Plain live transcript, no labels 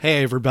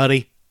Hey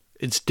everybody,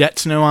 it's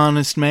Debts No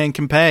Honest Man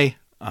Can Pay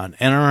on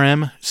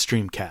NRM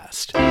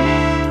Streamcast.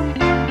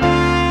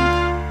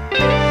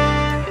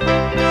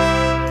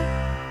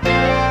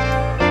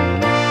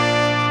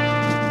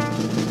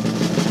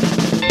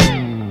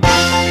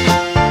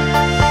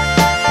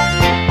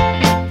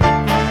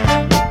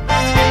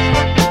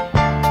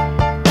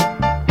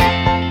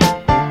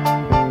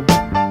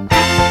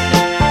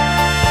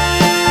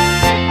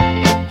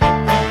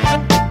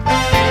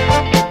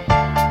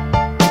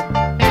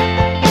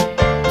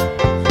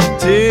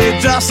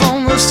 Just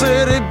on the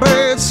city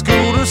bed,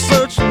 scooter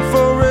searching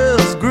for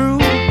his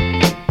groove.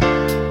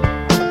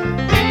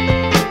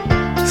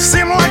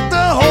 Seem like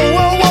the whole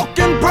world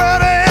walking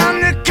pretty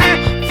and you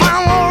can't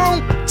find no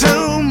room to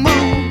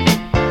move.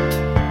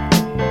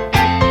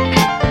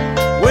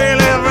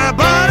 Well,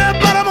 everybody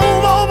better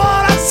move over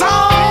that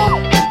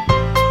song,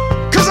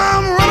 'cause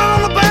I'm running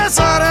on the bad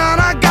side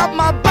and I got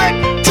my back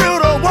to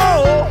the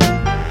wall.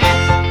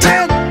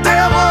 Tell the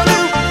devil to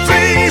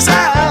freeze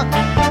out.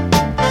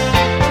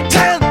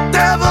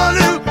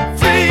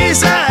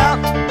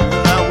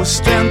 I was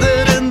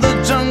stranded in the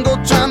jungle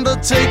trying to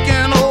take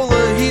in all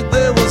the heat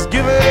they was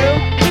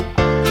giving.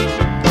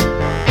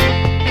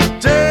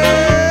 Till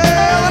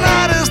the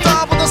night is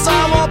dark with the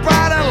sidewalk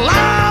bright and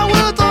light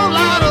with the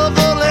light of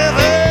the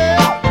living.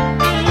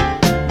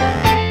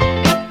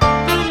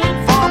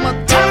 From a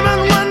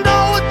tenement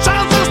window it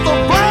transistor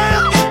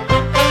blares.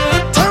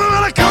 Turning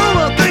around the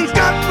corner things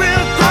got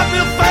real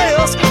crappy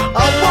fast. I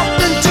walked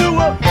into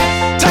a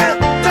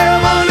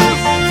devil who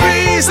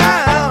freeze out.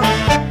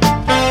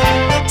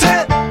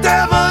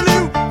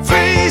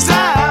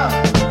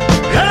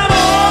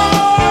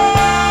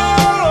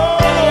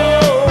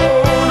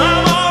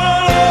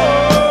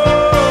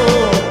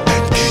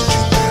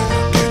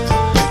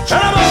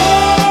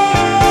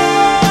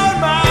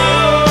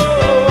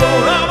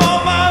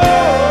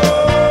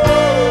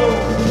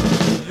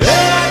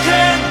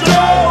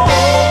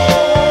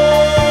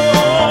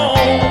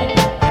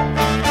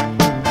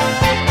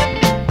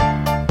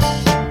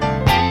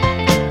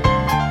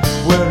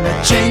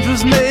 Change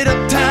was made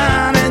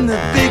uptown and the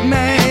big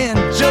man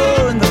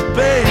joined the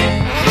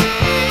band.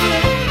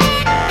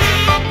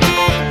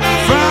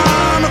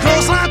 From the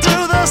coastline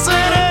to the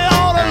city,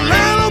 all the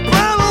little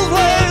brothers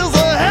raise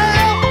their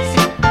hands.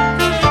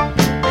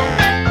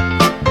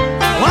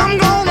 Well, I'm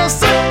gonna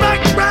sit back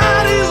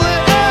right easy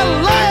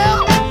and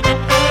laugh.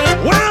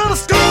 Well, the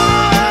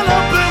schooner and the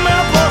big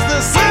man plus the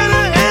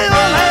city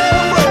even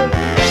half.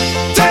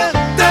 Tell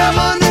the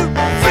devil to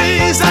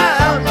freeze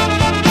out.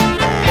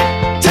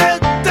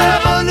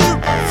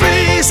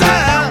 Freeze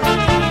out.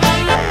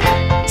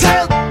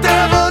 Tell the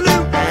devil to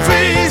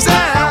freeze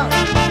out.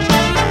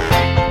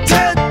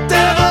 Tell the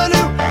devil to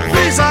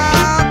freeze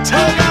out.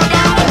 Talk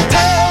about the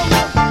tell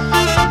me.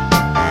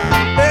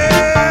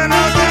 Ain't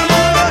nothing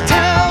but a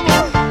tell me.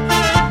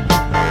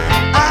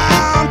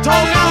 I'm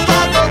talking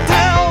about the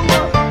tell me.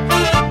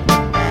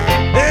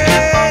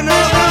 Ain't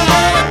nothing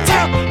but a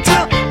tell.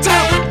 I'm talking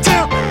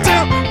about the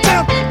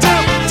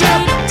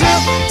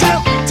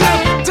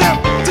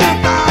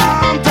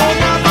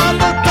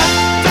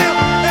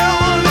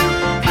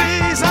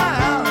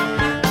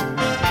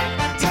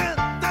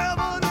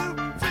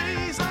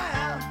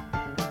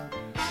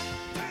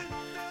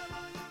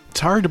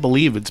It's hard to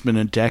believe it's been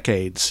a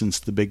decade since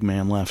the big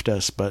man left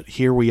us, but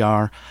here we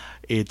are.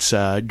 It's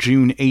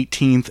June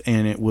 18th,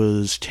 and it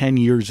was 10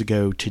 years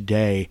ago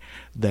today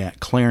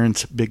that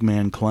Clarence Big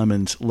Man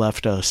Clemons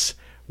left us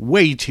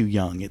way too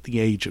young at the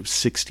age of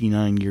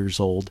 69 years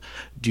old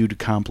due to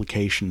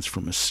complications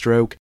from a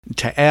stroke.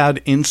 To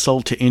add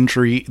insult to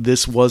injury,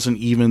 this wasn't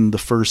even the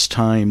first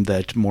time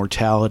that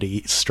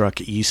mortality struck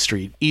E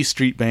Street. E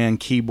Street Band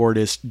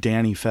keyboardist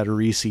Danny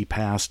Federici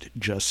passed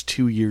just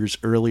 2 years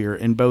earlier,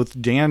 and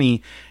both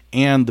Danny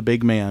and the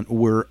big man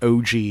were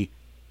OG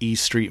E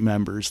Street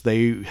members.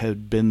 They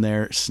had been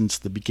there since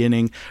the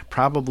beginning,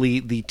 probably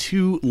the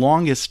two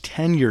longest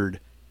tenured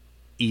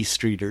E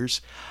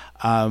Streeters.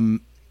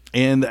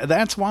 And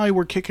that's why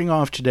we're kicking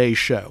off today's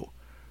show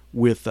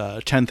with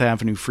 10th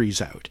Avenue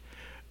Freeze Out.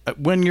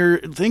 When you're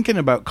thinking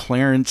about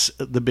Clarence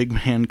the Big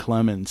Man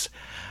Clemons,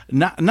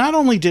 not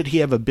only did he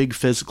have a big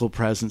physical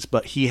presence,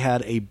 but he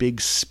had a big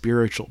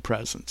spiritual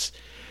presence.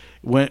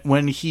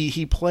 When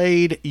he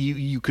played,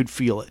 you could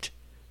feel it,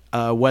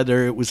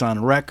 whether it was on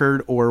a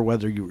record or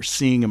whether you were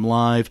seeing him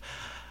live.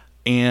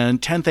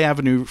 And 10th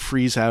Avenue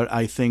Freeze Out,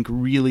 I think,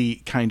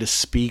 really kind of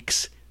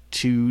speaks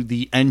to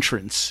the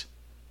entrance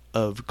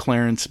of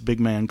Clarence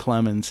Big Man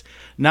Clemons,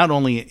 not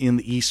only in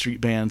the E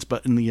Street bands,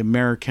 but in the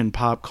American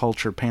pop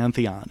culture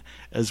pantheon,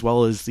 as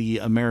well as the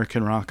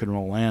American rock and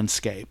roll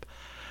landscape.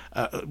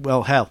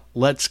 Well, hell,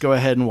 let's go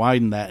ahead and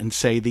widen that and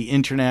say the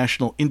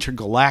international,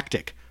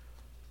 intergalactic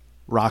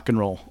rock and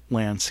roll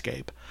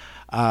landscape.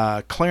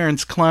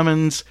 Clarence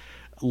Clemons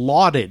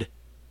lauded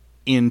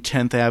in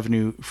 10th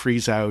Avenue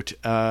Freeze Out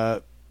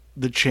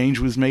the change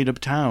was made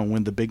uptown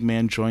when the big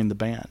man joined the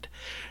band.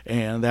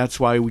 And that's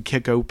why we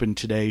kick open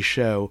today's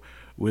show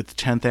with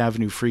 10th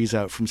Avenue Freeze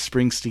Out from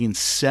Springsteen's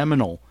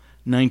seminal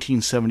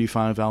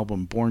 1975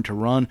 album Born to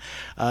Run.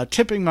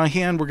 Tipping my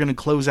hand, we're going to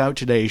close out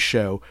today's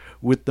show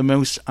with the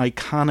most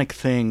iconic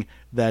thing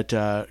that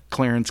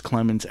Clarence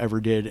Clemons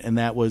ever did, and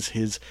that was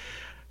his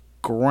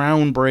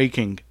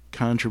groundbreaking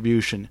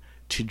contribution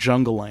to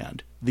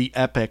Jungleland, the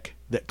epic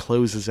that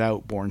closes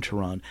out Born to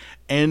Run.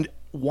 And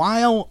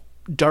while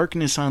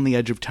Darkness on the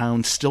Edge of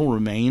Town still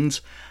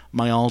remains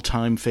my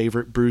all-time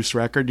favorite Bruce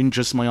record, and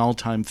just my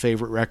all-time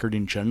favorite record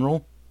in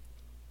general,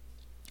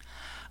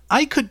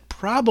 I could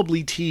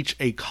probably teach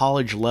a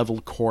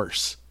college-level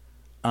course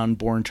on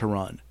Born to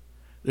Run.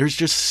 There's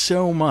just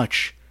so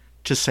much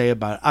to say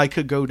about it. I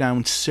could go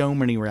down so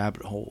many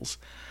rabbit holes.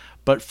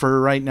 But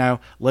for right now,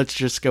 let's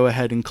just go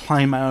ahead and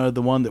climb out of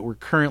the one that we're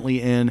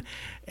currently in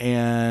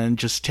and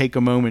just take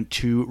a moment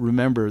to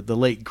remember the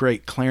late,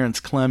 great Clarence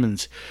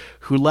Clemons,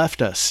 who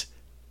left us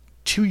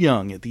too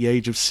young at the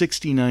age of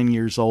 69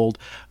 years old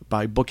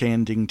by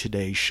bookending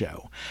today's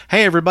show.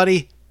 Hey,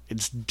 everybody.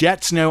 It's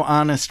Debts No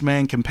Honest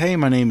Man Can Pay.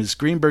 My name is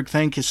Greenberg.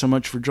 Thank you so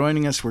much for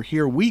joining us. We're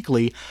here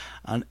weekly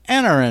on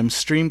NRM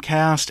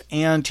Streamcast,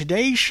 and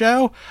today's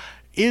show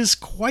is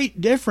quite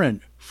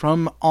different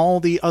from all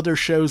the other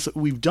shows that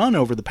we've done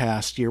over the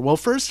past year. Well,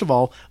 first of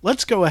all,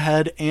 let's go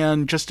ahead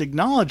and just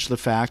acknowledge the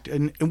fact,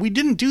 and we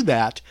didn't do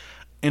that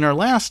in our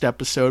last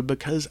episode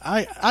because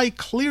I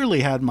clearly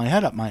had my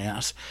head up my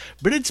ass,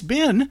 but it's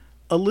been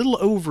a little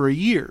over a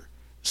year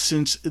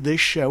since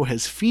this show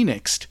has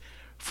phoenixed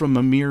from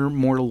a mere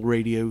mortal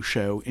radio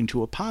show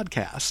into a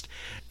podcast.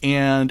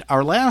 And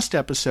our last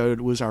episode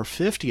was our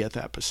 50th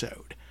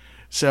episode.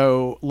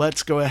 So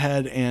let's go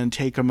ahead and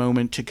take a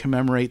moment to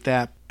commemorate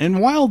that. And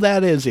while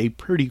that is a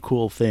pretty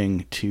cool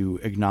thing to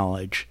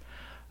acknowledge,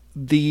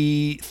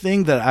 the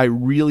thing that I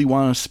really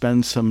want to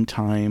spend some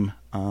time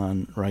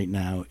on right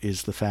now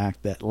is the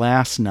fact that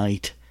last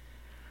night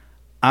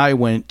I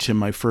went to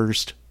my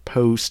first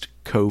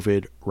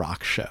post-COVID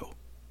rock show.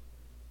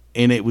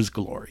 And it was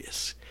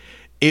glorious.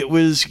 It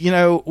was,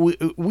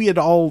 we had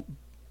all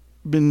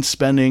been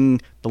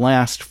spending the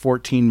last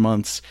 14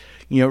 months,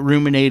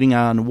 ruminating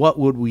on what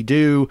would we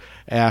do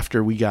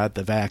after we got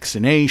the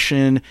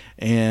vaccination,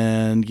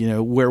 and,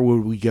 where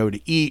would we go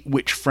to eat,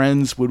 which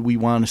friends would we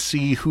want to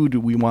see, who do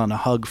we want to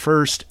hug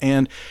first,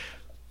 and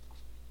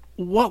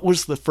what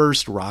was the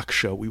first rock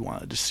show we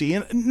wanted to see.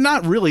 And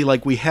not really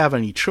like we have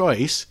any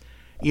choice.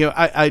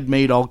 I'd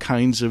made all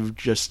kinds of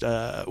just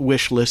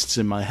wish lists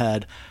in my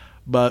head,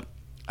 but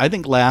I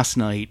think last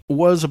night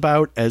was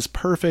about as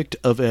perfect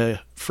of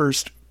a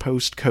first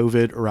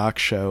post-COVID rock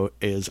show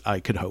as I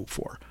could hope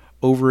for.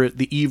 Over at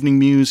the Evening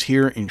Muse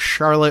here in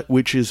Charlotte,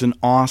 which is an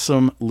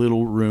awesome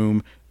little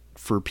room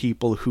for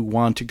people who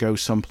want to go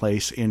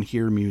someplace and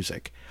hear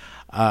music.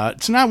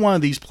 It's not one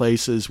of these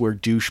places where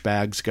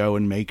douchebags go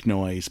and make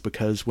noise,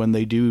 because when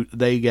they do,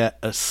 they get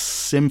a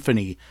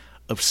symphony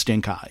of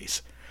stink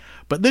eyes.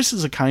 But this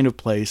is a kind of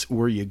place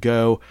where you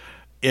go,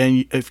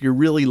 and if you're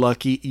really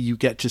lucky, you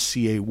get to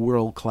see a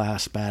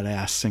world-class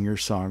badass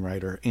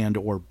singer-songwriter and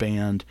or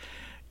band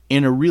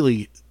in a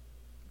really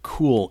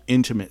cool,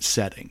 intimate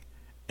setting.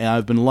 And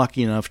I've been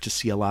lucky enough to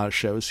see a lot of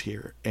shows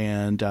here.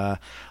 And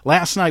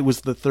last night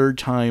was the third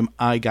time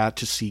I got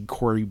to see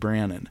Cory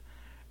Branan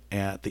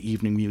at the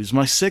Evening Muse.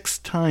 My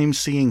sixth time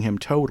seeing him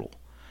total.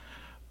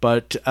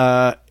 But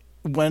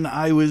when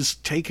I was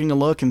taking a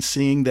look and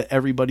seeing that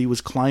everybody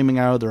was climbing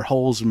out of their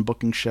holes and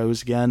booking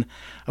shows again,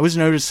 I was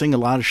noticing a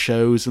lot of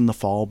shows in the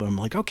fall, but I'm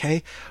like,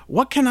 okay,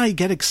 what can I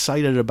get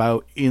excited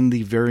about in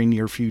the very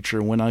near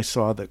future? When I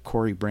saw that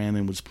Cory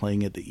Branan was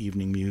playing at the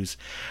Evening Muse,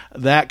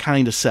 that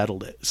kind of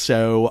settled it.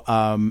 So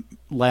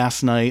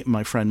last night,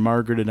 my friend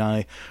Margaret and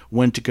I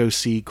went to go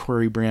see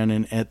Cory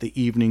Branan at the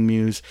Evening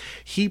Muse.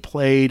 He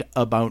played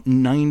about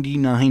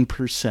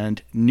 99%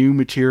 new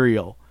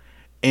material,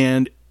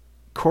 and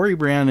Cory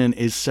Branan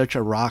is such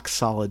a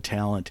rock-solid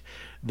talent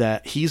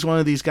that he's one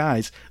of these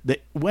guys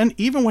that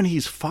even when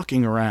he's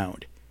fucking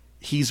around,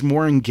 he's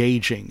more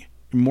engaging,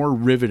 more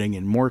riveting,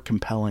 and more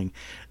compelling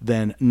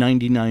than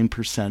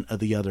 99% of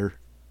the other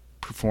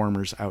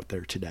performers out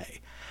there today.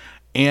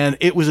 And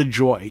it was a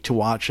joy to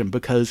watch him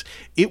because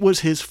it was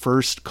his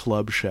first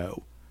club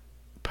show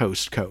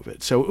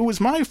post-COVID. So it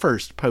was my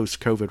first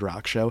post-COVID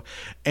rock show,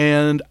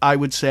 and I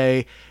would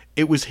say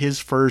it was his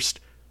first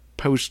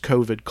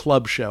post-COVID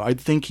club show. I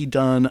think he'd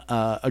done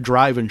a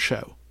drive-in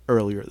show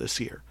earlier this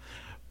year.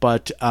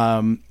 But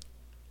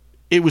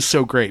it was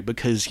so great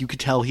because you could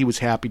tell he was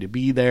happy to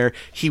be there.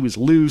 He was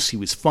loose. He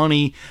was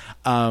funny.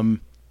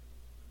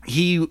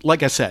 He,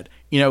 like I said,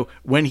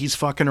 when he's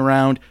fucking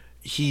around,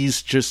 he's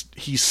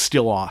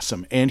still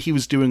awesome. And he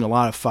was doing a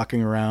lot of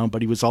fucking around,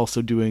 but he was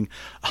also doing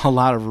a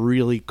lot of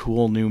really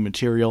cool new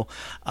material.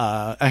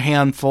 A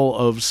handful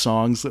of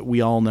songs that we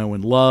all know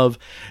and love.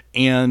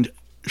 And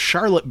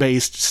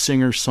Charlotte-based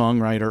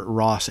singer-songwriter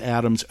Ross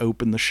Adams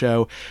opened the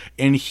show,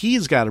 and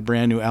he's got a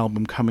brand new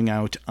album coming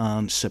out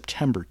on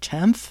September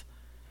 10th.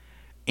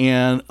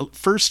 And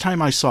first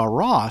time I saw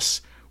Ross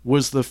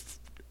was the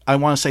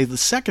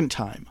second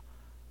time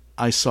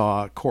I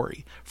saw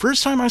Cory.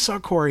 First time I saw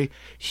Cory,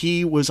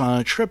 he was on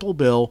a triple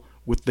bill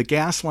with the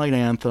Gaslight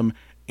Anthem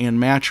and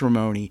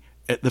Matrimony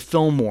at the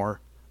Fillmore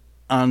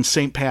on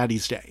St.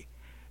 Paddy's Day.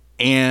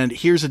 And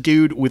here's a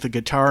dude with a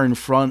guitar in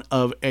front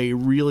of a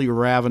really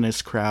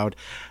ravenous crowd,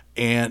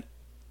 and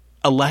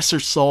a lesser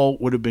soul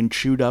would have been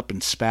chewed up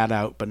and spat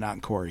out, but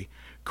not Corey.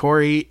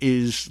 Corey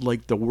is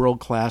like the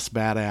world-class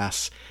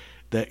badass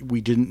that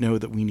we didn't know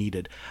that we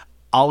needed.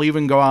 I'll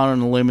even go out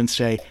on a limb and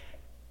say,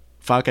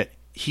 fuck it.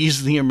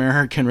 He's the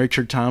American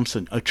Richard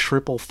Thompson, a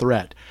triple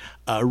threat,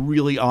 a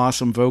really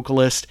awesome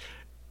vocalist,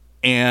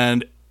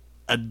 and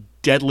a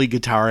deadly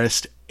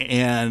guitarist,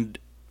 and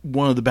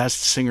one of the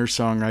best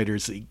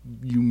singer-songwriters that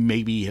you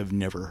maybe have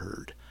never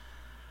heard.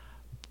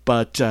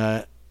 But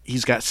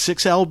he's got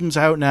 6 albums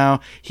out now.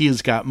 He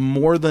has got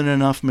more than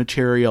enough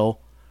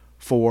material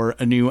for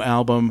a new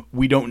album.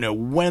 We don't know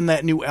when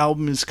that new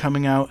album is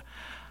coming out.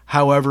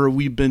 However,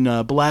 we've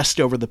been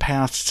blessed over the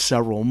past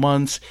several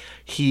months.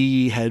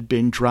 He had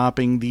been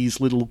dropping these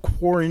little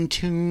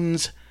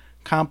Quarantunes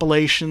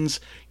compilations,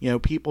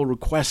 people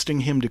requesting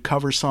him to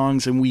cover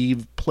songs, and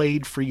we've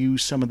played for you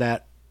some of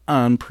that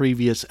on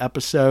previous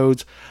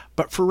episodes.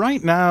 But for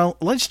right now,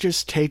 let's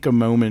just take a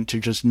moment to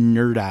just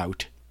nerd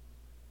out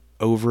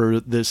over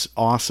this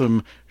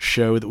awesome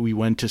show that we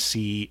went to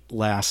see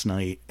last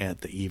night at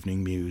the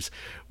Evening Muse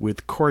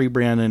with Corey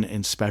Brannon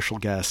and special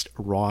guest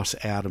Ross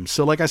Adams.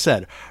 So like I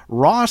said,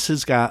 Ross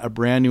has got a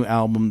brand new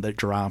album that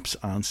drops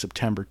on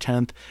September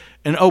 10th.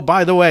 And oh,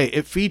 by the way,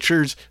 it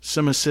features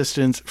some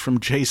assistance from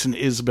Jason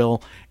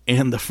Isbell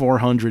and the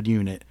 400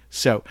 unit.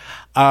 So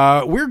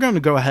we're going to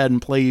go ahead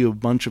and play you a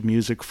bunch of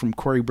music from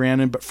Corey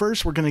Brannon, but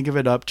first we're going to give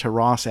it up to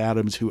Ross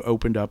Adams, who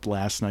opened up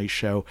last night's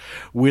show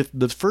with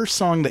the first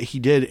song that he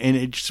did, and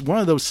it's one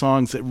of those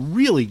songs that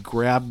really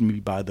grabbed me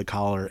by the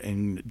collar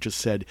and just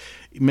said,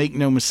 make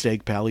no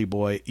mistake, Pally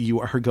Boy, you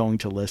are going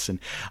to listen.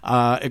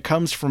 It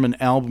comes from an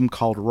album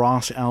called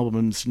Ross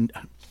Albums.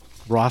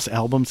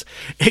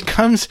 It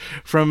comes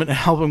from an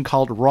album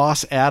called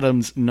Ross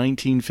Adams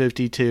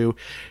 1952.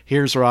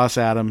 Here's Ross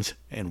Adams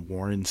and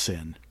Warren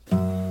Sin.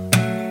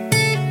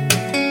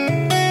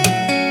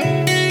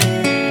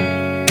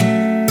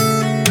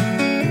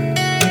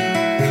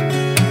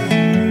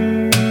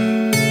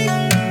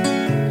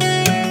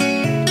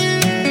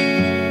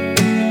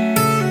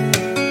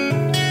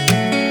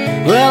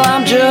 Well,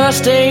 I'm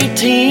just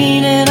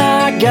 18 and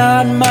I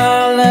got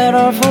my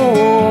letter for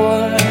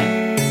war.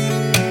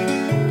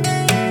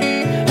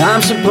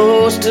 I'm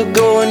supposed to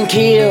go and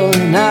kill,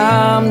 and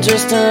I'm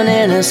just an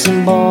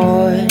innocent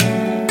boy.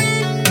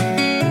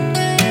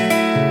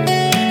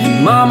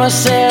 And Mama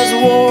says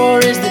war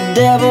is the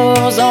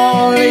devil's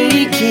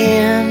only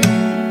kin.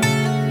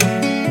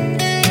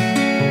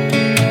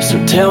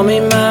 So tell me,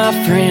 my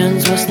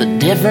friends, what's the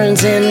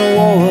difference in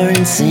war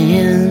and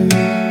sin?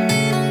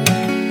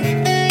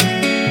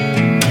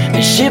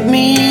 They shipped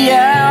me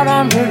out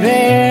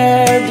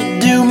unprepared to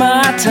do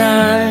my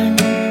time.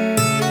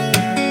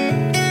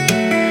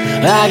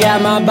 I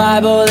got my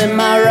Bible in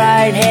my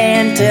right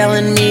hand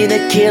telling me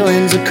that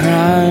killing's a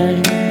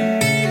crime.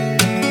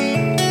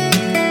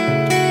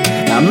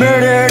 I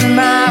murdered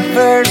my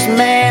first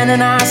man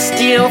and I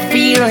still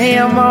feel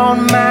him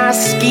on my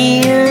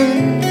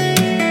skin.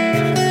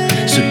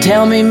 So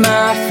tell me,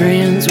 my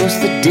friends, what's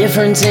the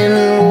difference in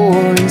war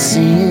and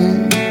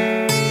sin?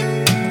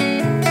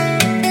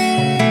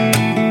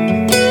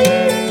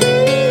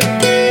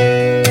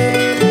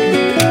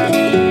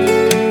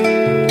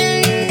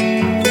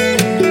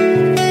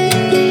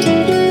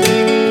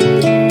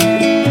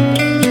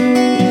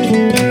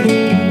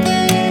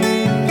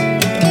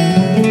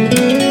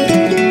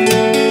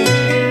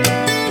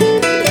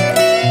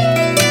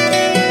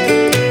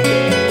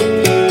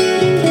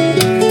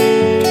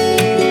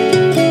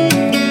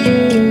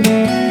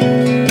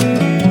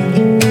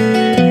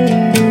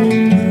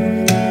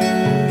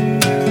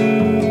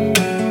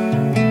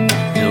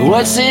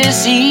 What's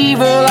this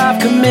evil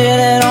I've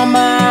committed on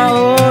my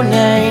own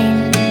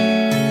name?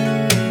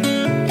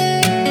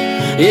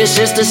 It's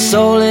just a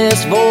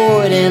soulless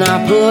void and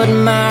I put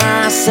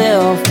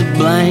myself to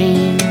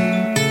blame.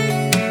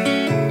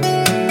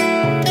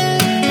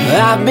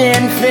 I've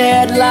been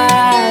fed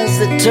lies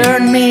that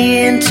turned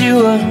me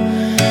into a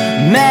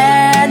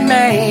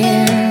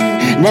madman.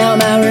 Now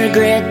my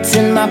regrets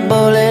and my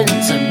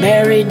bullets are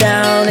buried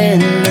down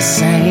in the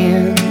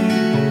sand.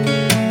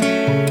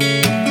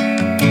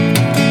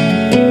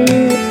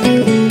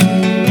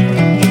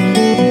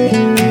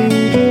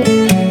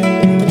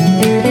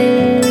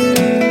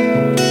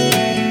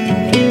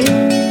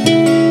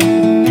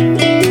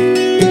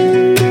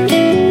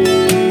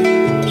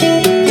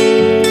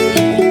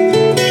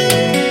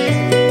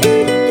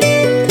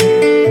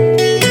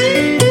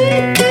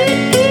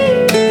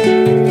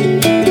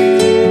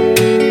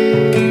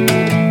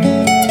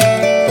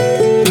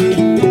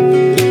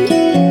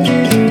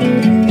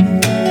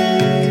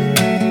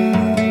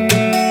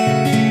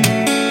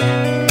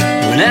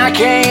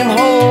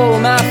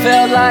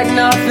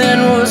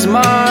 Nothing was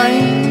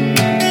mine.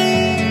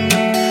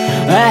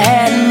 I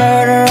had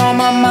murder on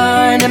my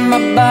mind and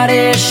my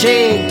body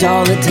shaked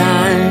all the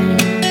time.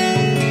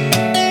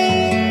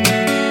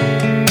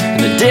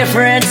 And the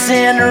difference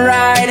in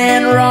right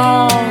and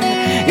wrong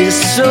is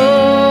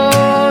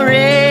so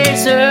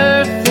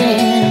razor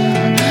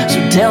thin.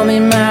 So tell me,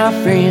 my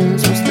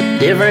friends, what's the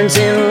difference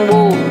in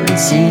war and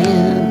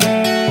sin?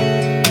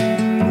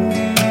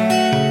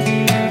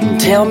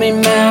 Tell me,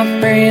 my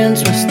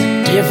friends, what's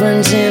the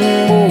difference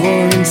in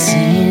war and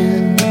sin?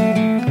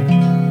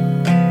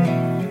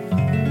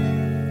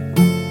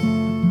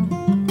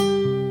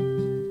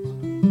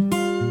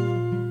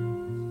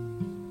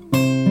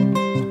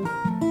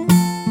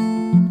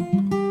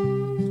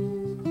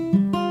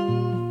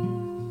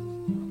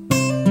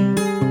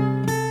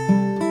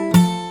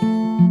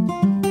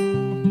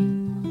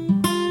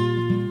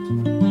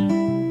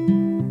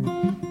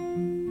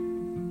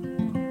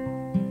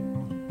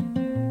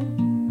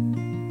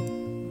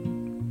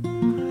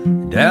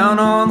 Down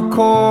on the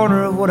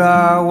corner of what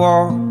I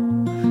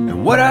want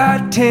and what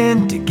I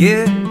tend to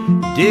get,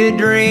 did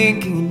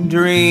drinking and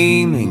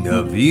dreaming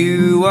of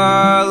you.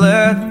 I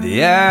let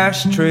the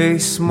ashtray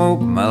smoke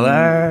my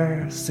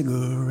last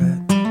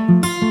cigarette.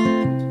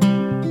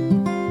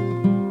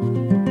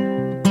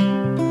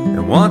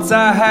 And once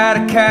I had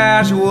a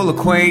casual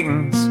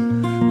acquaintance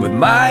with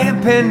my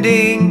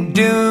impending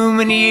doom,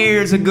 and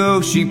years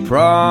ago she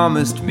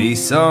promised me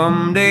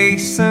someday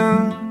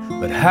soon.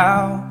 But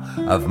how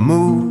I've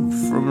moved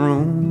from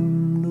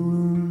room to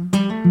room.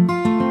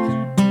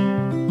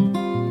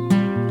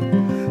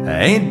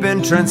 I ain't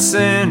been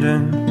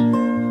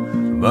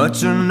transcending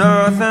much or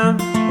nothing.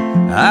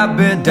 I've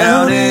been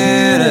down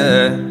in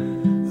it.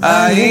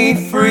 I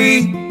ain't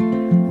free.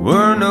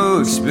 We're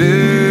no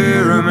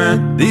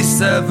experiment. These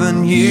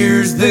 7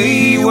 years,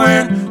 they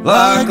went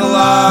like a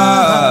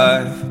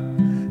life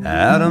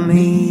out of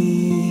me.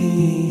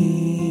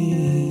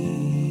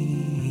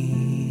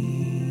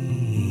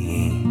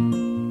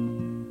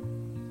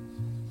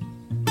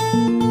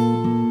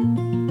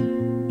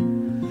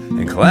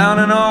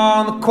 Clowning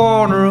on the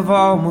corner of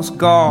almost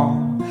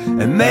gone,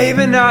 and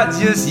maybe not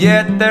just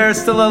yet. There's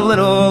still a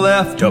little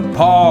left to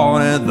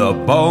pawn, and the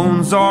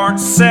bones aren't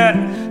set.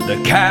 The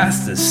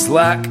cast is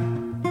slack,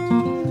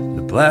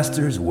 the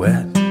plaster's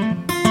wet.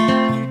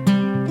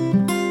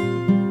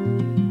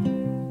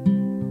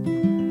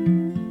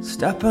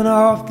 Stepping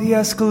off the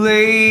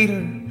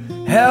escalator,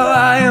 hell,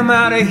 I am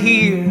out of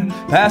here.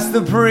 Past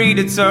the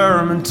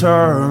predetermined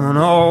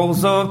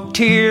terminals of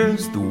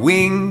tears. The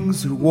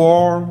wings are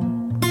warm,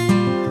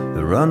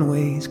 the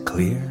runway's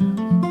clear,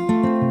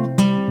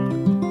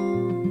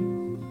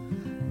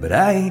 but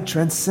I ain't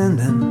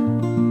transcending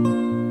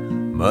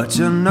much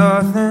or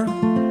nothing.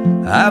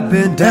 I've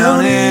been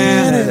down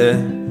in it.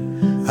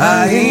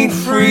 I ain't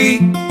free.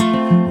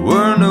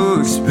 We're no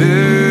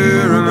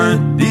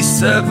experiment. These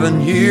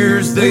 7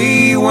 years,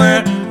 they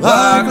went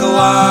like a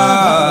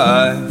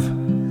life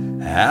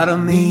out of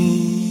me.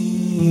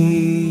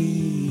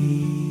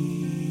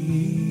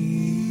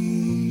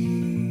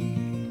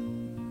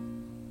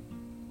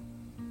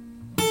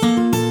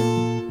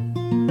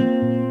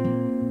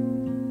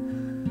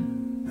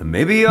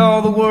 Maybe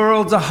all the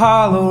world's a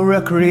hollow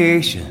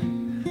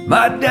recreation,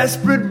 my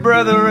desperate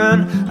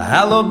brethren, a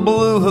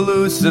hullabaloo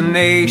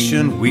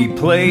hallucination. We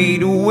play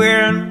to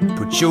win.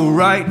 Put your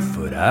right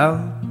foot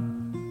out,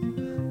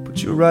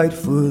 put your right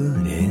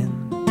foot in.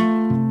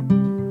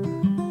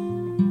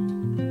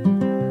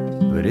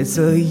 But it's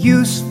a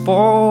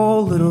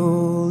useful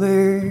little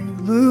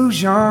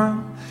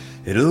illusion.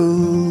 It'll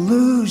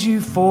lose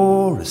you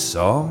for a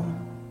song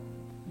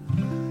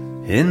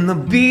in the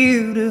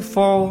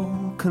beautiful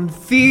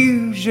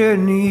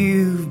confusion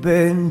you've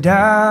been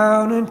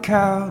down and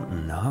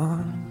counting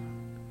on.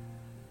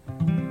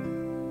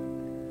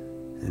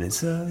 And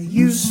it's a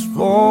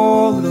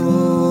useful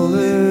little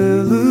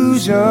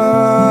illusion.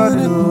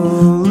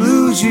 It'll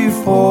lose you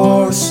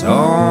for a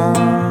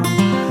song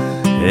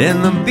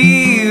in the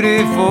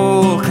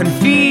beautiful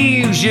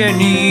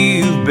confusion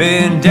you've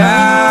been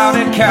down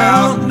and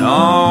counting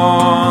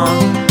on.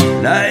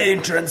 And I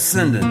ain't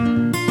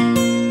transcending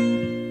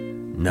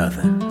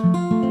nothing.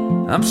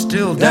 I'm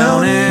still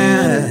down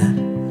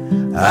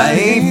in it. I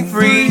ain't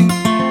free.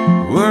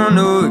 We're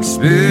no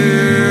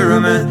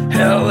experiment.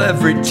 Hell,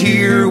 every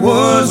tear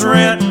was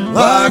rent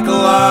like a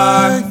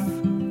life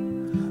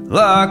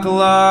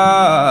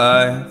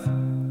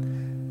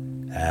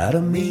out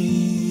of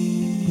me.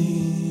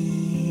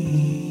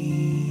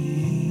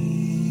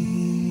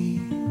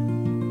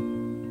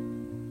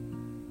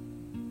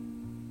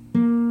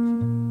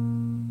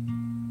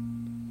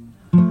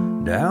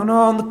 Down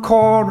on the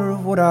corner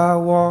of what I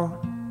want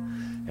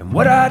and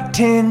what I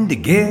tend to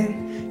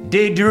get,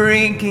 day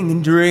drinking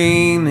and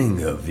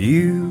dreaming of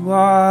you.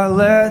 I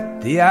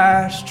let the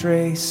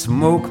ashtray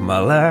smoke my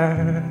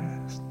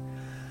last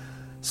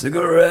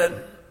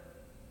cigarette.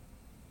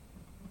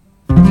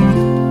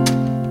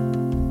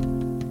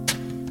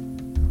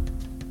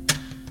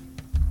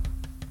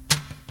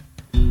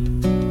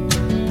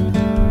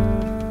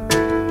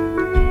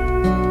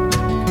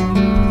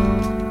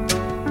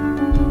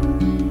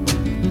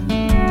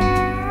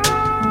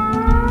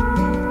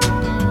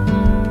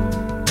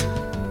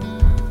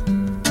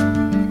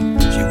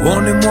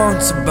 Warned him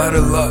once about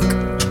her luck,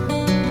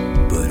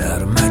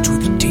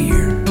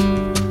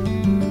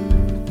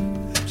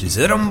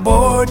 said, I'm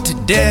bored to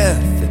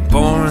death and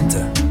born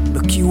to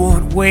look you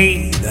one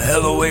way the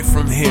hell away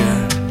from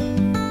here.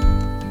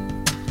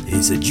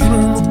 He said, you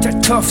don't look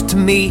that tough to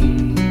me.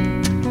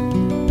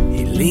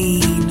 He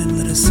leaned and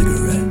lit a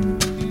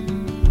cigarette.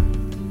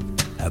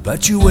 How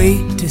about you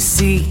wait to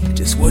see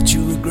just what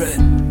you regret?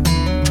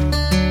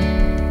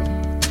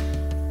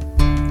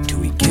 Till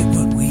we get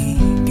what we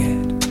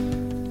get.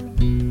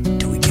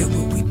 Till we get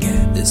what we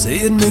get. They say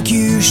it'd make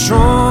you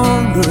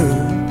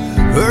stronger.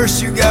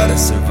 First you gotta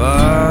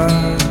survive.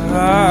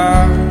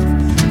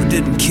 What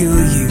didn't kill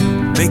you,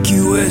 make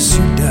you wish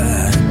you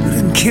died. What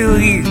didn't kill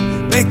you,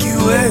 make you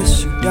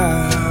wish you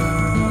died.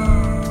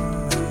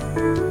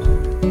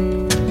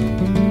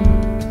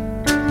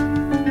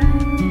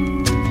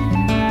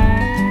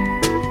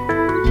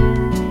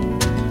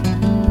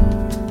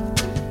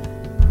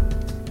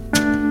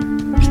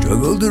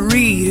 Struggled to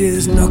read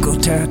his knuckle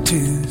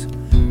tattoos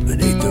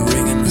beneath the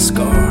ring and the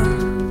scar.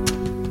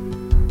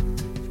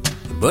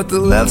 But the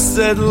left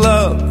said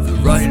love, the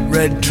right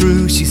read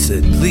true. She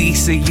said, please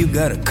say you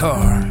got a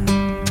car.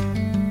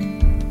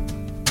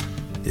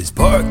 It's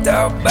parked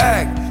out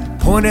back,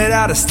 pointed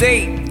out of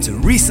state. It's a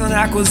recent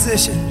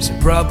acquisition,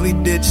 should probably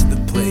ditch the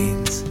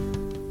plates.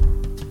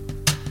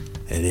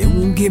 And it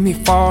won't get me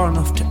far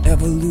enough to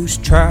ever lose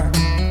track.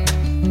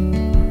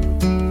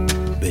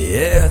 But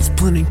yeah, it's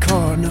plenty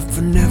car enough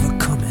for never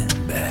coming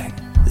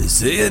back. They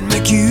say it'd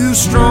make you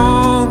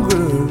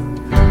stronger.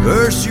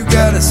 First you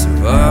gotta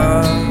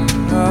survive.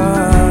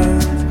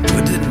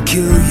 What didn't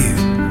kill you,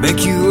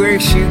 make you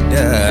wish you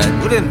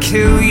died. What didn't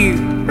kill you,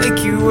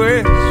 make you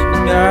wish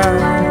you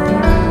died.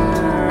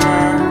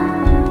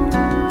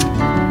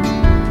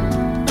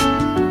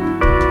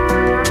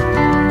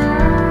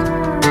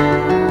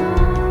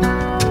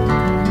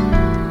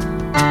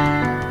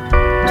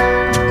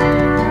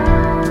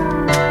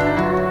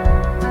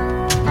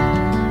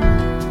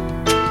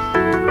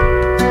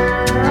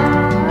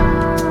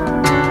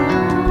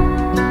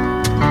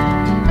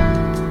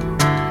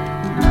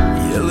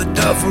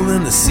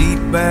 In the seat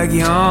bag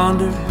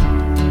yonder,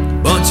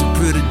 bunch of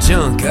pretty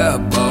junk I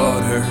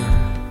bought her.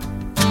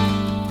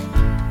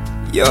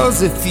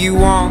 Yours if you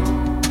want,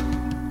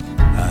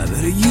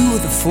 either you or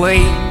the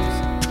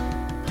flames.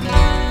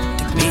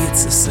 To me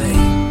it's the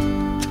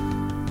same.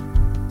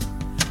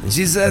 And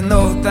she said,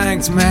 no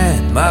thanks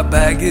man, my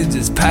baggage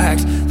is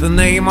packed. The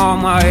name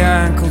on my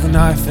ankle, the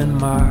knife in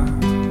my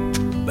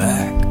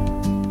back.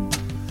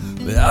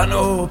 But I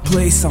know a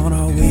place on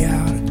our way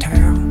out of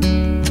town.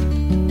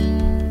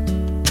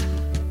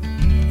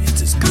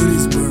 As good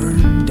as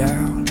burned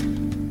down.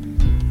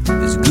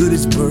 As good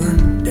as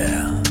burned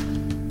down.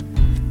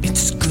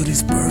 It's as good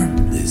as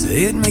burned. They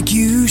say it'd make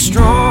you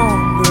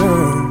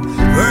stronger.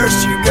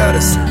 First you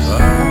gotta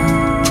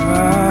survive.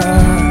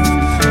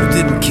 What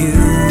didn't kill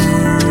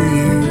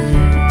you?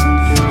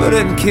 What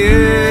didn't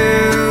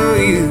kill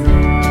you?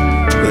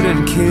 What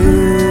didn't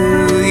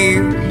kill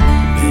you?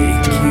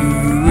 Make you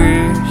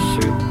wish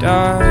you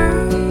died.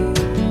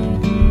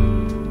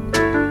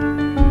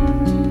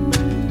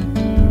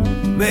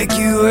 Make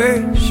you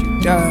wish you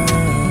died.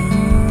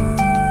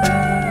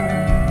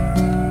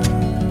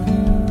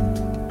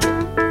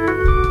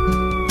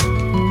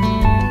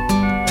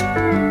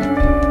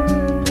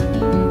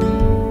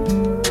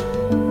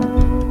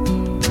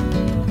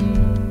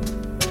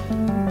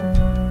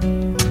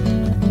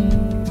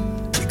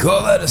 You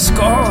call that a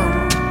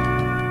scar,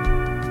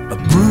 a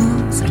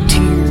bruise, a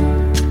tear,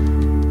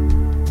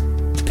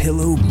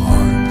 pillow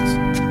marks,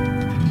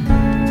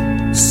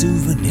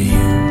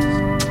 souvenirs.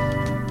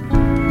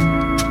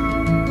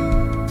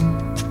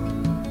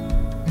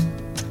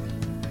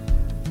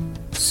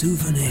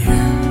 Souvenir.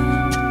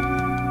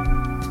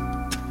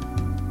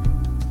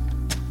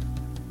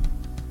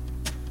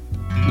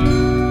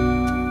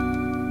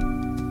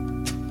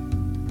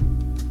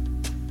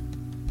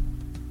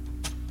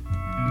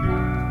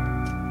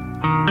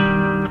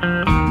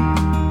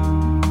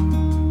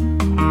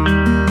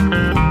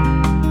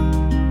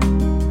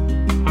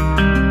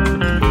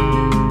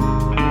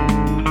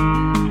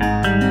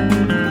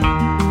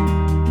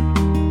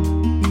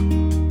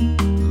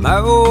 My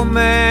old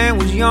man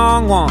was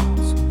young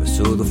once,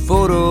 so the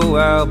photo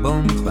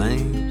album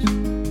claims.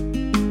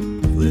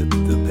 Flip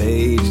the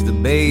page, the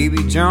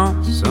baby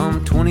jumps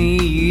some 20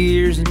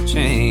 years and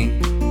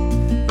change.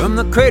 From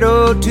the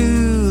cradle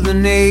to the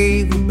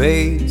naval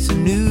base, a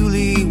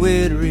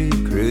newlywed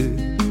recruit.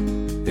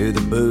 Through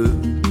the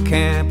boot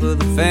camp of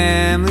the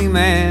family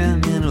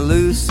man in a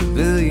loose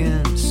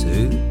civilian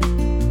suit.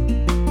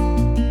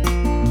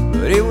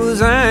 But it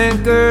was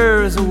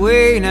anchors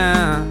away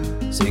now,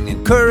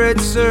 singing courage,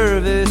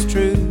 service,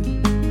 truth.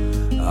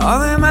 All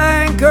them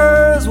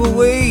anchors will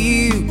weigh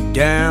you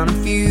down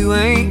if you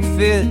ain't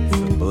fit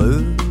for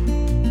blue.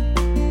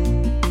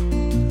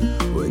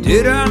 What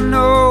did I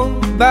know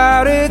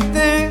about it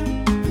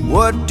then?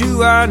 What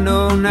do I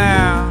know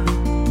now?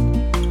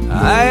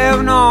 I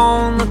have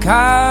known the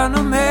kind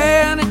of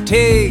man it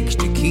takes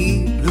to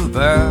keep the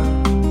vow.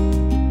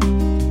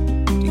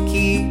 To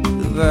keep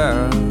the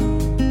vow.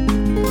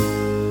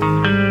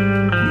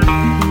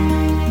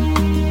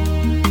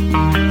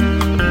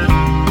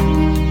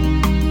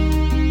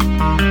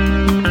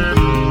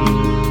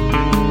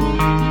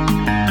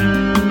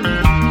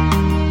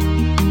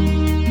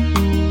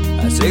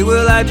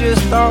 I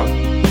just thought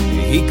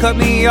he cut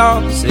me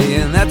off,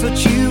 saying that's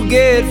what you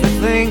get for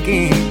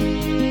thinking.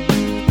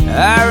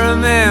 I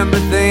remember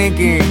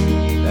thinking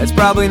that's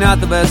probably not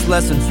the best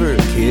lesson for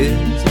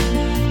kids.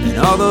 And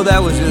although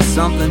that was just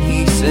something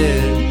he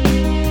said,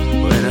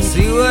 when I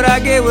see what I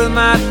get with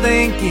my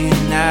thinking,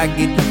 I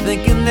get to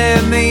thinking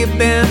there may have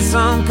been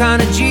some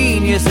kind of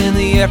genius in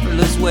the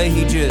effortless way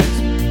he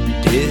just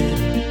did.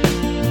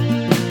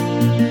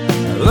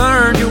 I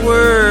learned your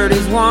word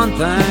is one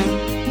thing,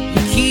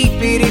 you keep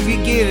it if you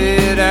give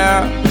it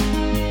out.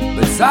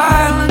 But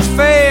silence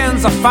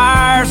fans the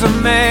fires a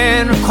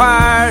man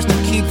requires to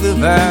keep the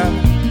vow.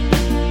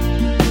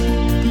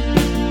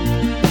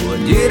 What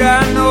did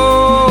I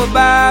know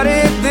about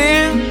it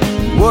then?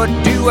 What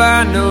do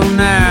I know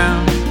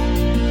now?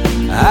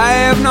 I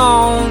have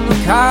known the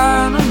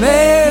kind of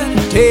man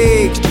it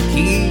takes to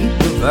keep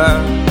the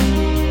vow.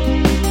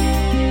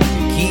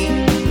 To keep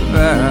the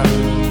vow.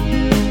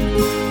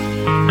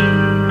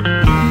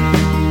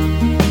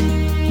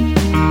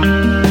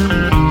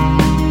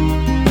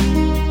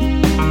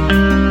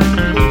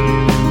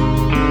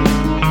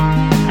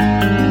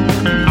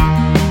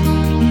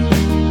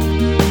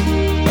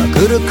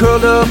 Could have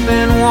curled up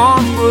in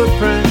one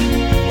footprint,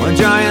 one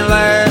giant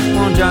laugh,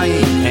 one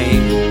giant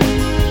pain.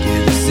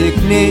 Till the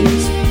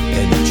sickness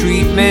and the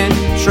treatment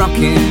shrunk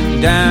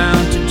him down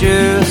to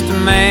just a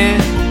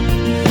man.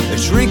 A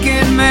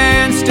shrinking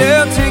man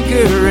still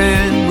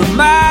tinkering with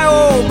my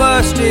old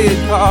busted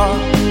car.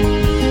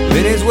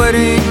 When his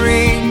wedding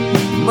ring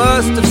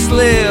must have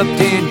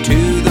slipped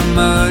into the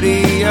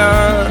muddy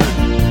yard.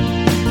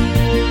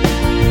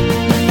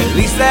 At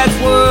least that's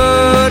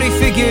what he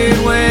figured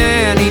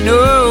when he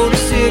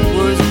noticed it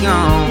was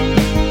gone.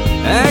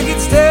 I could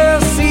still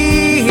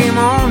see him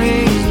on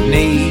his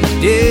knees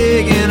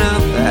digging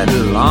up that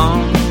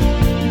lawn.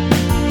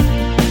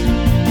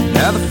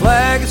 Now the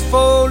flag is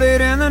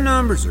folded and the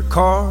numbers are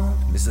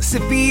carved.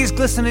 Mississippi's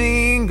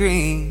glistening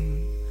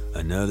green.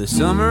 Another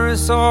summer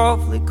is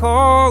softly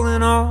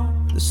calling off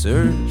the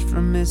search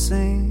for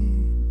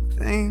missing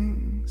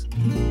things.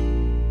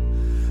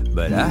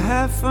 But I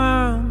have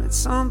found that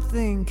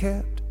something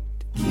kept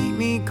to keep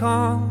me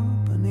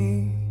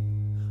company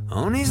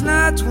on these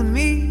nights when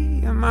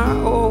me and my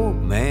old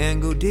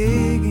man go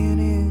digging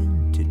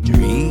into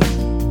dreams.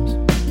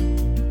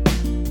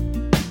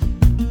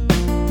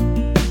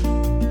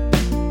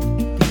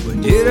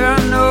 What did I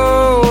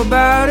know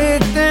about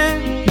it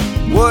then?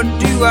 What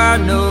do I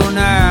know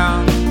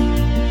now?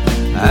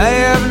 I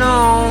have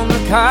known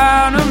the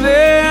kind of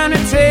man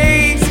it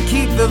takes to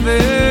keep the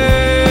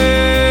veil.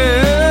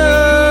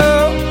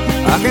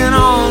 I can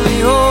only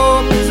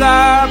hope as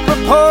I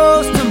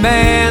propose to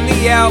man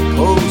the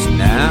outpost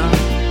now,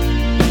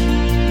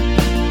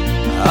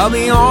 I'll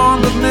be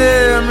on the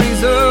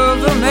memories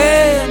of the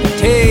man it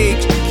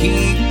takes to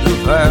keep the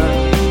vow.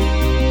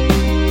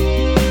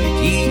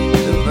 To keep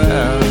the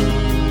vow.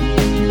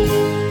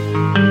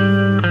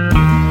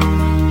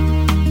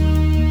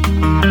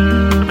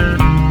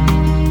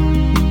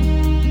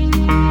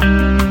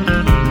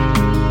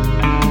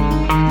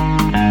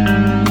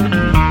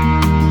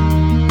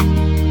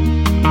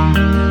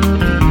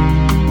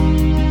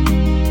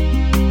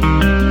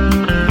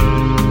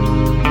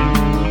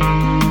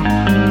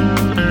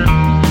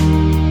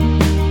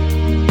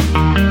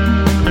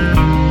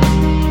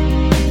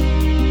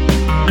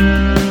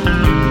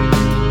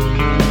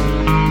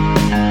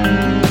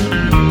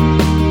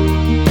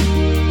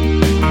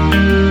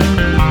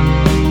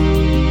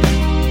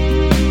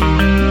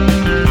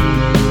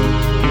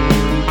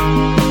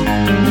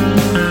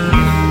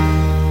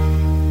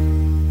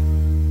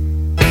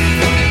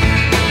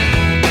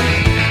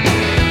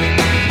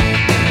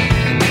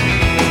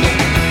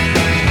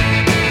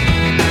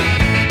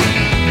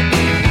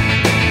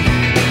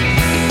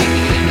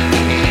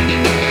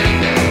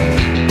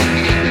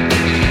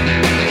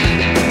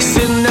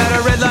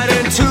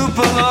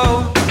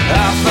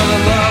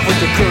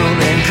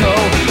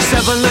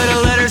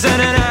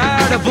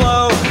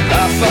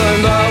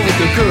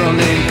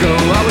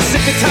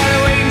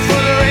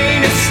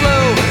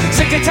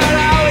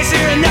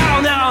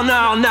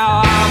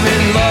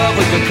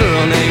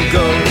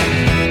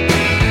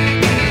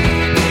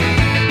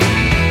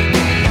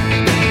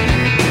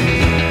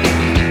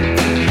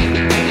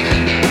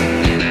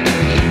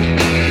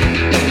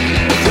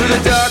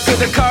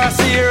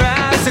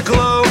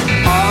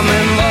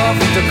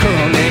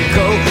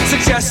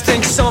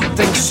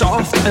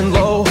 And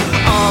low,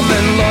 I'm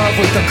in love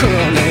with the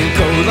girl named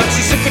Go. Like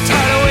she's sick and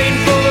tired of waiting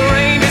for the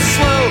rain to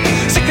slow.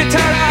 Sick and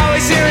tired of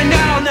always hearing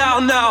now, now,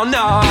 now,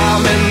 now.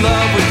 I'm in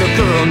love with the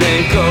girl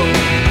named Go.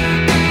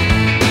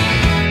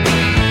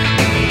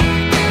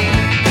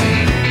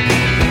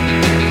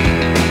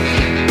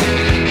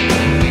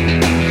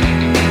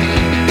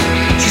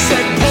 She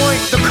said,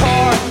 point the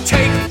car,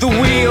 take the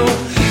wheel.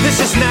 This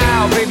is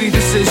now, baby,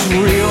 this is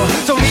real.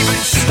 Don't even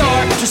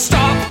start to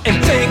stop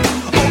and think.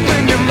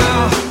 Open your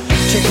mouth.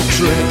 Take a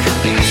drink.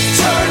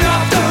 Turn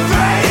off the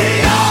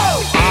radio.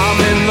 I'm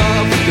in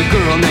love with the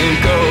girl named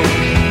Go.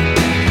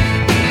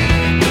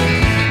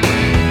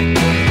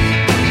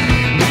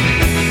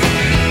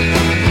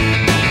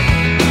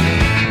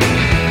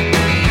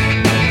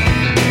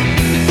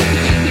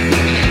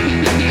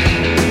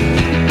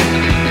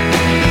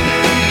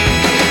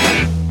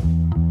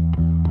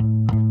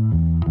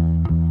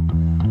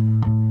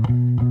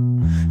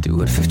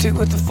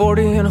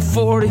 40 and a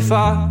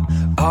 45.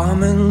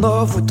 I'm in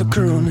love with the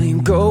girl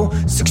named Go.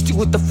 60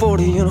 with the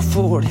 40 and a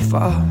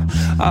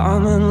 45.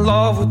 I'm in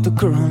love with the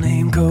girl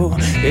named Go.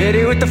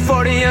 80 with the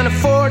 40 and a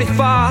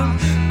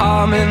 45.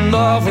 I'm in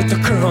love with the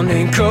girl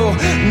named Go.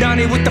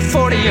 90 with the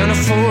 40 and a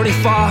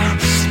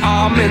 45.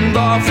 I'm in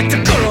love with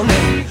the girl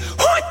named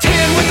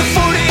 10 with the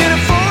 40 and a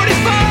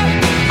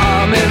 45.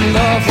 I'm in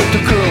love with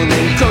the girl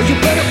named Go. You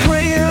better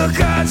pray to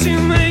God to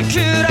make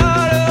it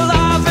out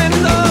alive in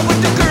love with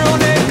the girl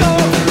named Go.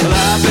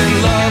 Alive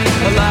in love,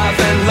 alive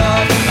in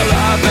love,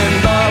 alive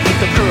in love with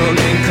the girl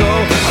named Go.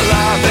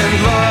 Alive in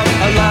love,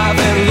 alive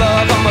in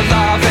love, I'm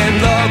alive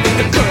in love with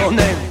the girl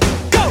named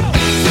Go.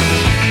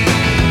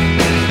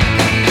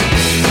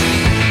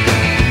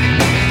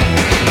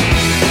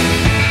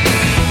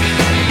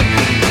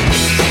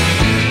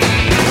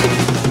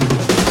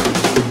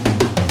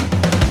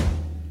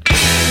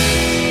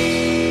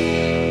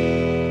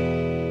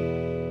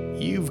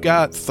 You've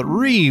got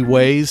 3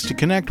 ways to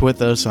connect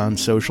with us on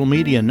social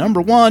media. Number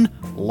 1,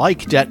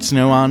 like Debts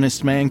No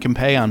Honest Man Can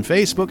Pay on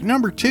Facebook.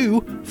 Number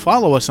 2,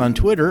 follow us on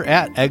Twitter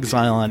at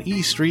Exile on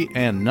E Street.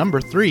 And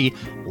number 3,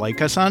 like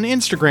us on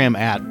Instagram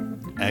at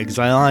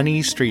Exile on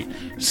E Street.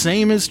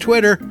 Same as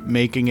Twitter,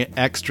 making it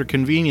extra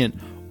convenient.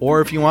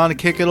 Or if you want to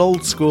kick it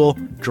old school,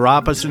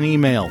 drop us an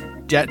email,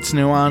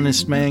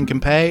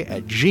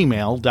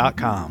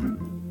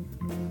 debtsnohonestmancanpay@gmail.com.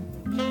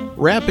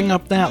 Wrapping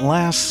up that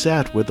last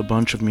set with a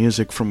bunch of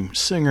music from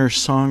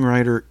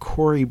singer-songwriter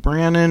Corey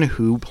Brannon,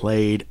 who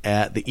played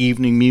at the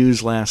Evening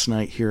Muse last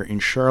night here in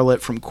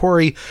Charlotte. From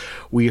Corey,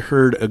 we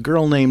heard A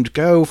Girl Named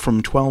Go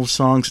from 12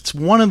 Songs. It's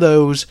one of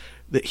those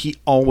that he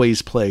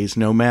always plays,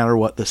 no matter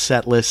what the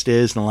set list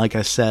is. And like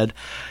I said,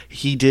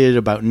 he did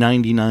about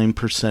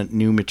 99%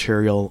 new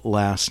material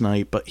last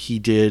night, but he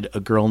did A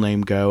Girl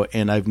Named Go,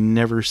 and I've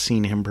never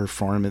seen him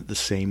perform it the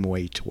same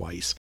way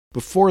twice.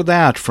 Before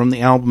that, from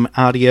the album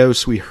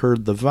Adios, we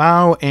heard The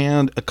Vow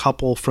and a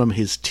couple from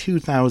his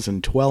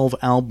 2012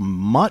 album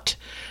Mutt.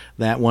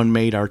 That one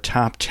made our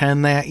top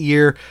 10 that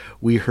year.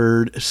 We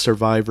heard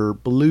Survivor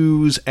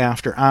Blues,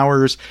 After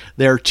Hours.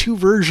 There are 2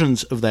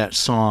 versions of that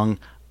song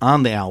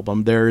on the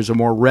album. There's a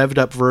more revved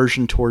up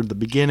version toward the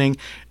beginning,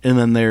 and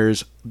then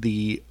there's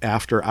the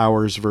After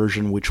Hours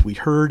version, which we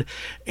heard.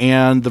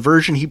 And the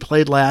version he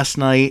played last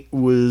night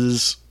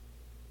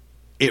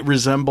it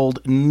resembled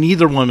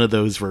neither one of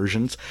those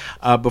versions.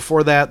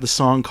 Before that, the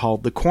song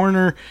called The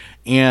Corner,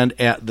 and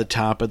at the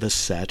top of the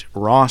set,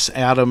 Ross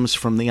Adams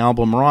from the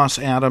album Ross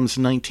Adams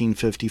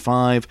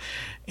 1955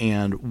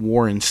 and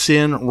War and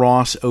Sin.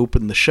 Ross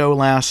opened the show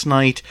last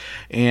night,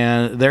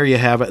 and there you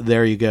have it.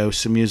 There you go.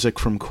 Some music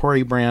from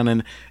Corey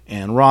Brannon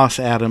and Ross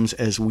Adams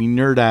as we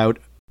nerd out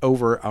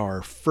over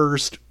our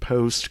first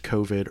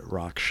post-COVID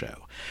rock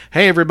show.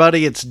 Hey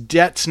everybody, it's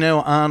Debts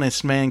No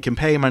Honest Man Can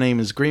Pay. My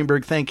name is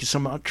Greenberg. Thank you so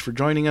much for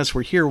joining us.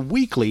 We're here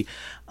weekly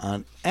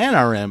on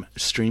NRM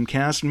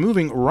Streamcast.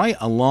 Moving right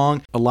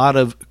along, a lot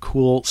of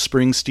cool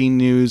Springsteen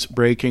news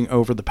breaking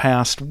over the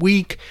past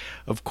week.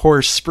 Of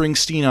course,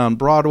 Springsteen on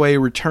Broadway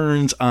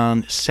returns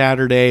on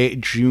Saturday,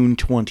 June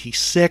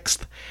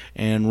 26th,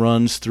 and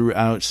runs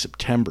throughout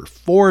September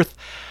 4th.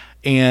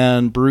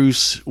 And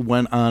Bruce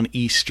went on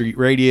E Street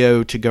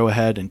Radio to go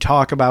ahead and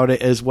talk about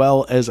it, as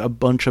well as a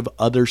bunch of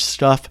other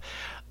stuff.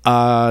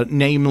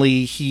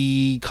 Namely,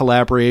 he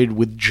collaborated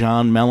with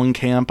John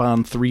Mellencamp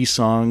on 3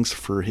 songs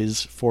for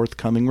his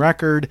forthcoming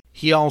record.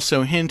 He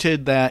also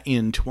hinted that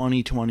in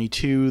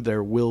 2022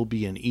 there will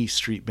be an E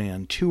Street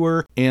Band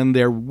tour, and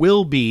there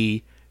will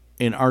be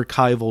an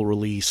archival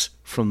release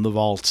from the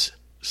vaults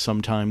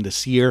sometime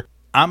this year.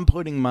 I'm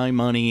putting my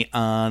money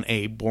on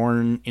a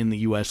Born in the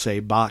USA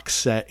box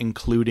set,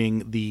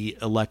 including the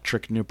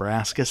Electric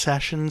Nebraska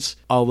sessions,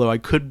 although I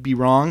could be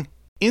wrong.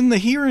 In the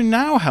here and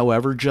now,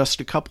 however, just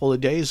a couple of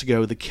days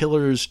ago, the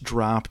Killers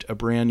dropped a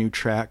brand new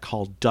track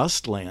called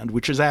Dustland,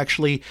 which is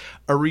actually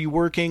a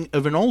reworking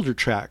of an older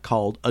track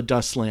called A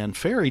Dustland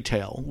Fairy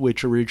Tale,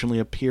 which originally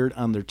appeared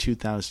on their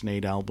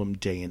 2008 album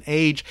Day and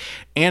Age,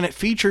 and it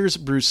features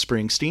Bruce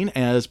Springsteen,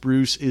 as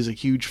Bruce is a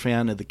huge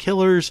fan of the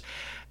Killers,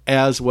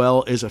 as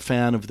well as a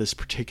fan of this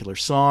particular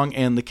song,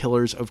 and the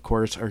Killers, of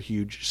course, are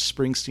huge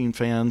Springsteen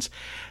fans,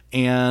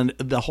 and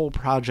the whole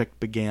project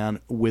began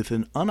with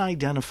an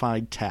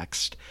unidentified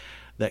text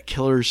that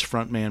Killers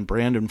frontman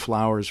Brandon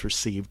Flowers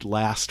received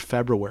last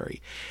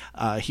February.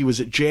 He was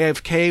at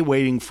JFK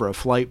waiting for a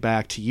flight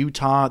back to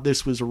Utah.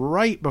 This was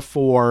right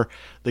before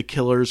the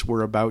Killers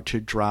were about to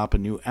drop a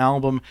new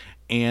album,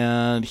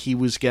 and he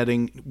was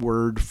getting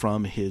word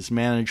from his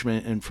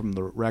management and from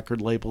the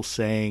record label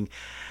saying,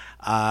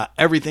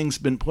 everything's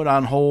been put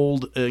on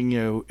hold.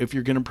 If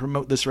you're going to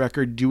promote this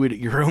record, do it at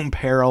your own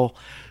peril.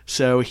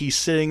 So he's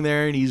sitting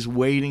there and he's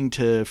waiting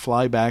to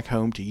fly back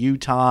home to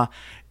Utah,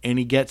 and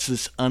he gets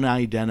this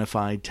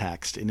unidentified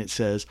text, and it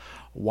says,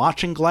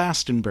 "Watching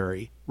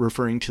Glastonbury,"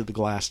 referring to the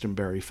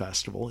Glastonbury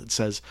Festival. It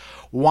says,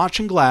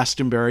 "Watching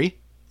Glastonbury,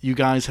 you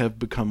guys have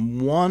become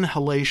one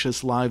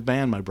hellacious live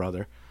band, my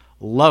brother.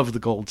 Love the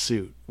gold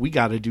suit. We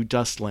got to do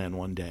Dustland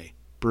one day.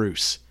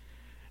 Bruce."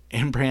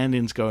 And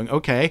Brandon's going,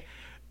 okay.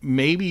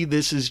 maybe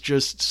this is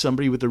just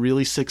somebody with a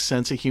really sick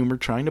sense of humor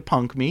trying to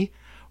punk me,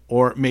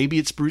 or maybe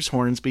it's Bruce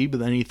Hornsby, but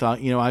then he thought,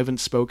 I haven't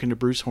spoken to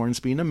Bruce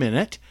Hornsby in a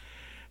minute.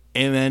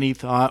 And then he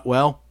thought,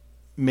 well,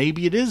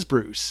 maybe it is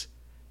Bruce.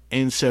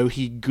 And so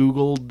he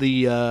Googled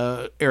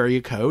the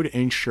area code,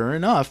 and sure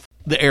enough,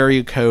 the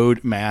area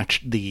code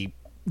matched the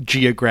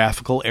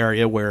geographical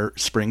area where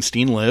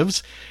Springsteen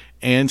lives.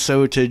 And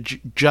so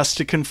just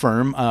to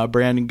confirm,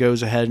 Brandon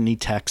goes ahead and he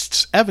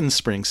texts Evan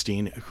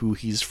Springsteen, who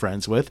he's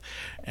friends with.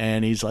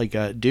 And he's like,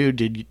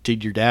 dude,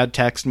 did your dad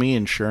text me?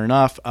 And sure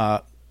enough,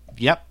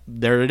 yep,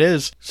 there it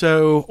is.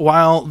 So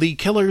while the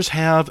Killers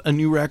have a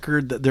new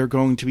record that they're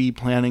going to be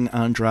planning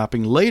on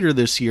dropping later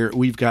this year,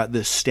 we've got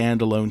this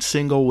standalone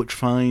single which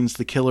finds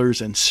the Killers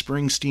and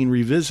Springsteen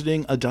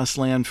revisiting a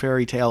Dustland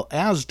fairy tale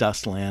as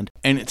Dustland,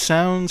 and it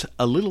sounds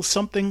a little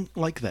something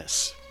like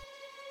this.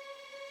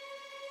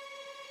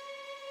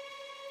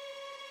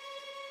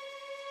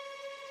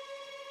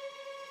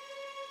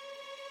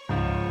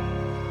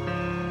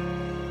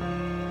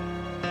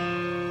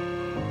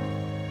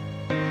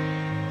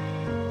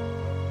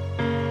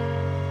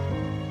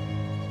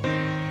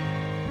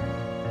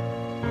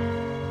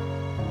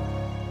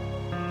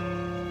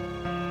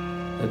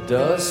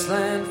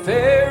 Dustland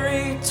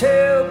fairy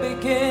tale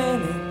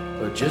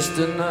beginning, or just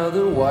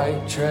another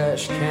white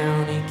trash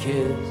county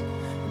kid.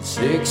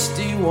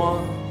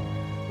 61,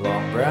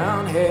 long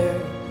brown hair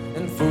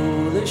and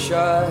foolish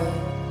eyes.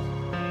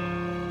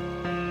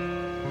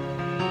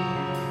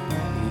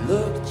 He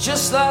looked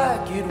just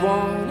like you'd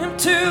want him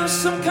to,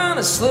 some kind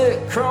of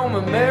slick chrome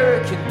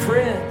American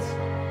prince.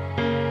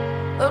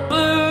 A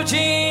blue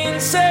jean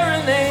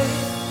serenade,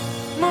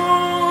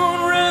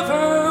 Moon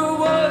River,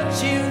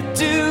 what you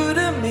do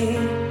to me.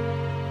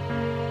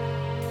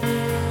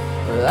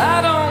 Well,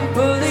 I don't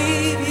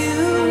believe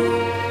you.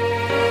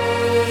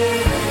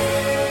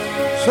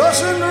 Saw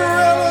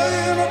Cinderella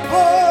in a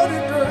party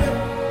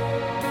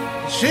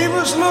dress. She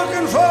was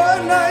looking for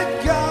a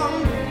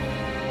nightgown.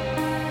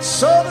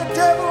 Saw the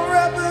devil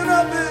wrapping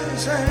up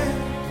his hand.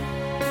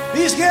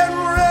 He's getting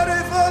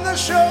ready for the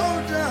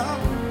showdown.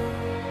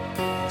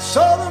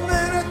 Saw the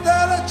minute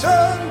that I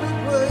turned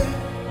away.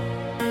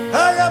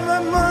 I got my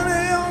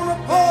money on a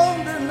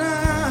palm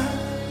tonight.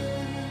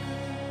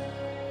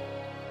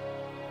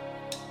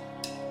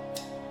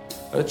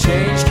 A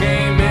change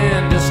came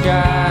in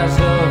disguise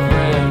of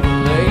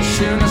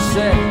revelation to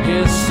set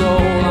his soul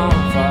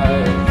on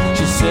fire.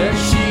 She said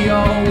she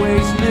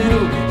always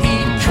knew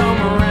he'd come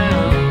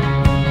around.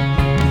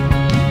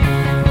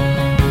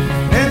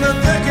 And the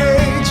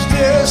decades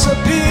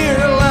disappear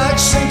like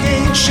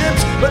sinking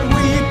ships, but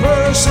we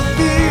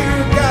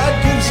persevere. God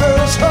gives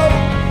us hope,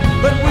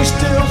 but we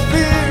still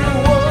fear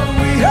what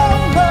we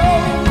don't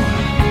know.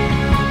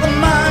 The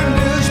mind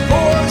is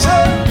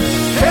poison,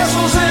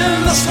 castles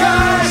in the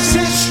sky,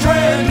 sit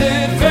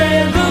stranded,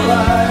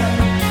 vandalized.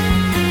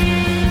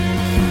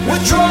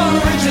 Withdrawal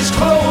ridge is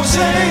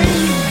closing.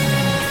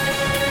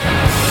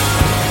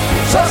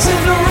 Saw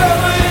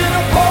Cinderella in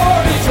a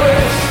party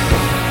dress,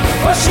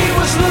 but she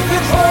was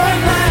looking for a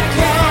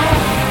nightgown.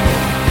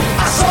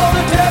 I saw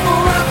the devil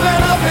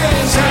wrapping up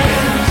his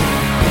hands.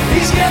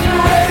 He's getting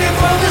ready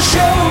for the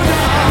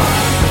showdown.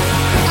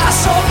 I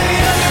saw the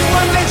ending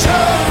when they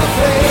turned the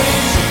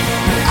page.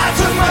 I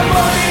took my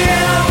money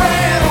and I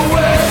ran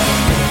away,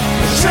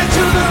 straight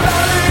to the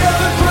valley of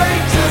the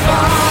great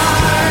divide.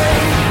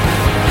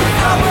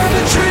 Out where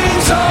the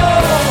dreams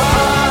are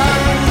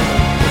alive,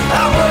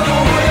 out where the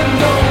wind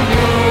don't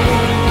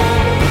blow,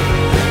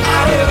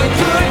 out where the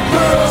good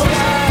girls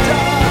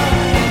die,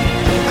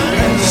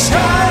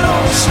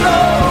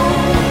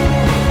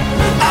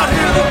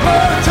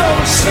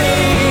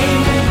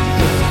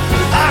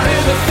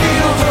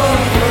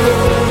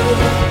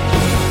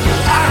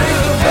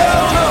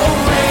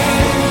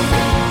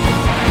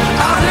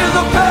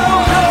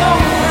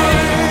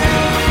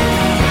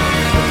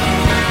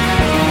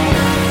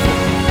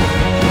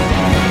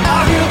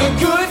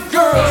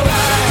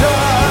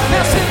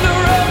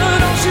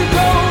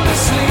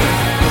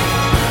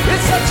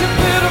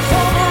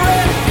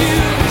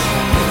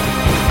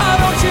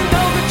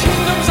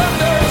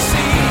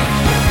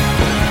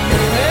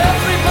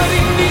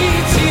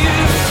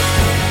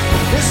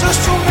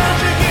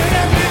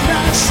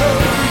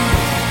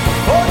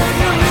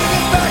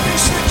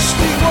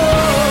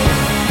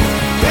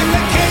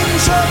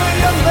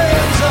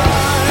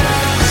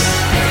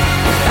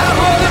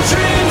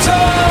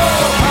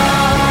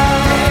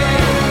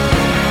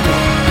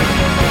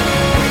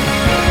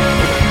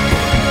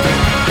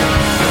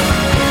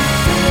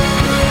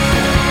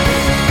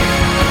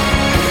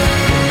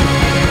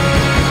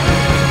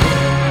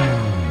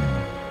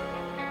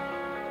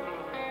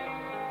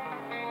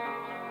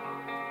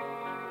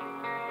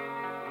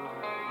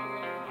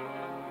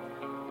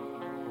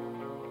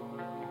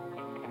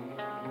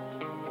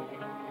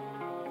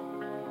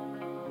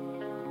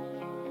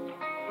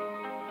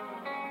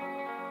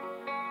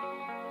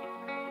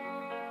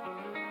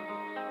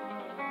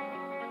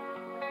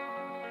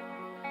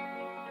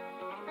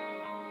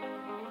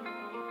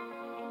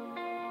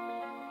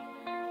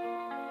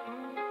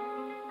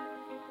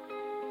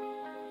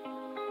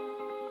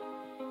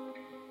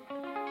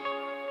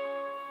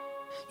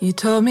 You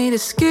told me to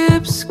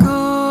skip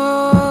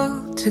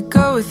school to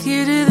go with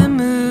you to the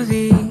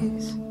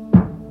movies.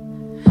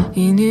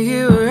 You knew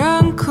you were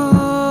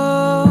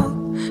uncool,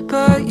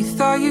 but you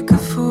thought you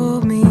could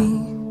fool me.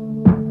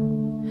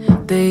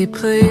 They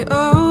play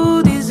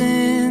oldies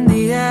in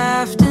the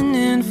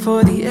afternoon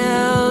for the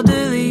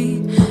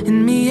elderly,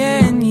 and me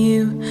and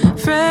you,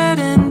 Fred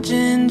and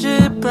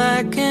Ginger,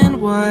 black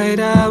and white.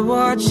 I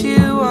watch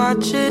you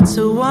watch, it's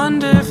a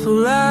wonderful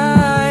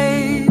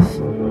life.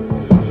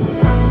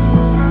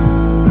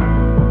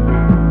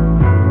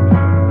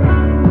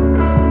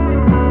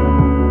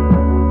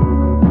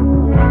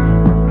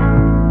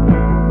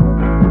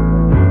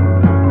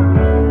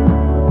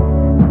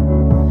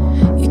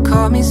 You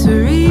called me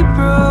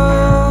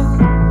cerebral,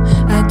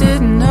 I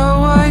didn't know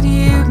what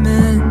you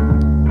meant,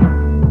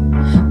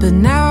 but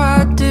now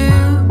I do.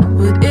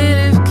 Would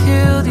it have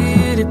killed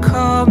you to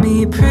call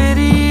me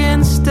pretty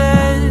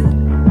instead?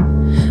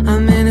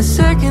 I'm in a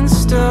second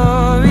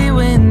story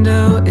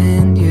window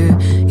and you're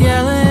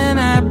yelling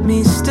at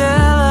me,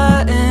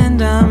 Stella,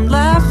 and I'm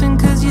laughing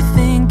cause you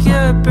think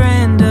you're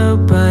Brando,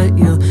 but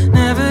you'll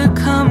never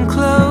come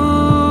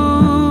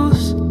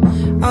close.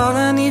 All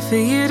I need for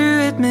you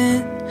to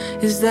admit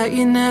is that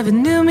you never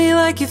knew me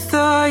like you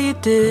thought you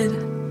did.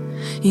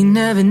 You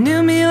never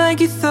knew me like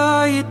you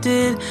thought you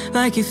did,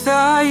 like you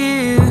thought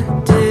you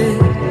did.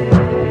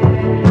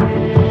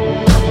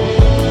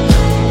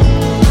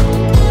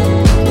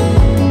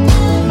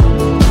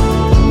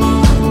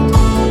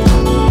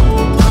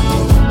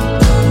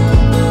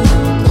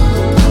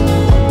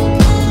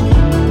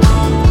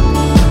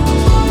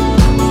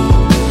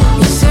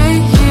 You say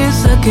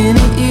here's looking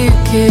at you,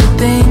 kid,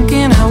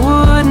 thinking I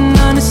wouldn't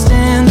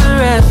understand the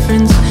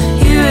reference.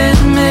 You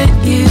admit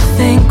you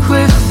think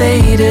we're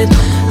faded.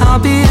 I'll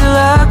be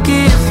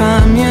lucky if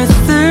I'm your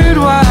third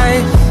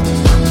wife.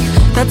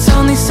 That's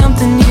only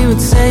something you would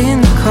say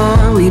in the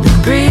car. We've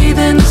been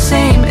breathing the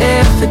same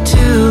air for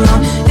too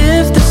long.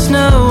 If the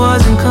snow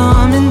wasn't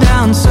coming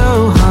down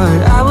so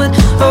hard, I would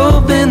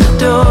open the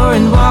door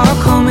and walk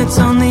home. It's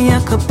only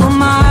a couple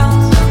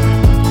miles.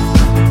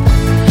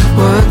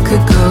 What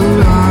could go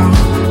wrong?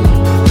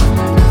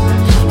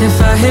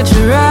 If I hitch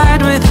a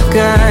ride with a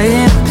guy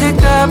in a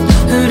pickup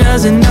who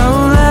doesn't know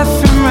left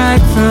from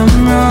right from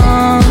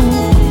wrong.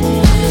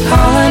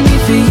 All I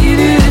need for you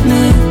to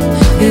admit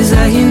is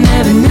that you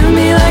never knew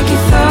me like you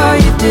thought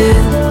you did.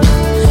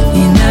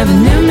 You never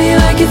knew me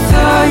like you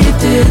thought you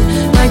did,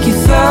 like you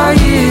thought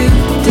you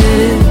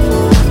did.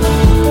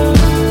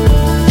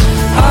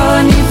 All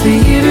I need for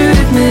you to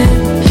admit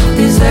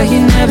is that you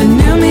never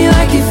knew me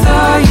like you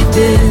thought you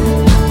did.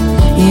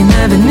 You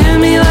never knew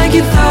me like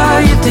you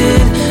thought you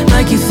did,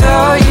 like you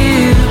thought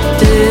you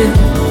did.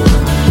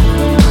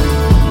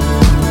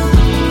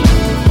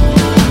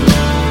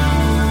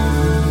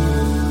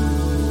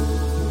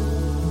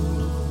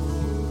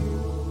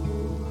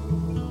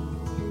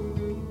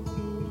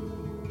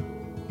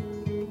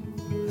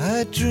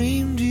 I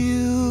dreamed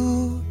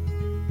you,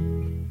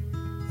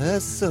 I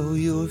saw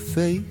your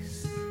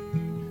face,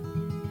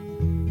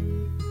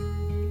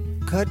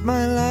 cut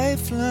my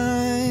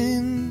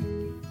lifeline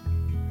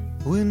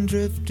when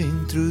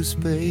drifting through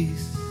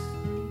space.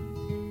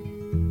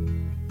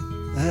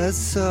 I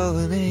saw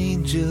an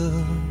angel,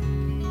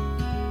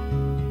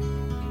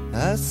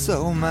 I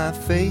saw my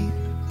fate.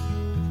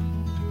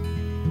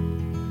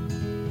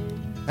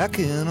 I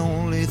can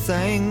only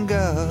thank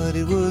God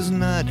it was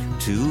not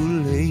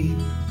too late.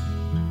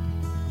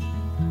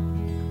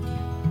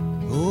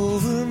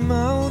 Over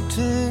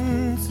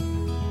mountains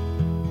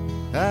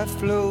I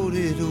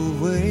floated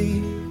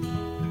away,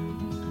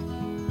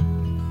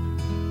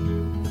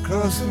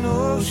 across an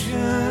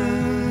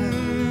ocean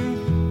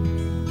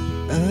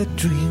I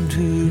dreamed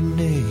her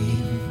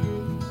name.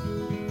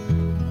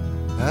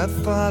 I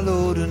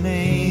followed an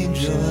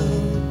angel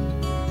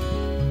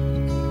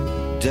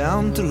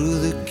down through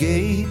the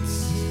gates.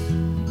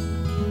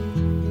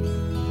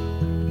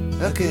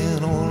 I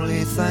can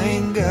only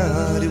thank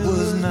God it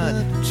was not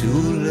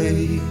too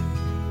late.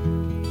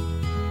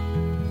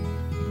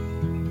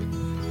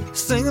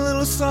 Sing a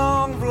little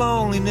song of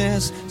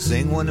loneliness,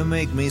 sing one to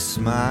make me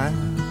smile.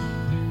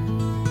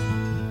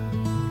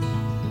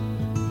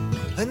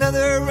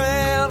 Another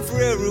round for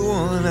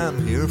everyone,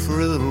 I'm here for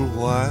a little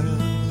while.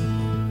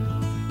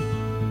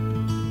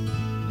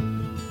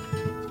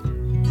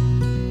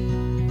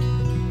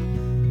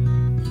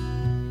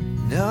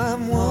 Now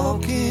I'm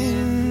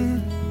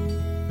walking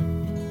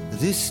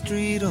this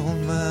street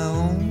on my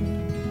own,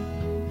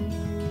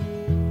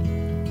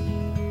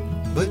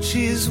 but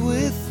she's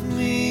with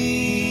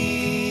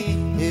me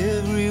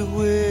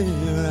everywhere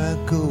I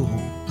go.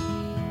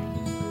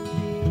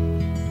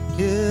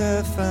 Yeah,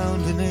 I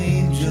found an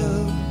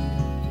angel,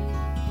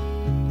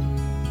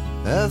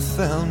 I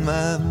found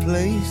my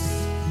place.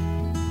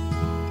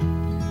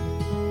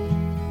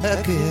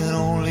 I can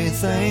only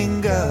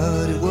thank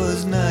God it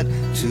was not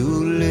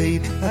too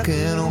late. I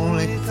can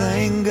only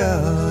thank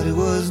God it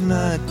was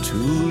not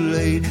too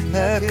late.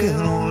 I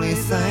can only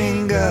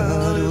thank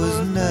God it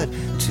was not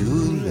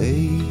too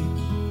late.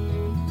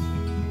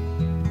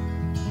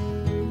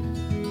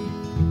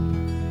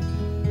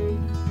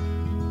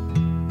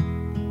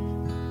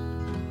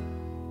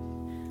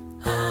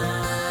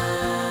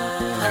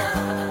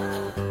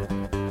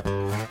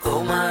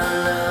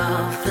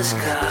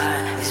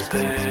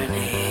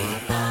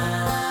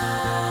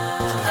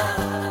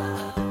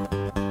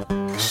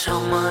 so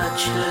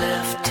much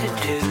left to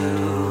do.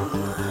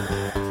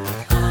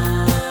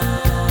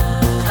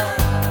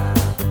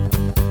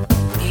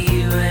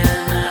 You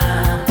and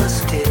I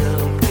must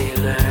still be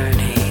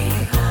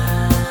learning.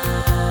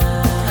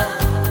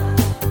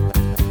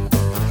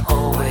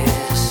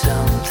 Always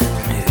something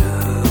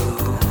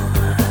new.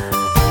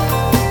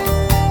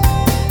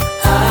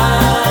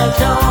 I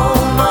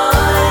don't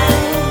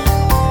mind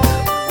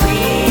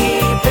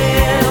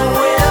weeping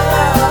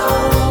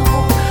willow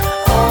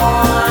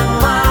on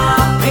my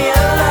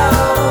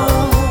pillow.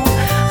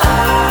 I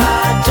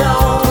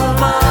don't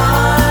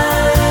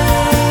mind.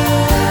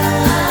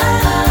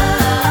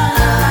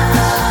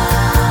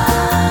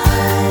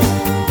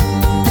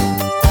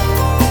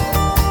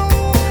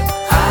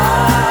 I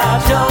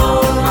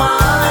don't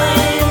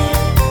mind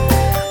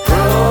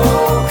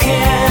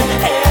broken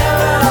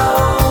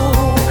arrow,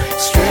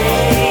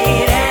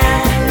 straight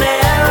and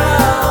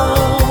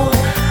narrow.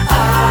 I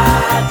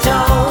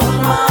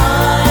don't mind.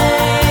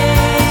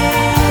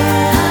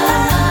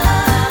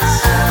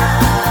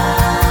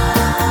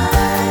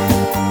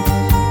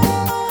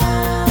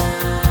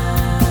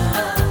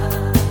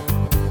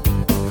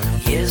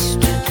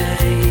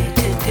 Yesterday,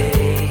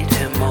 today,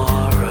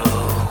 tomorrow.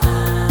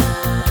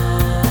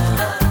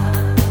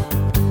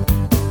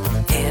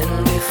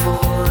 And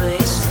before they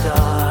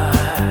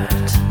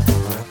start,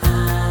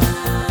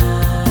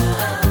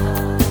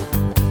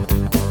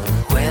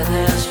 where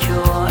there's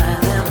joy,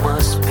 there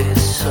must be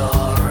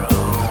sorrow.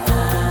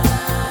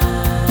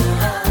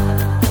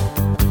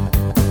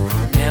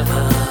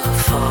 Never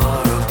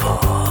far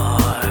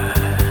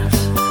apart.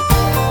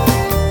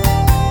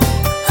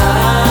 I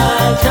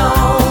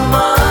don't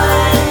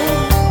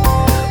mind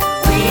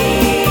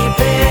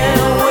weeping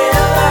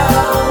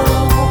willow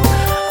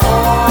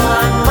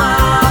on my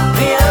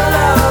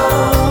pillow.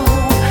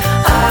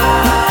 I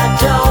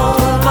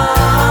don't mind.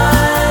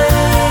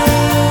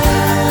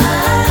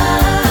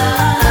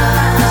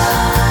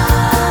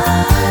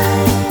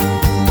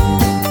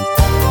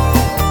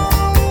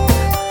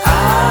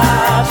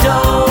 I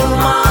don't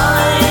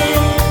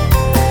mind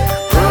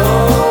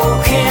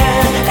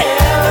broken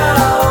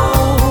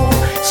arrow,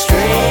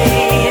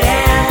 straight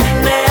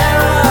and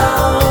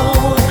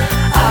narrow.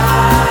 I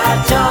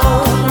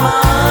don't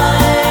mind.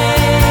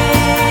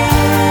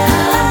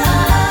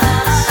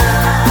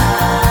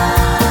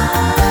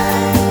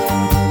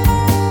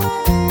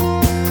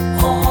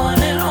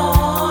 On and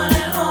on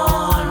and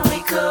on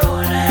we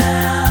go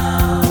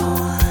now.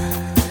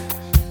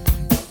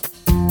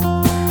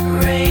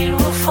 Rain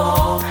will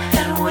fall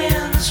and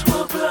winds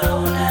will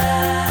blow now.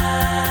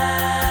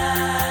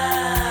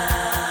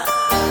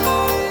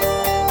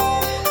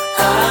 I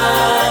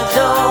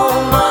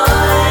don't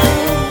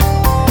mind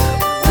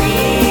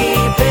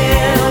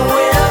weeping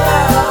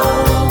willow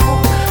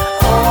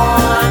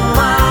on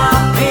my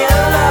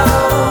pillow.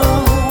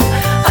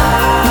 I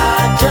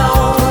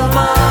don't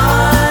mind.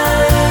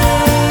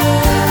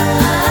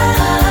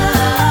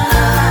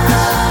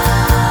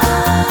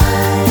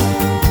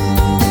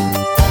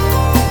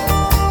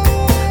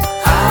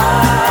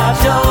 I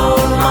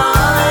don't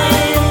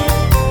mind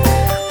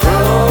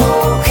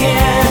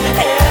broken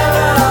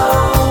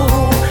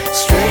arrow,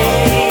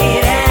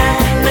 straight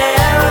and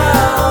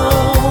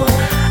narrow.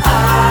 I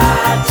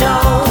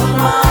don't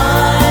mind.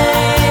 I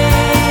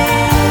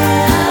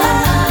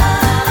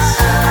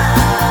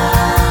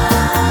don't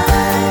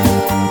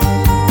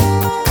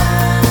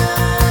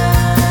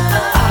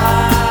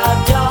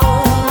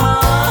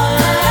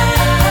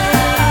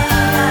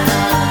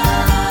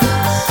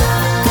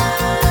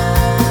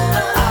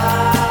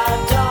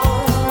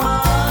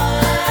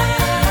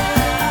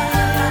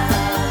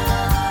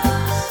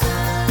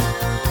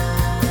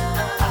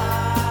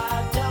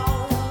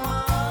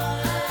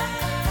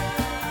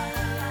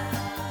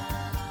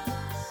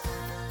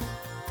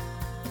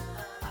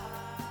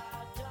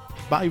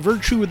By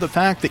virtue of the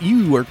fact that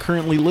you are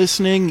currently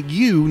listening,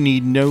 you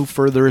need no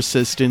further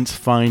assistance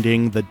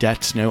finding the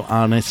Debts No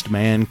Honest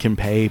Man Can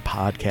Pay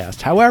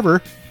podcast.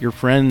 However, your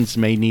friends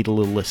may need a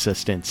little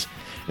assistance.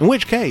 In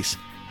which case,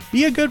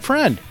 be a good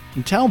friend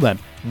and tell them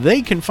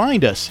they can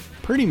find us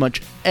pretty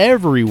much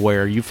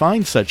everywhere you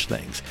find such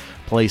things.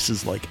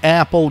 Places like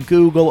Apple,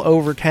 Google,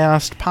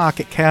 Overcast,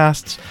 Pocket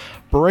Casts,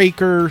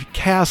 Breaker,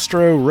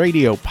 Castro,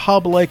 Radio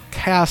Public,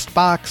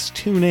 CastBox,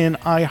 TuneIn,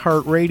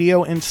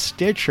 iHeartRadio, and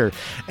Stitcher.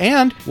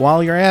 And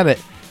while you're at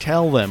it,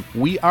 tell them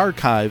we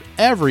archive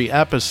every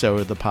episode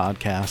of the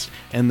podcast,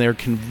 and they're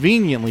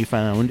conveniently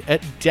found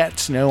at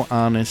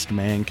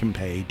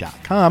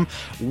debtsnohonestmancanpay.com,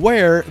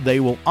 where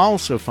they will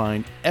also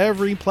find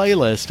every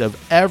playlist of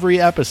every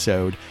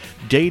episode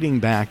dating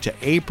back to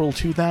April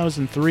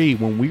 2003,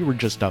 when we were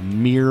just a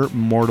mere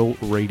mortal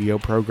radio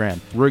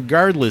program.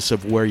 Regardless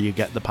of where you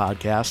get the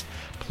podcast,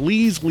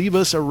 please leave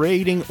us a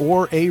rating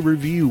or a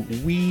review.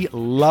 We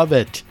love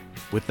it.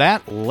 With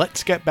that,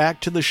 let's get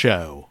back to the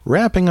show.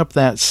 Wrapping up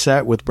that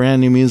set with brand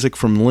new music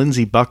from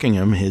Lindsey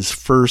Buckingham, his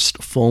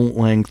first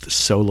full-length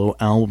solo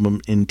album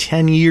in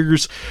 10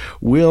 years,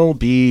 will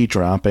be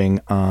dropping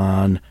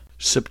on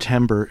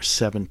September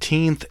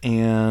 17th,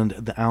 and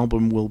the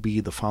album will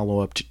be the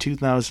follow-up to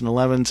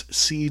 2011's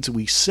Seeds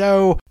We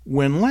Sow.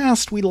 When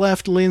last we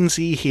left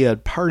Lindsay, he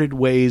had parted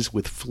ways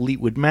with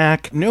Fleetwood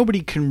Mac.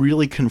 Nobody can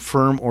really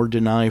confirm or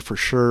deny for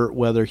sure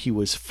whether he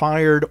was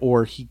fired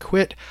or he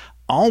quit.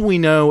 All we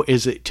know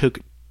is it took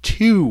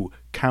two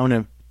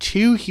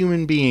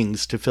human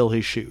beings to fill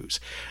his shoes.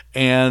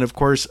 And of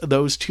course,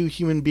 those two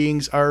human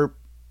beings are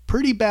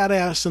pretty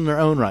badass in their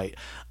own right.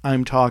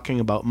 I'm talking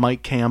about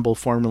Mike Campbell,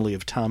 formerly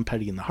of Tom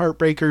Petty and the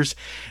Heartbreakers,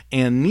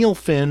 and Neil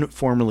Finn,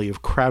 formerly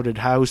of Crowded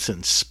House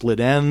and Split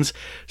Enz.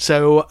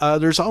 So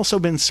there's also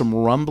been some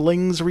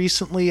rumblings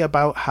recently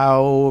about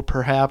how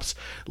perhaps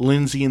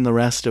Lindsay and the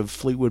rest of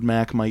Fleetwood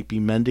Mac might be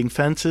mending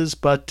fences,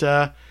 but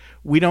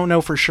we don't know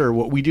for sure.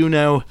 What we do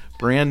know,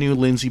 brand new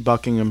Lindsey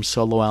Buckingham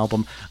solo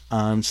album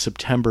on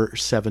September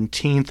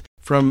 17th.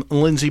 From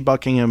Lindsey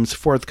Buckingham's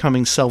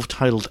forthcoming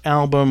self-titled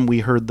album, we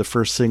heard the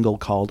first single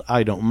called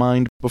I Don't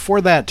Mind.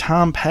 Before that,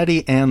 Tom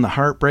Petty and the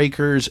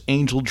Heartbreakers'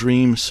 Angel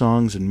Dream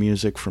songs and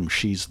music from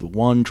She's the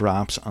One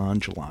drops on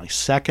July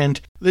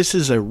 2nd. This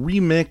is a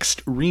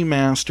remixed,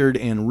 remastered,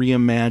 and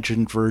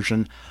reimagined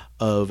version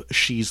of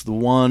She's the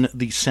One,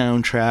 the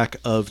soundtrack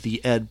of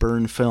the Ed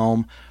Byrne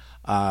film,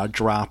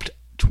 dropped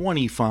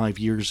 25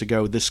 years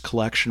ago. This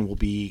collection will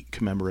be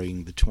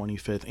commemorating the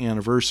 25th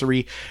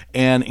anniversary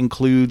and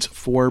includes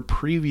 4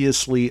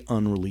 previously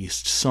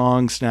unreleased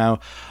songs. Now,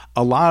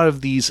 a lot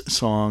of these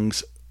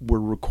songs were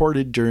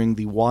recorded during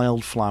the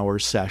Wildflower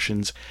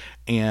sessions,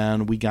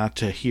 and we got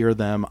to hear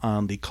them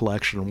on the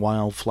collection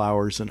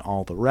Wildflowers and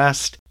All the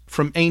Rest.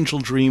 From Angel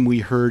Dream, we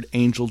heard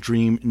Angel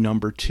Dream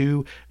number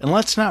 2, and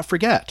let's not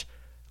forget,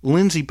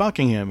 Lindsey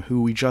Buckingham,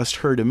 who we just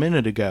heard a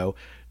minute ago,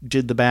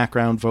 did the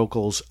background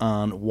vocals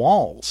on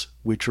Walls,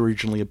 which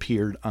originally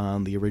appeared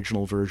on the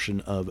original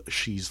version of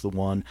She's the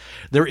One.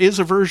 There is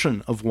a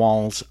version of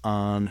Walls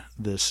on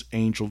this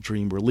Angel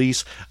Dream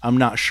release. I'm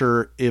not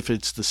sure if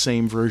it's the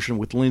same version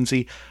with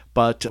Lindsay,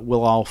 but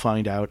we'll all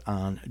find out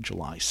on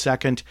July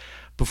 2nd.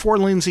 Before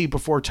Lindsay,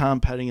 before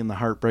Tom Petty and the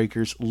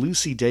Heartbreakers,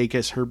 Lucy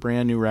Dacus, her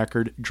brand new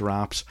record,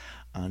 drops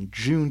on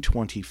June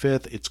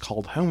 25th. It's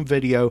called Home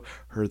Video,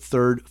 her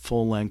third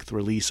full-length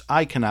release.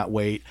 I cannot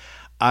wait.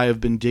 I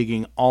have been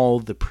digging all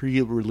the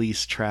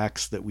pre-release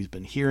tracks that we've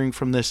been hearing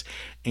from this,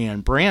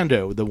 and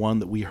Brando, the one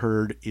that we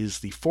heard, is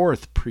the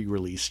 4th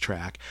pre-release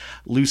track.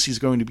 Lucy's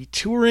going to be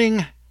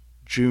touring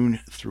June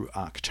through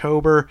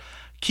October.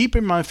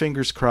 Keeping my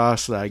fingers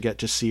crossed that I get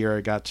to see her.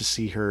 I got to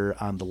see her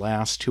on the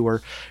last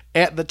tour.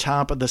 At the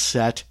top of the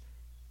set,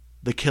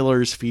 The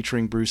Killers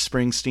featuring Bruce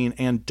Springsteen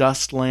and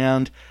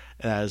Dustland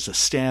as a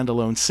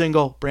standalone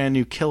single. Brand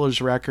new Killers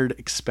record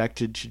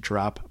expected to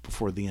drop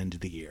before the end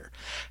of the year.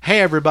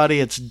 Hey everybody,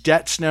 it's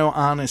Det Snow,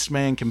 Honest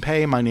Man Can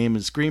Pay. My name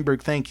is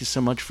Greenberg. Thank you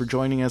so much for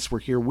joining us. We're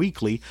here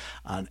weekly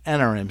on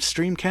NRM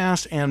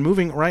Streamcast, and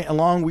moving right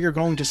along, we are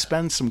going to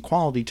spend some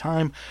quality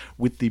time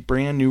with the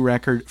brand new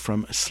record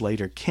from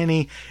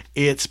Sleater-Kinney.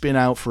 It's been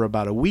out for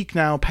about a week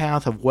now.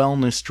 Path of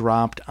Wellness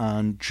dropped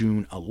on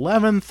June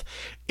 11th.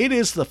 It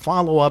is the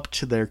follow-up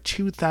to their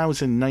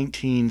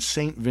 2019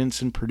 St.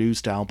 Vincent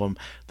produced album,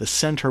 The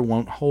Center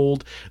Won't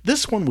Hold.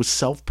 This one was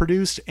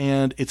self-produced,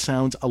 and it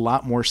sounds a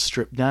lot more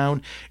stripped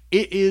down.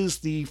 It is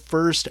the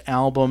first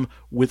album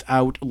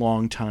without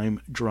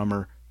longtime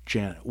drummer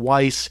Janet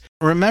Weiss.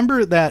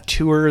 Remember that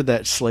tour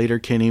that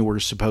Sleater-Kinney were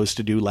supposed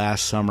to do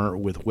last summer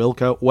with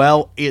Wilco?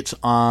 Well, it's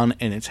on,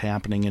 and it's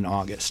happening in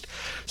August.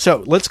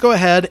 So let's go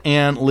ahead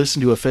and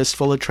listen to a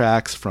fistful of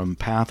tracks from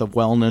Path of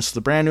Wellness,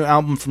 the brand new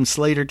album from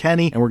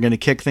Sleater-Kinney, and we're going to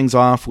kick things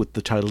off with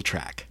the title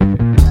track.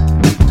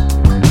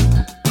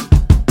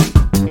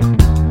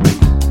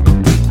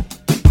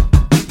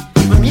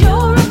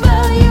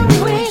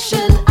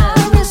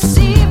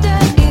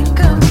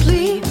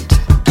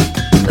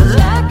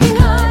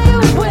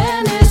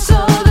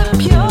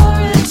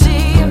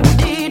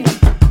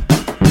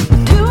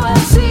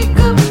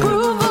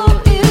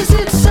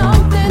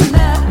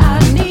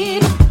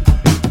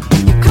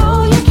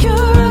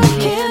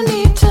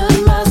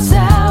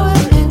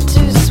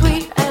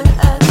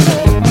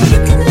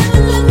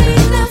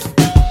 Enough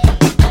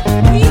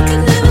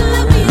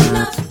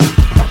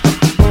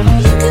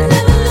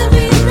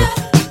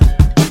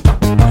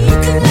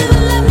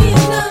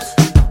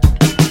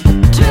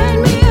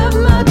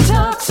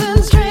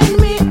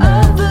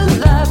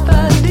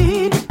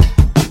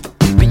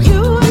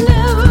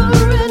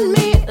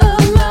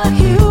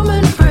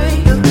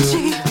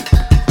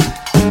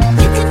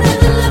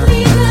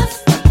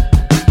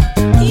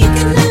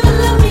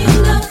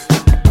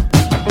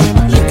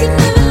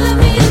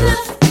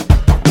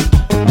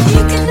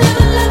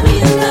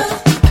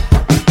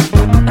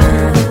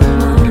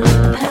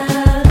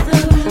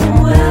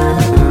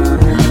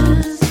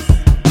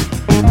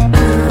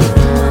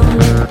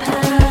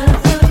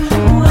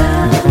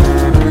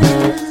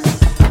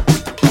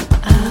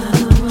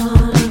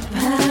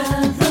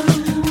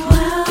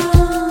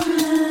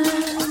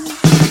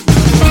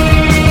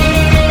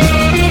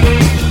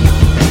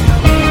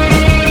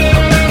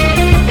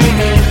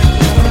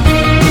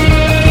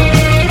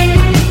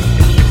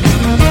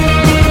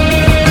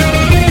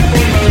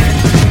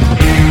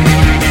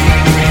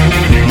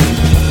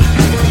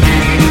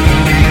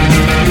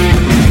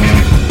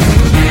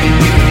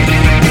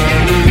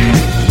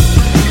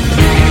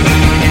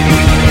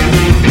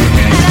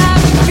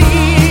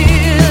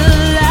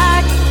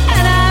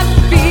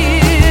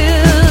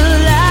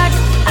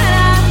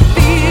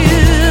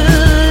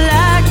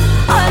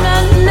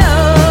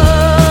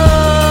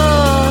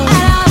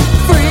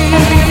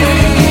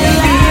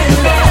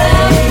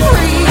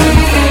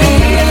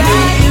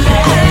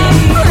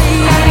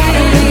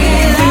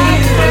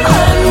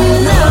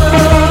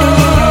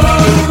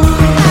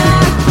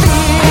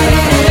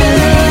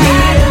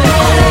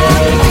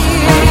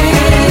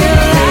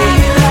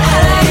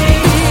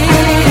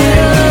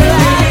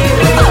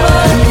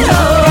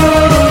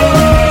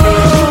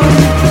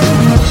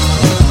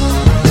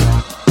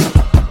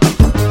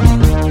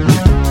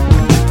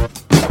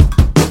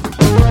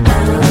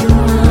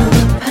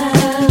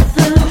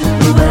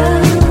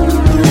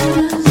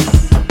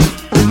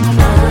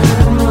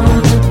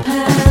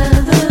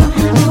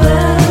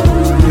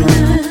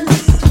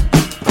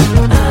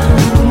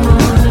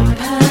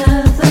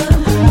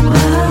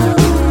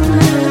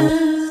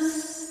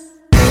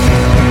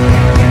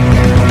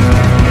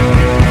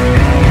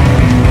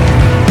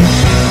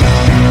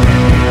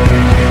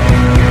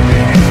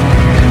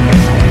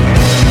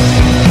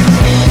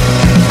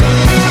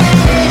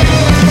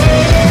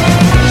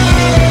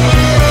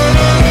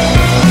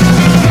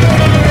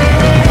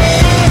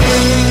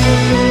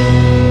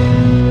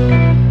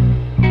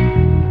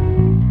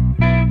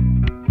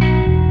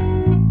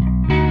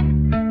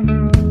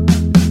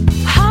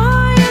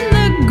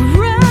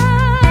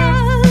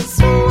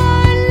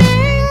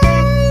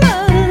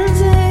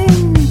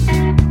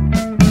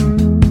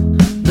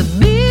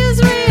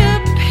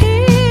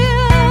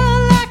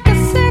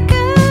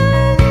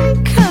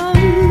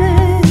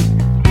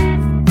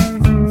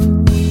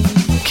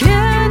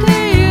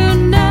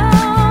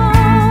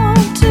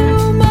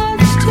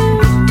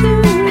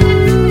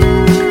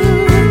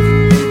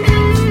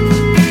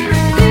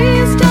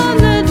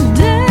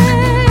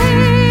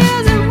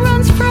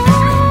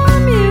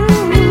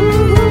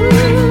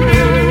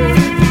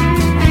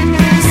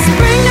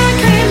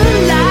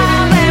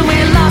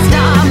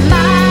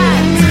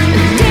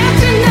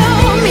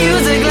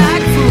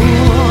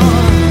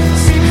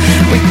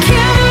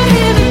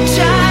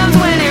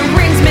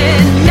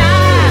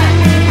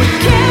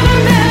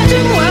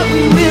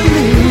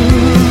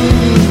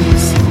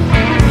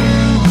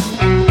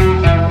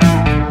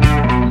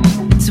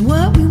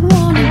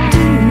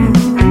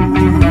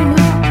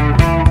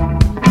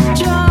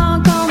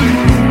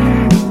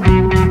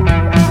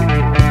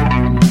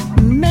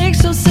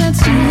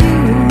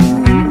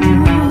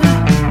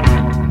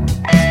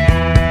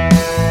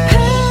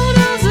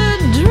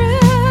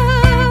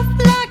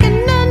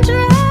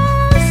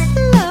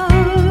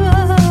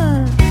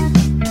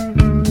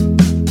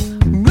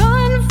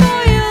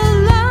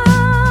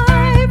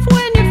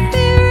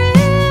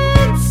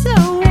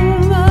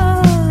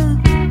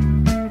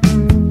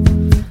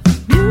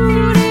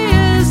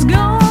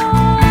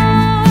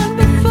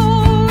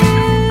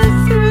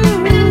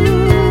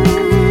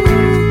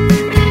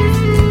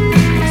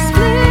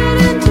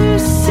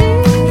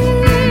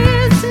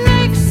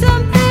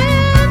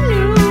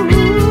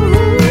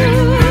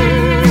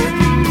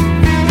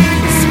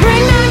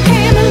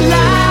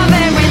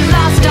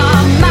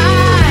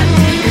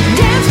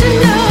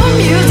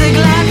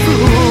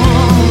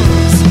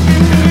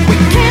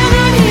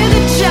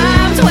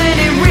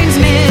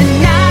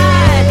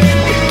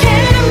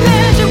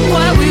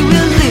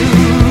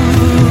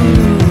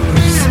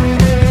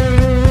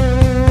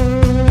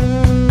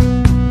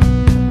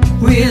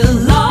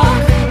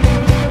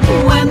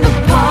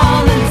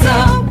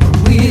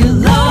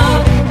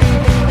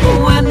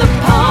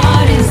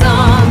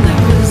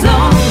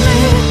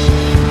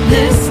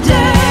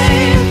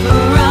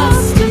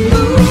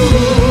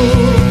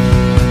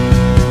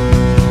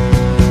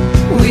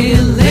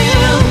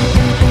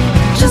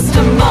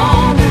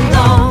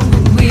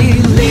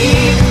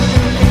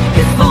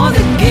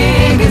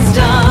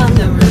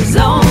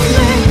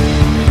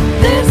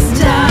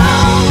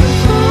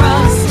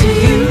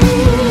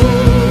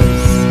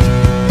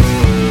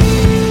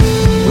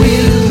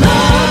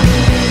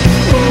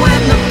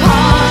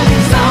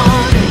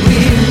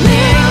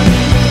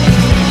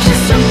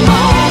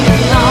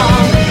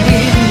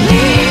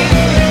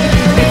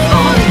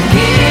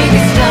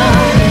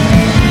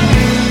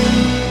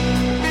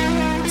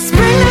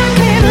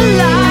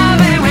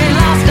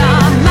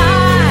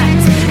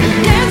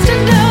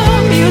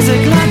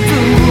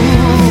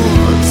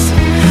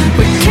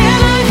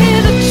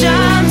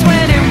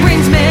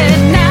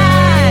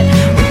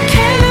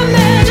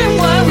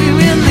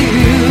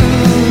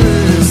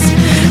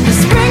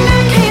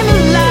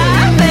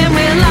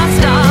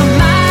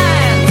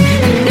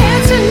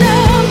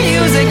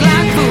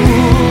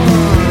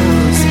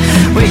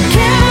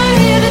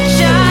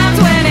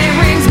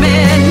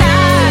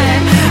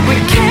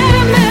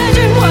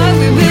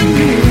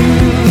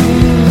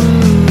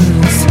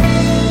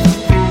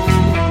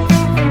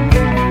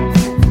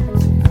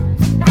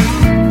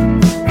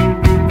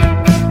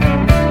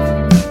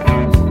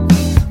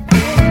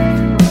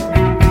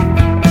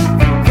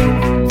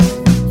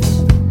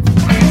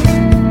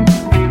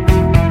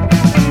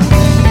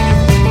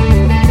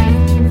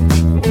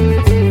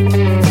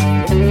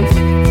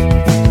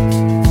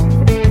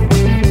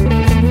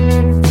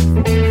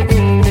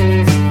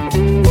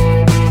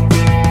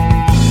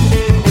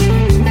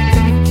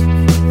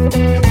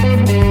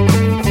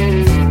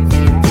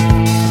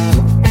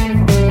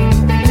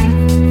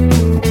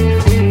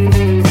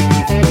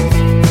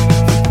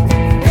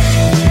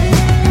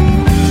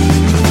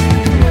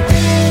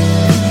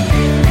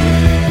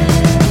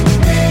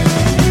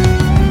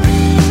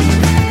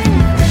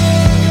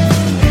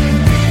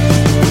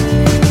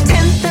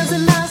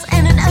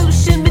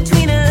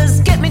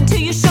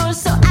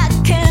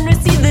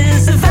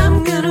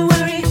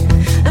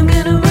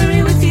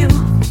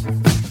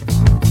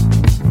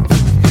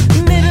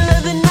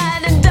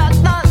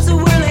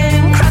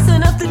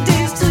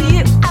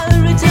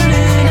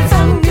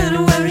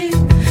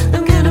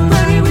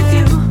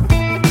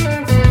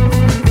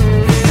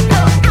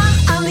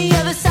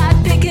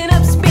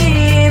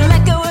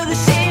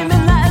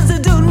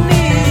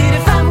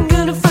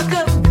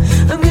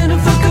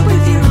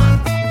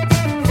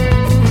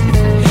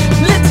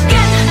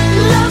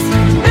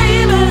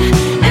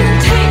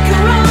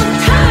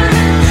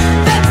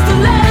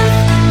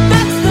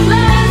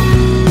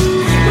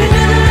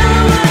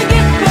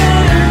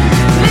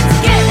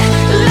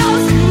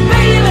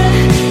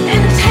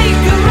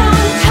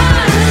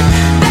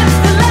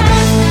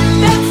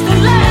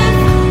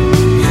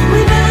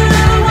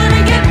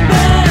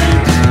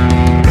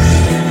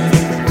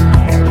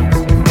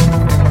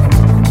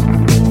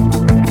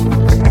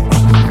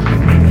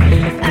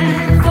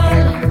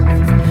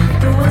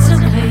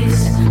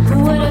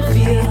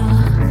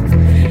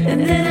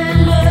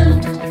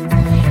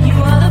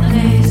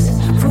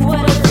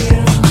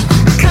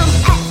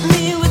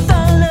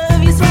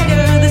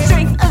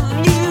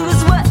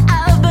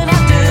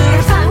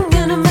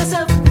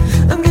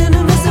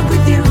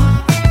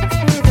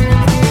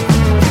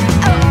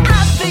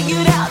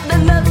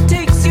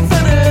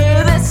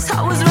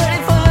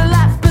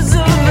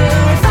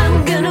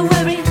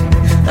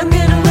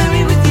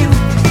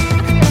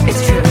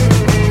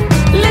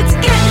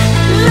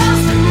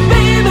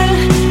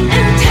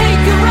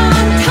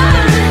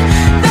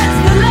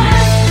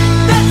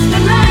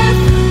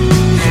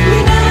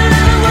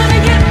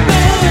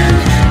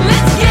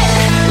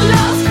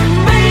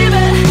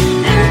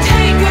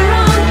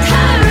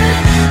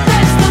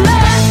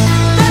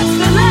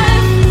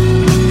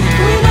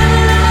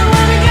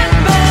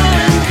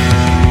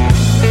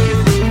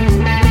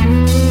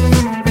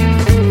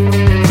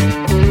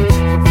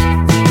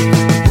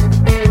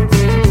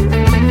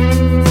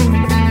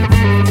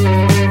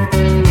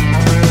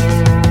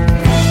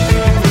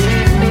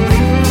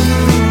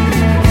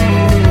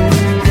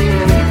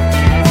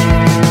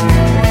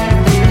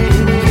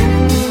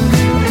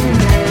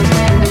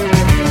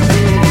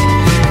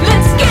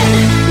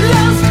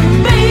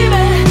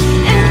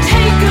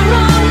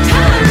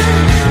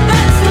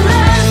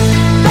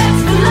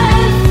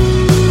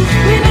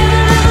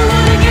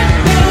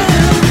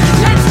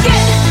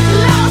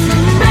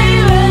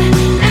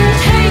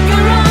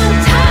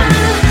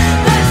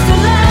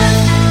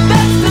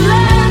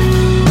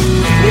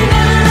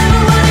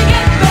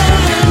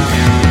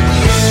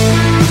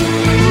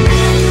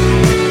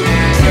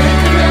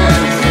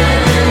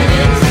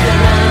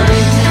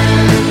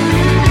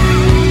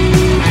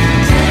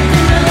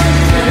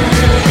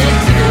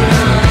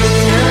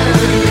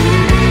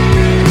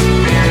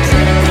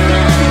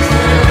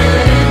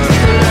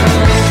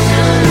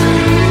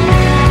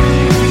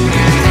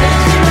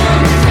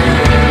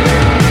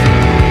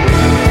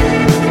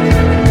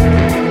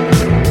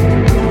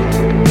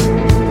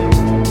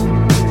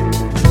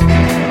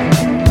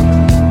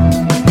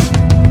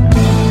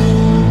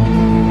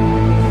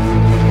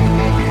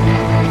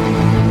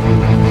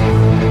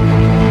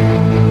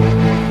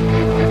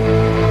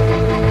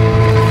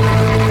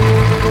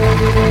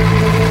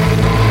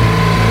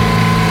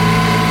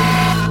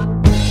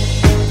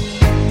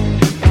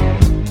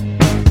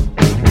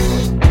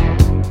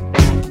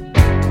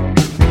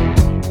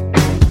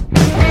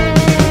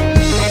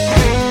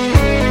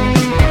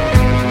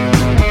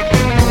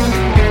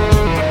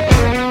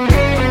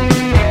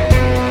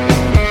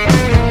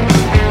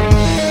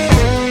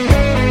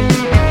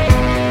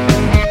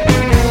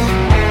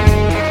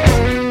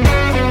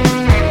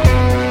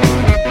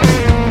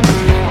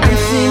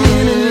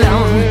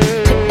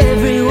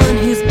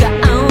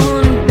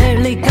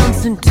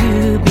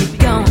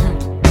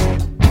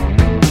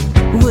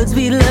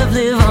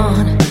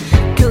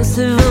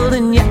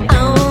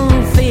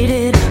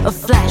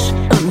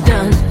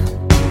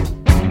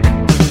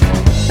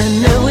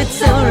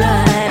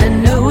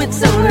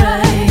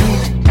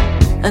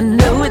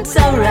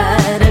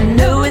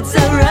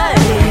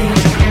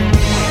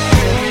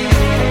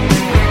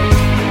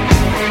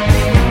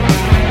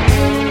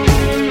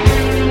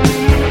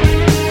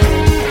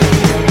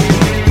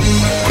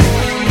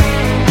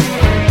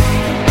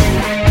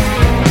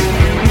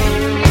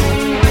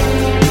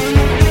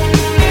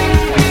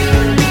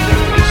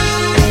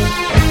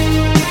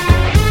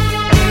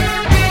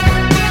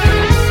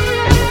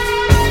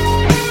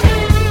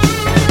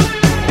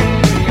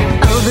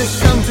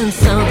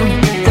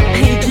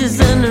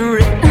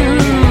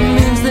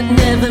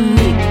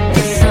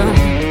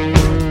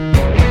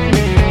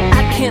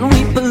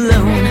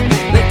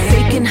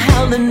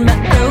holding my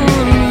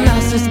own.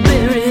 Lost is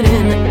buried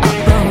in our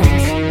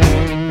bones.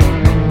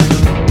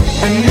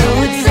 I know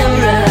it's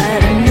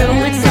alright, I know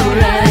it's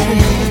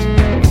alright.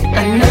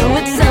 I know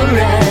it's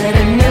alright,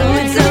 I know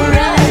it's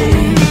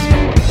alright.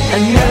 I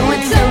know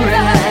it's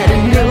alright, I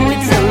know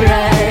it's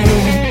alright.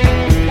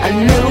 I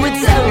know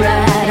it's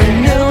alright, I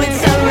know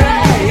it's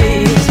alright.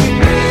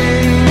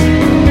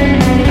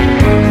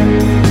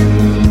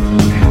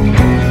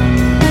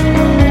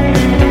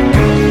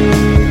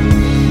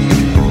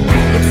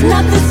 It's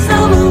not the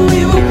summer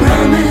we were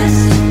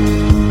promised.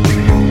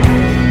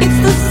 It's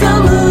the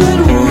summer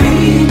that we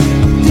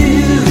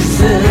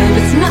deserve.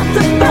 It's not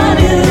the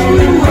body that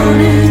we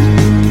wanted.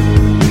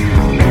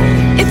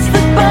 It's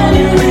the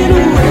body made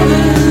to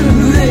weather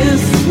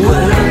this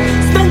world.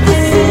 Spent the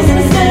season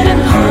set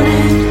and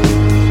haunted,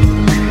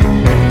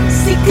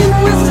 seeking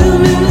wisdom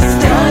in the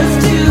stars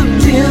too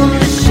dim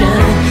to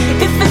shine.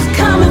 If it's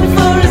coming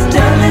for us,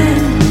 darling,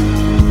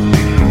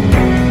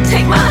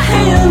 take my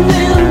hand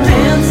and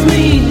dance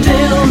me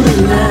down the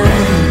line.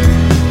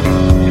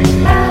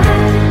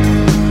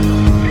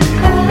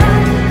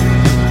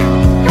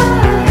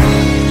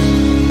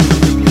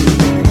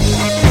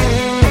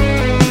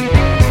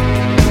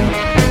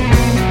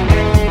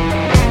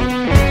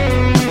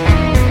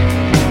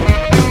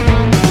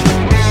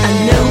 I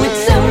know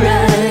it's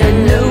alright, I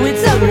know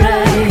it's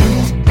alright.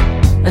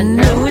 I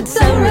know it's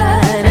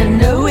alright, I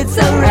know it's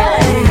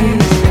alright.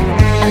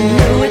 I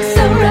know it's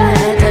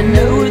alright, I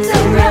know it's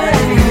alright.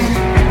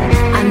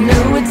 I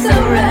know it's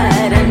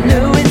alright, I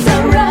know it's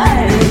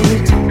alright.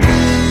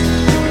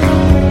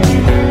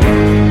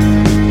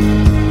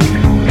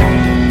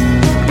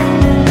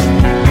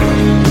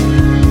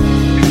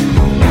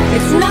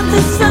 It's not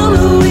the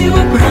summer we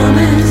were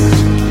promised.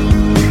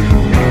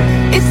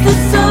 It's the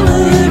summer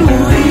that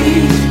we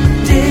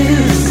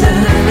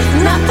deserve. It's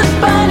not the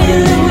body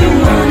that we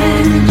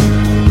wanted.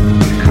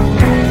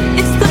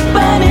 It's the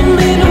body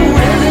made to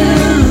weather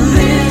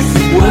this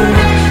world.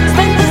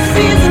 Spent the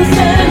season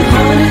set and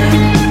haunted,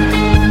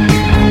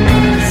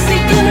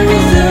 seeking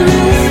wisdom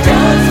in the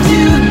stars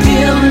too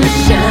dim to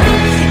shine.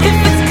 If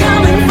it's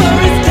coming for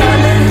us,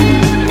 darling,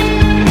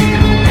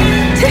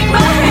 take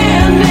my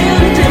hand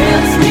and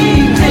dance me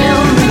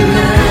down the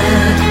line.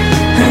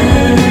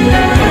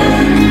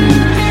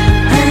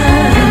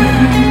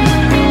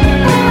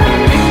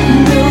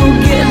 No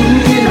getting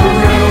it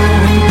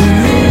wrong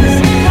this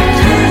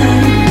time.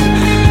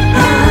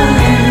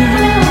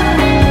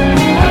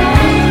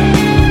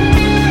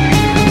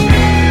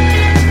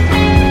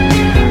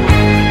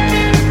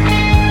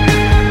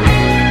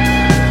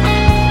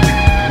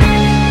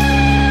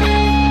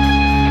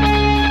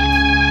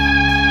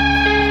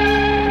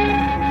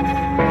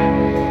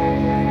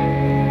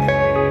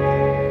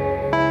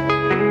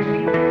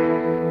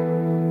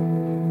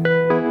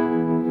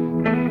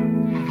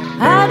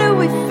 How do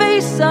we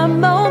face our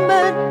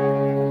moment?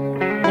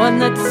 One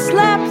that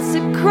slaps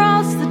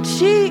across the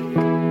cheek.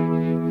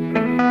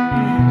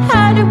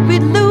 How did we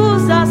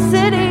lose our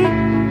city?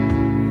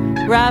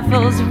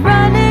 Rifles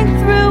running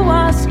through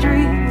our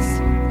streets.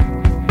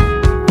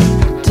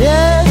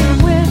 Dead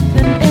with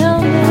an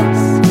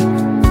illness,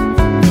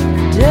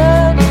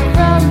 dead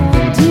from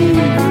our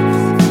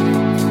deeds.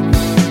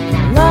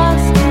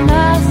 Lost in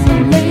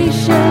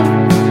isolation,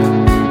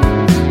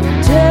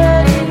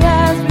 dirty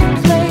as we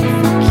play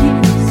for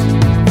keeps.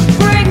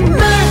 Bring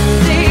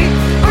mercy,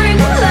 bring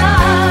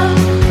love.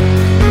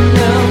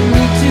 No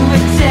need to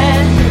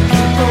attend the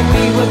people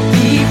we were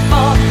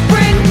before.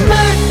 Bring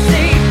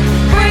mercy,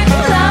 bring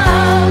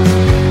love.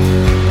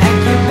 Pack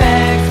your bags.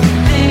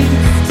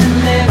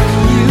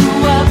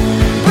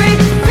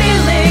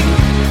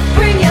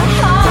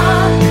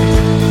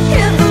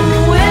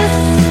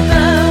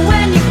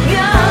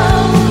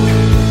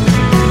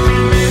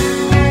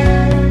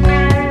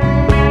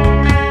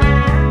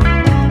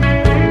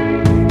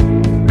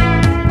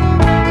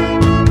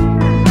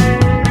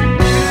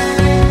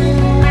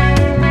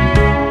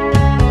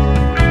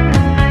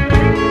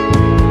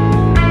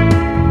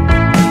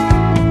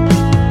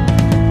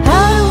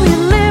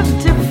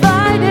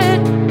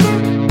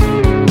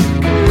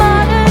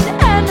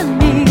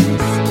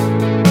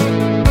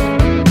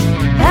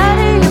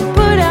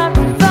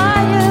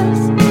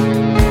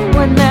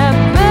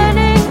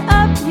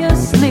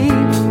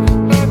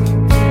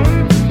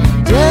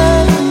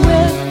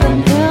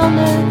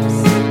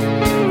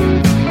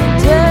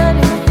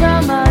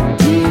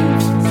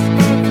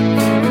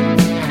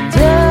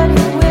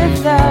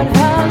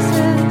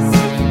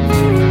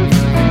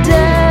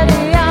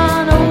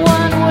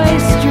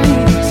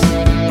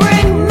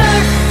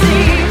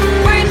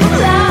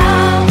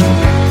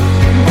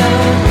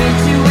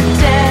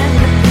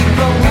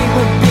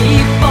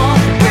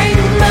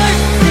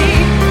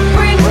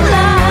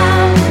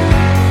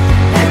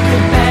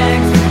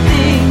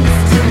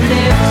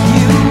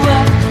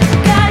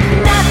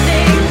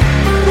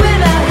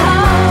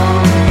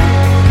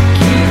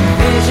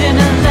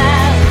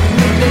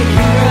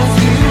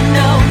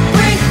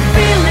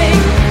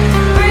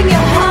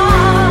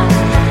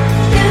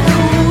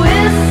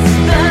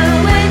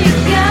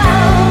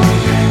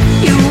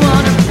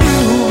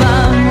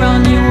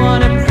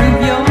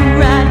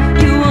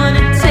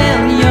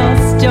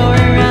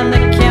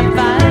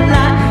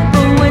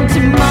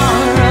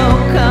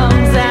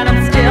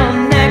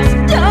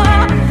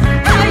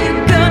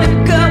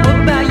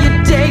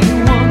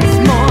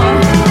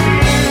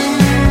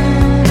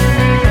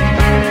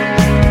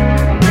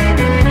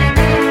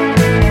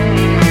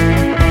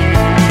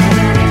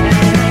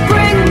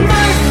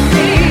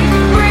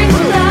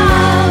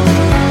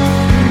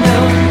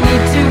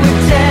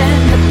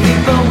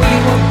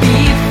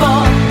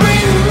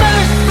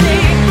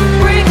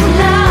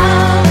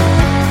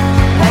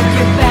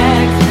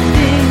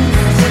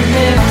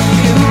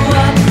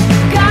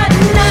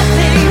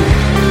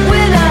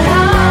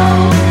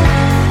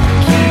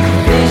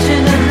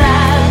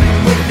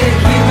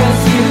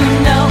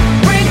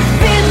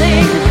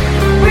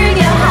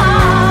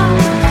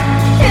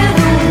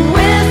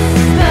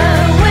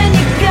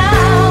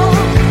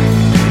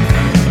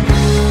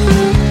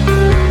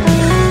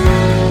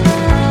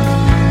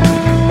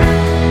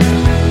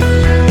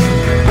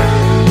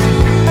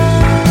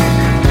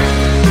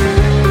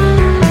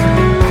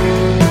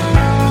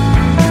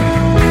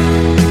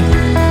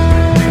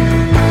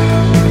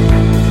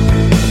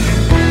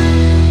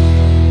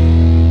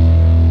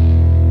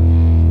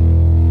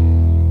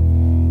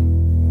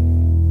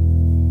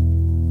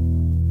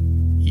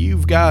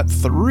 got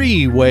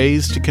 3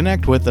 ways to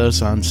connect with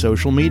us on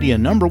social media.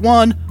 Number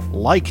 1,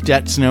 like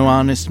Debts No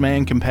Honest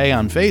Man Can Pay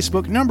on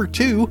Facebook. Number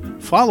 2,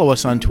 follow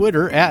us on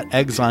Twitter at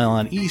Exile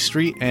on E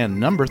Street. And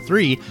number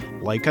 3,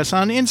 like us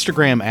on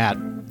Instagram at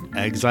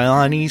Exile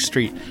on E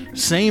Street.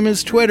 Same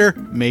as Twitter,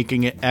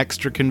 making it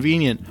extra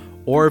convenient.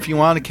 Or if you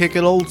want to kick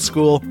it old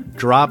school,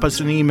 drop us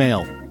an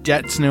email,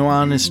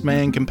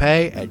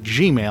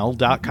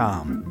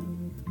 debtsnohonestmancanpay@gmail.com.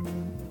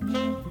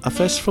 A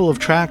fistful of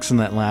tracks in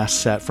that last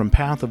set from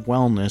Path of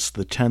Wellness,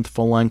 the 10th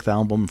full-length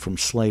album from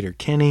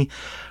Sleater-Kinney.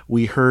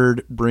 We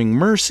heard Bring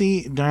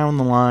Mercy, Down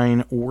the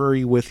Line,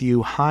 Worry With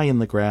You, High in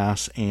the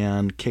Grass,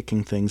 and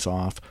kicking things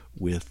off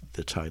with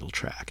the title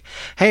track.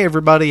 Hey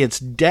everybody, it's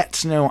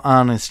Debts No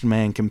Honest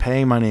Man Can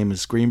Pay. My name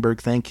is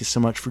Greenberg. Thank you so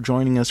much for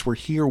joining us. We're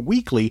here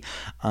weekly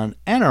on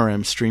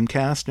NRM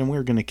Streamcast, and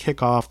we're going to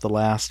kick off the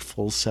last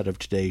full set of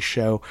today's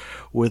show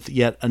with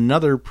yet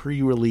another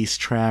pre-release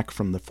track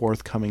from the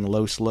forthcoming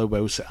Los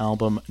Lobos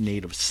album,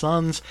 Native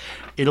Sons.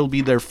 It'll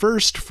be their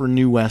first for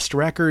New West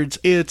Records.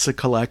 It's a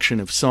collection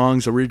of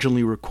songs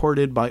originally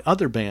recorded by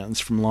other bands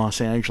from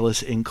Los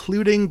Angeles,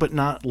 including but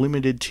not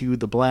limited to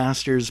the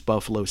Blasters,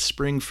 Buffalo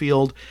Springfield,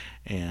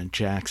 and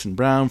Jackson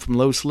Brown from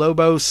Los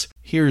Lobos.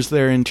 Here's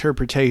their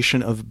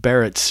interpretation of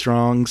Barrett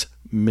Strong's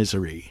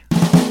Misery.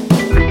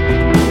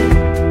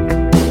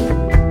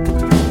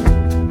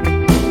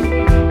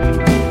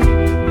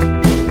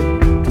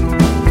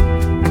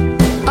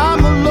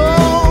 I'm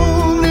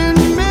alone in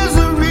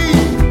misery.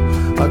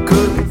 I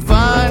couldn't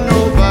find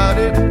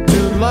nobody to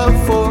love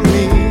for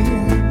me.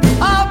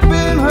 I've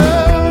been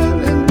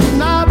hurt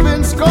and I've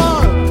been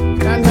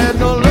scorned and had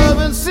no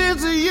loving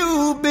since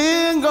you've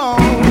been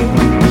gone.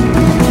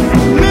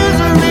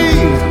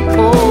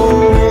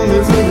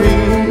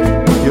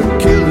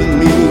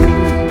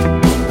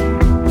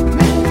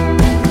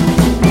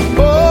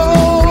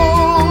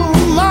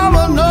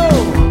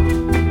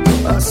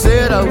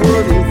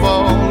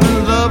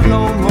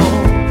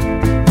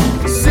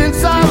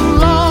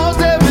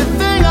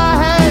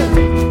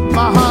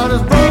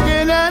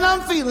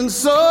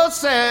 So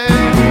sad.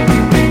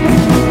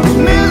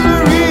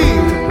 Misery,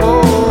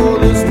 oh,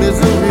 this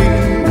misery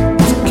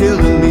is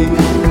killing me.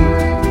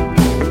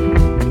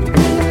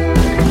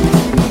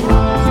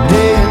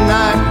 Day and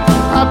night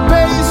I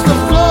pace the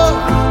floor,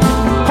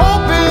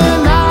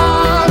 hoping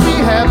I'll be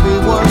happy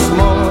once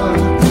more.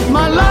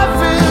 My life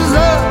is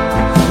up,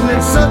 and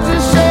it's such a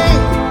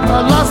shame. I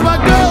lost my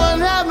girl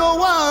and have no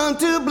one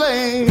to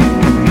blame.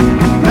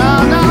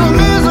 Now,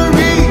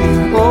 misery,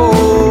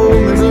 oh,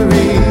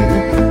 misery.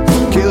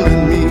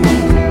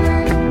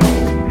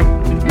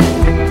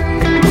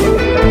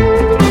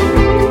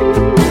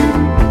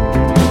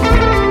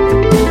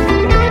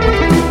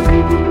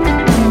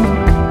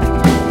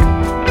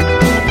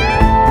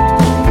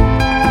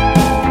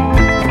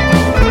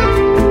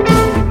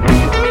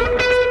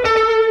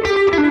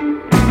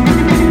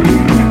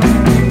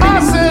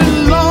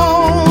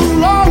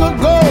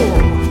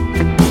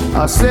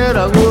 I said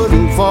I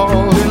wouldn't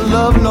fall in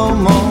love no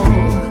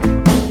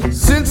more.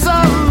 Since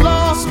I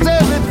lost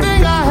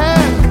everything I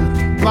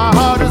had, my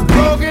heart is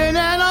broken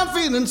and I'm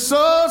feeling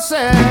so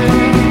sad.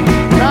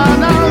 Now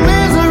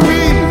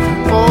misery,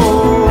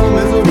 oh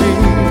misery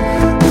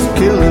is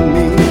killing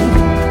me.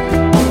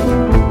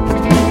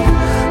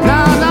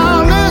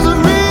 Now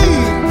misery,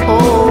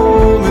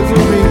 oh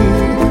misery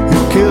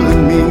is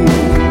killing me.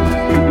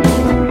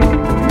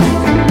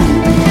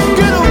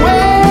 Get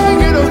away,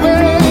 get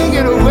away,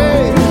 get away.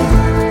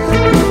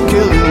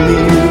 Killing me.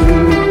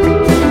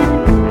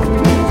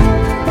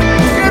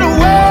 Get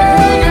away,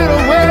 get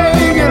away,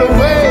 get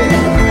away.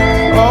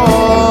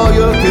 Oh,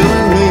 you're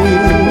killing me.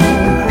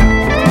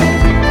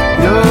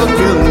 You're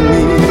killing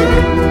me.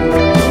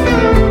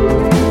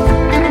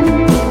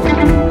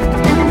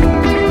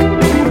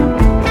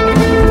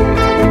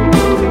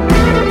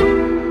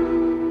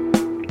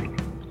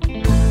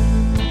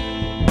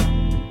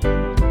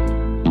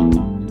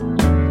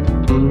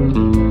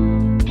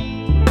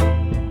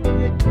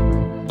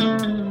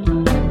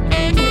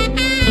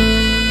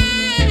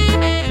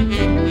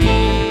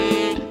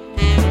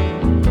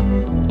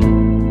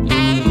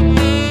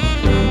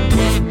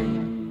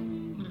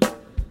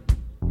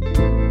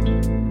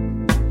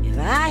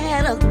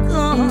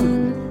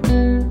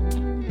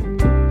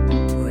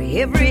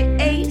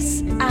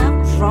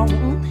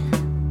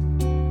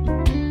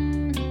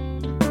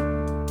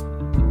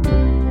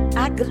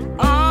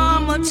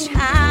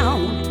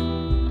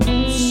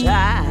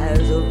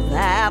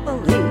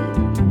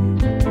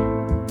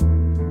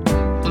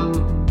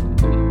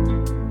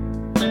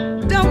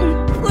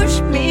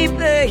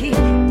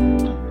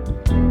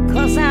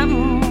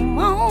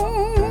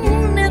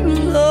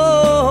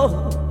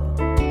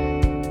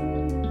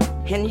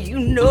 And you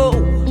know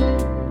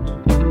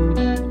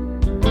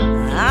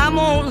I'm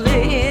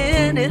only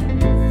in it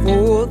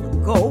for the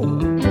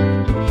gold.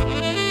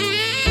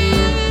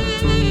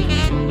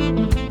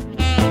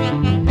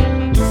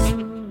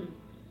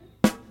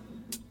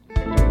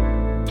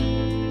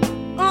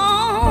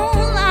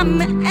 All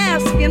I'm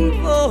asking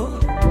for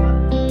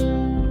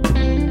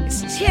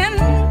is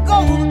 $10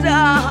 gold.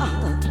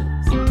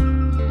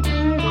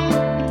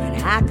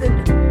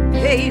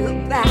 pay her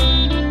back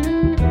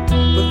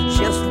with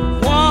just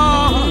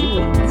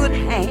one good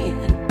hand.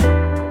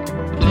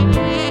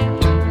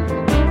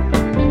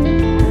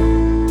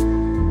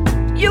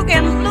 You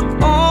can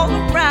look all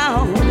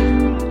around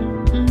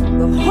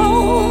the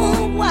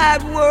whole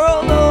wide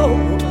world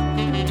over,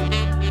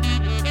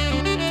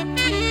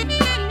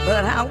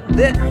 but out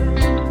there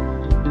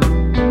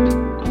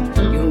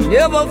you'll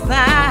never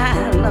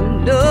find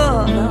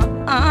another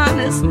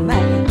honest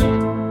man.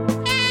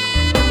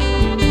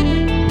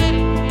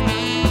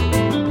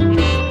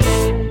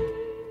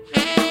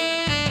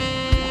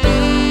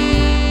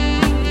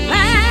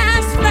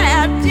 Last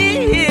fair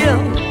deal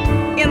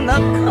in the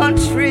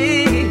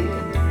country,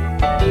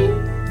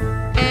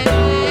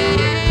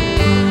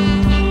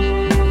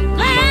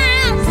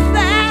 last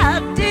fair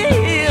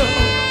deal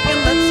in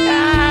the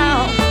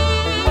town.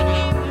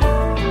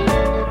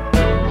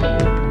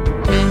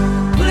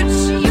 Put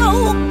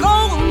your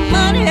gold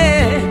money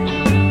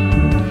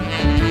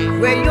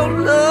where your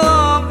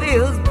love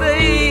is,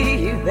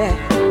 baby,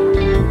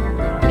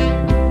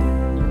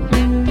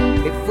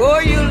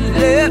 before you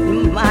let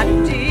my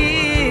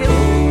deal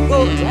go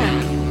down.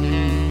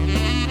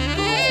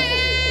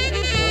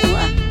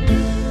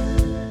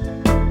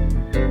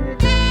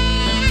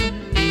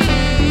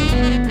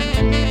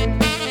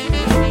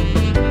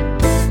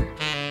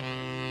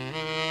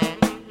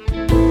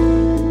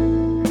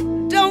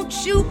 Don't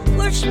you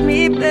push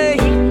me,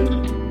 babe,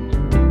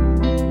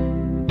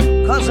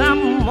 'cause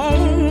I'm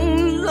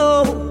on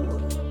low,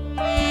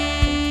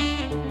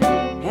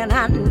 and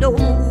I know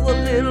a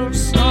little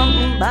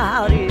something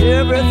about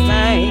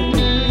everything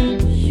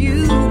you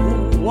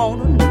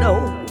wanna know.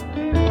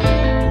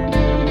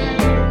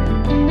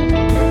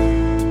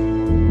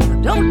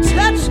 Don't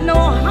touch no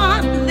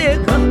hot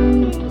liquor,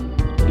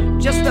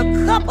 just a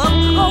cup of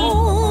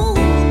cold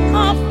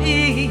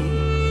coffee.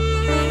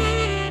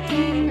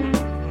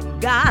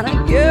 Gotta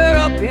get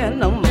up in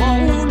the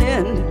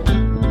morning,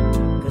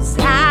 'cause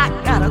I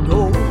gotta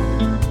go.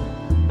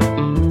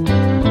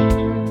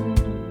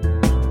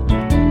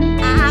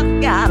 I've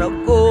gotta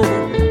go.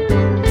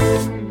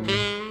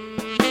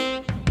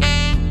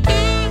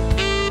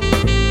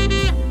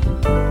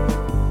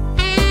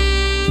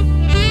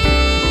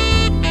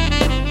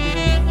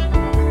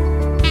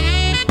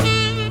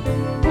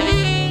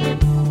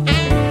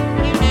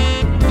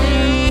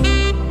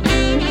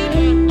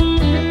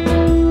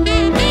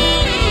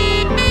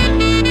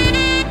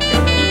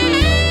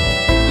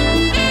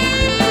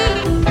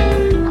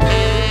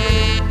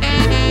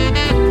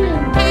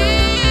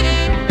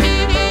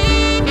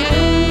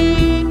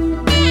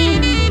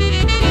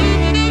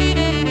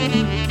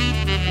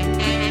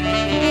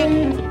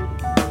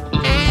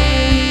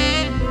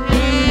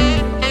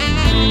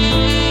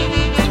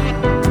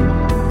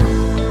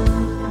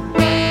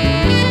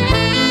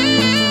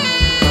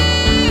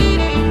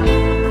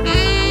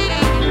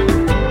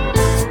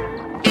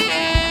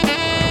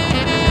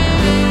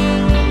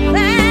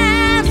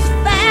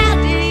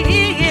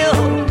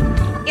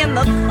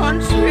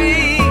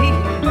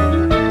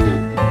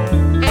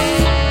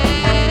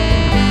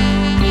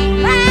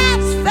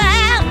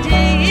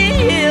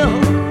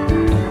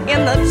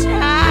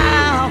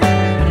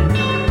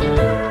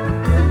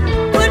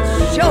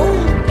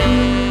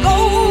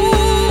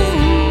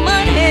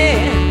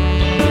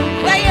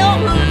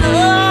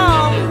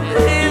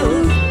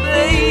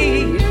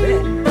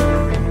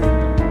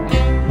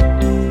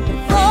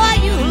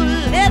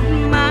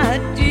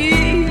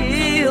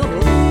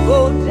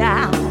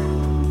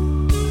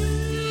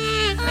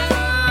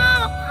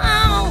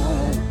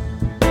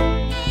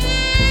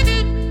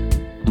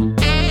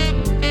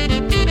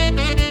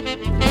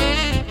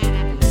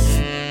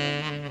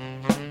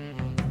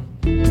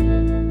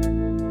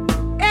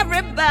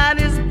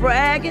 Everybody's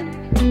bragging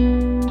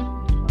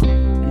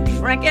and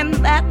drinking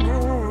that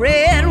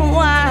red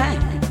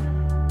wine.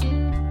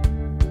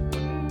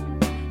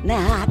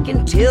 Now I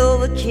can tell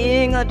the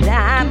king of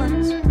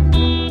diamonds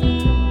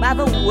by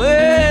the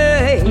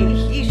way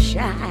he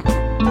shines.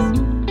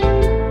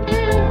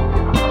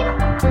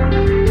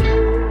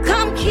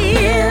 Come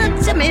here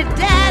to me,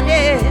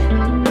 daddy,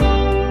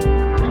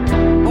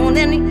 on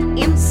an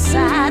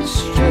inside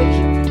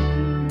street.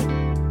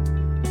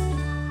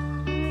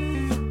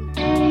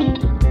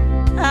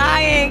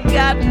 I ain't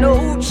got no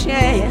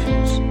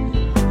chance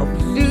of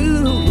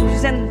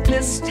losing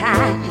this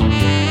time.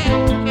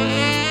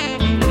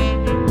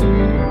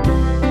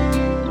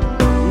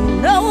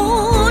 No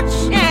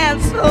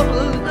chance of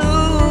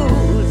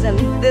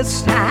losing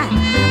this time.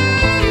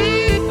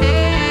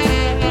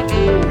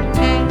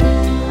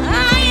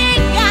 I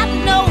ain't got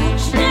no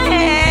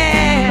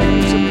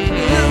chance of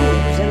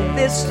losing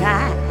this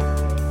time.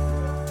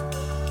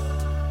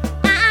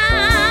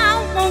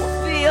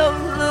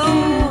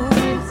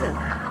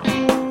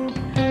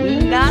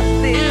 Not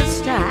this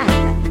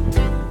time.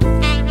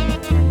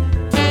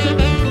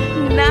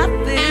 Not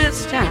this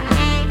time.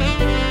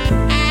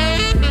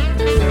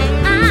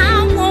 I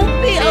won't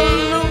be a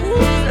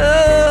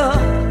loser.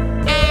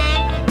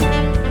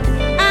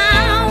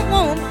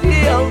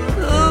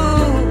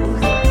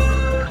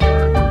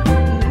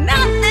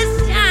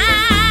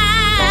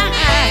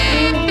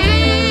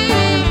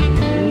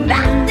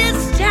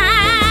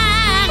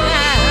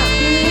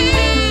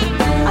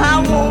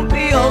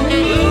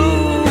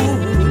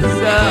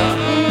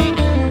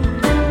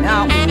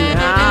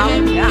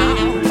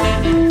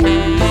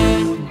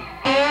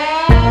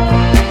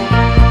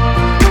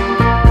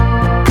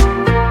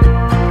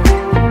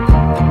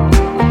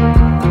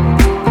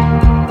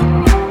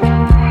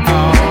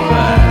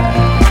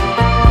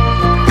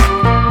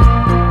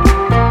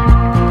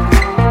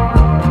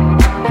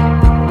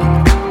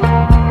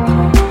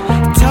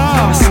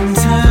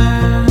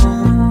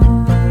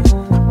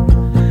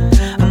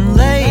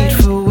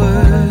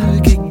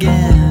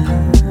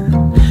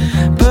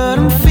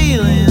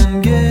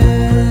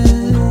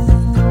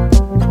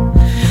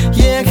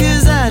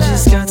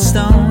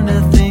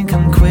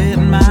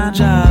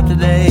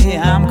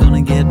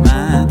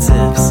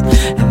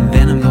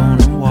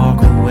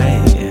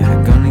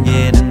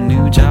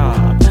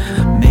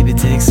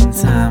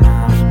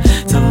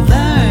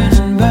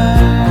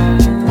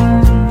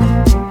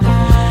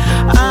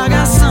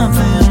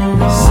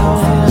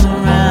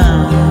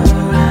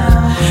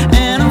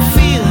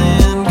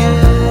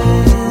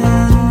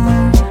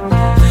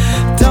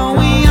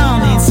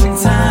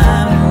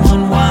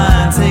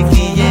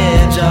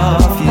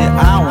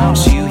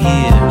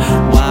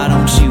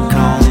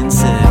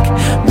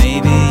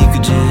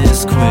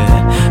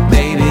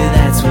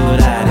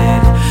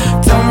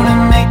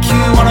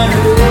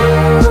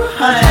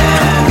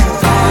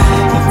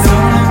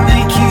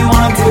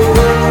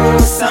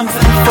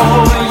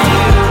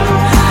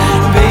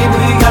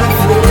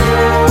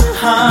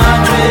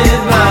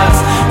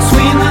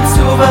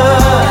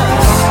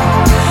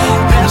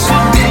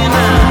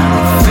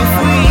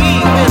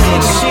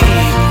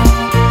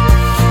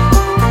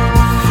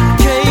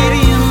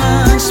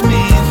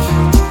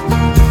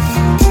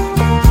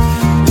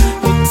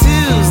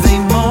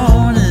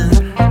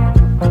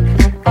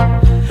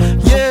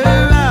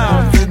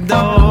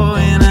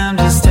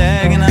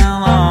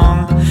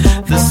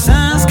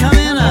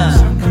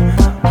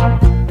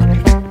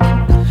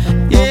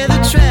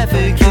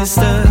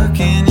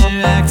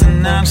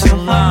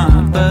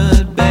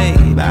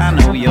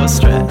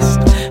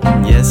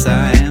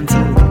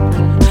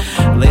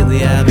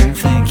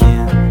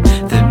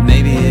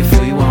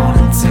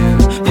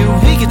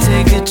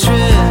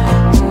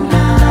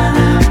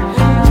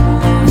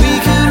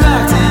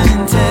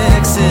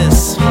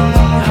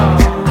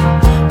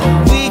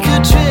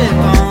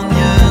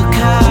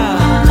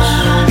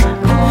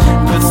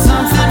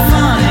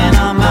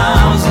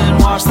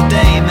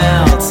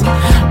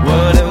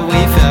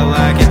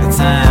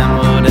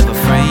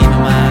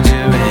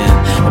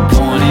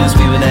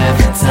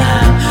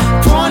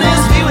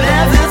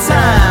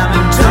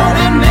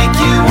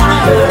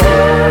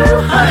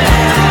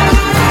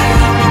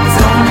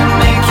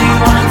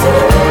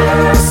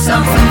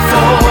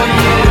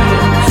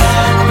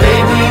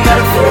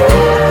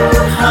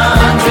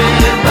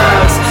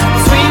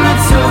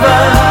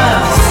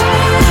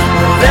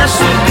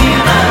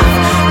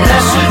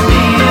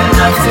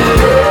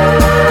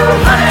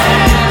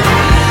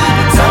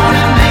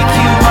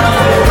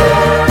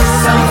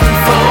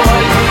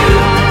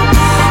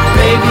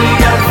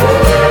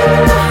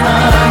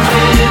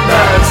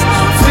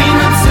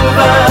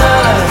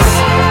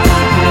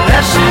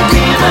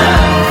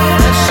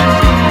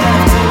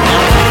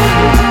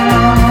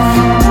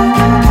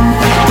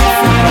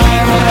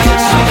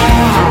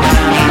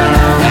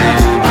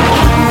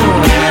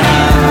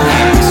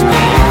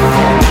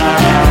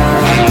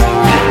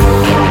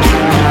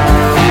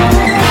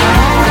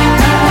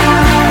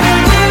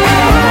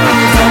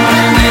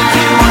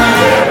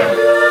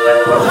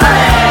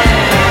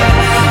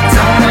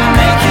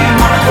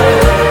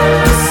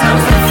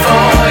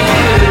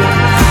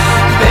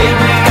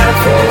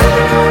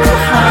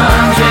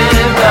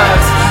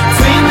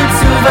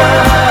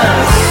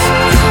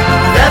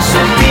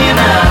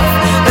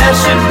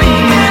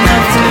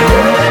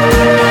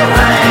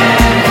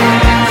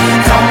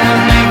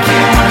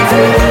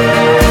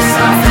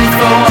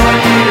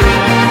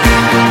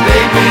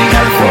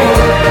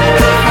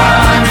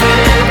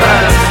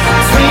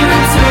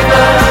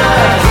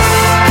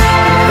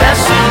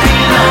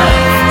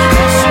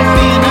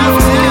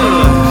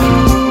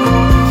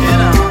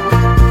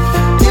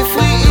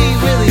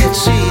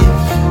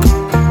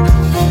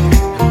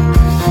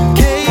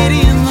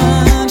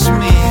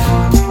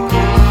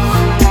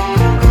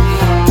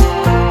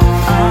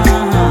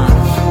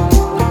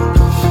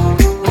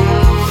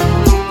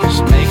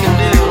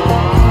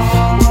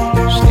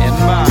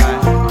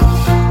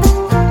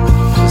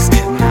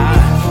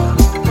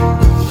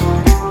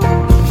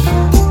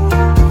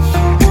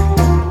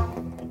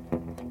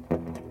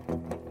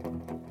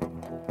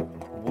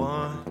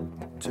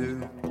 1,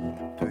 2,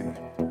 3.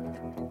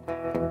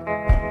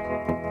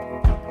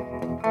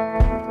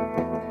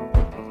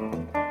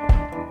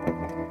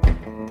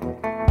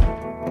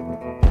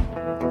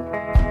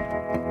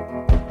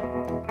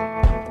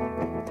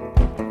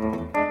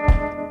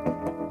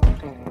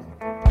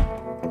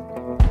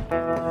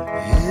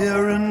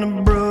 Here in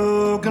the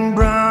broken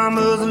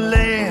Brahma's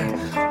land,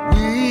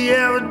 we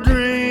have a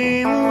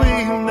dream,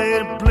 we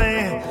made a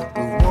plan.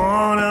 We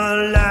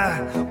wanna lie,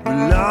 we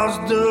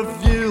lost a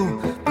few,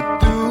 but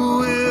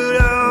through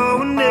it all,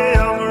 we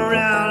never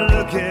out.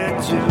 Look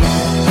at you. I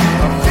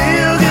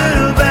feel good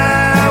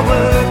about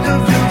what the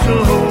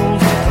future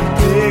holds.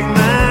 Take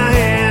my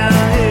hand,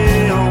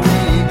 here we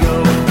go.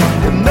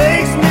 It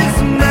makes me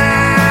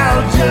smile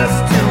just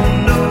to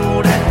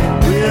know that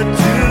we're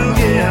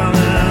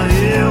together.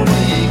 Here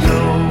we go.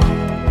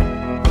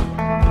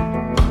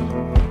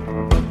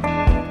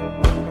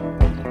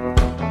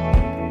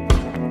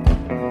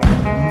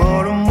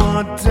 More than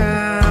one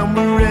time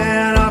we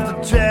ran off the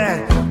track,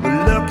 but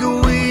lucky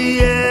we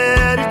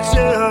had each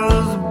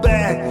other's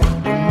back.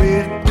 We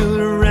made it through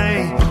the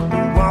rain,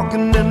 we're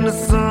walking in the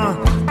sun.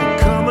 We've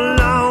come a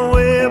long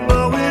way,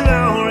 but we've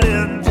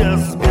only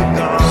just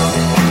begun.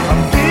 I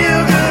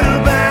feel good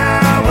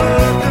about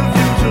what the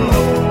future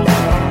holds.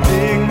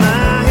 Take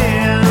my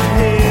hand,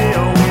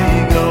 here we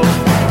go.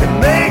 It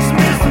makes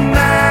me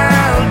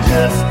smile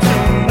just to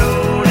know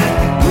that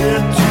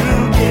we're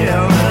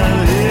together.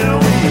 Here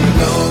we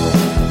go.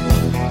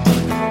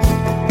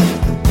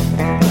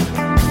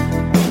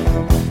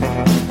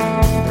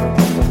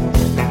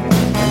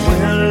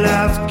 When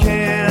life's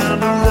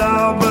candles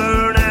all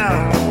burn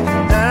out,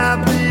 I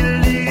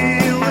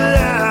believe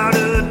without a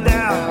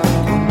doubt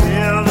we'll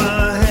never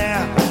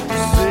have to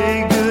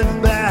say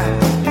goodbye.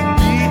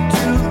 Be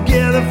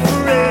together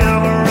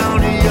forever on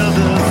the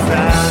other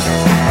side.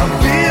 I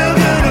feel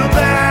good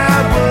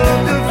about what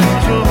the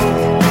future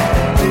holds.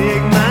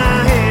 Take my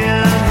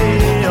hand,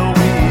 here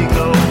we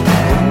go.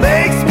 It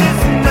makes me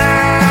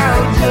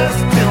smile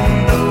just to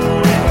know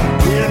that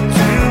we're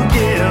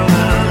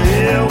together.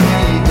 Here we go. Here we go. Here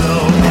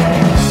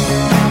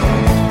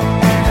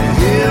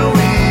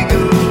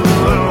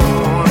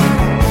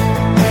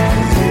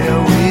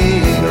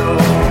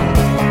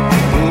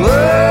we go.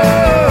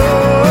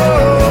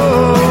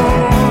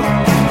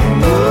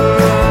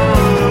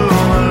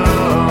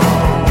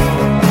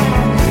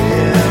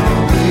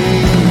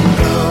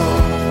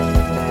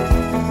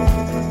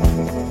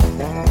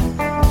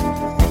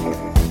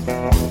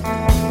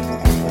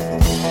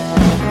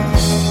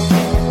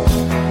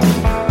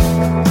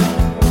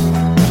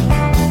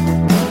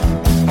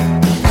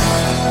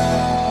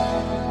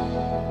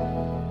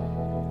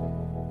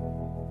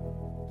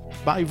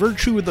 By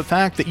virtue of the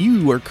fact that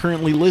you are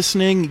currently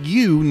listening,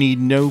 you need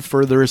no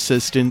further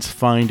assistance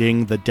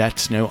finding the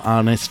Debts No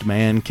Honest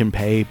Man Can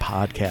Pay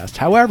podcast.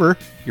 However,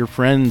 your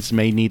friends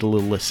may need a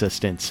little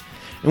assistance.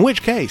 In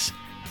which case,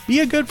 be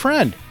a good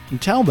friend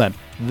and tell them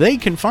they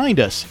can find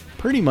us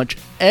pretty much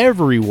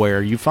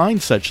everywhere you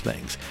find such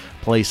things.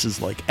 Places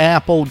like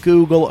Apple,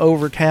 Google,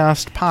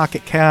 Overcast,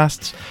 Pocket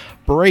Casts,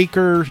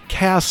 Breaker,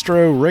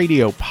 Castro,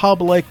 Radio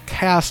Public,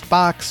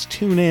 CastBox,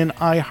 TuneIn,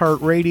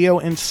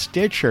 iHeartRadio, and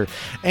Stitcher.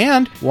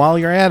 And while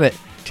you're at it,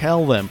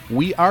 tell them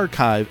we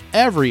archive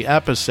every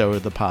episode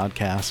of the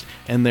podcast,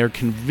 and they're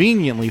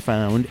conveniently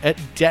found at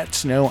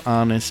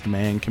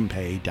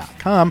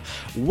debtsnohonestmancanpay.com,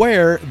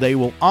 where they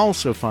will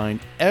also find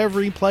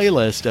every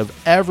playlist of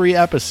every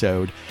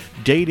episode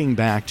dating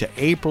back to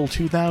April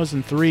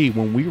 2003,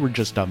 when we were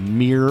just a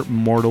mere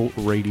mortal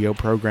radio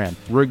program.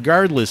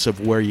 Regardless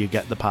of where you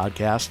get the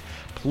podcast,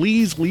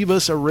 please leave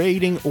us a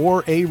rating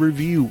or a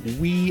review.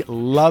 We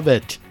love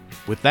it.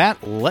 With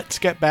that, let's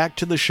get back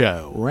to the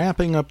show.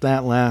 Wrapping up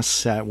that last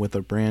set with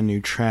a brand new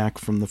track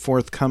from the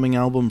forthcoming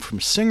album from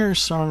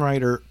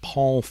singer-songwriter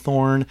Paul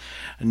Thorn.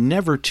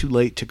 Never Too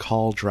Late to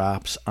Call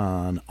drops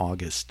on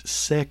August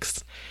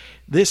 6th.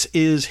 This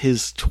is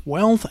his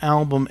 12th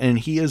album, and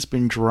he has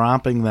been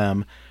dropping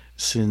them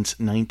since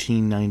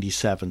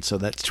 1997. So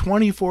that's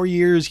 24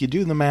 years. You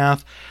do the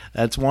math.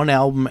 That's one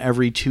album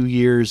every 2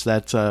 years.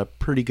 That's a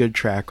pretty good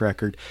track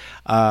record.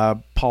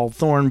 Paul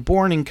Thorn,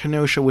 born in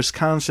Kenosha,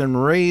 Wisconsin,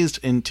 raised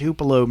in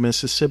Tupelo,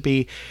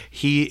 Mississippi.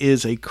 He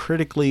is a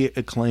critically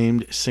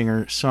acclaimed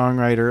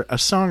singer-songwriter, a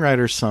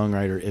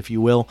songwriter-songwriter, if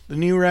you will. The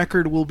new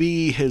record will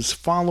be his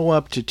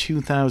follow-up to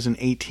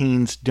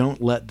 2018's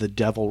Don't Let the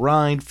Devil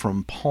Ride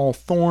from Paul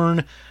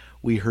Thorn.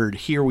 We heard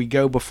Here We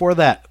Go. Before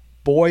that,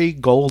 Boy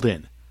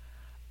Golden.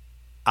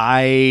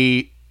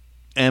 I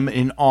am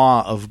in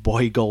awe of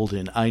Boy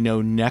Golden. I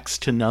know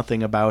next to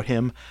nothing about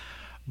him,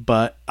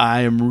 but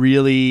I am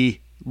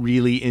really,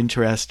 really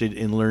interested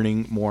in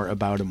learning more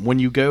about him. When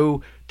you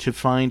go to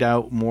find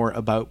out more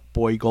about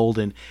Boy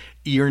Golden,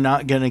 you're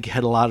not going to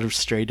get a lot of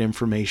straight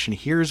information.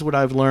 Here's what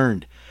I've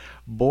learned.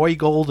 Boy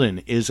Golden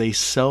is a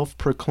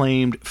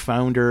self-proclaimed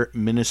founder,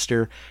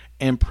 minister,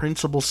 and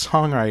principal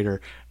songwriter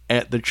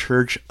at the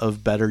Church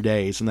of Better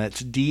Days, and that's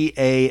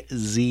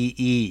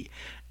D-A-Z-E.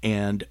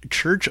 And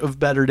Church of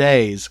Better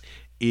Days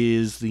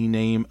is the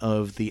name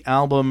of the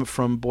album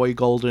from Boy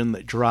Golden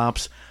that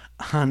drops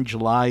on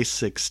July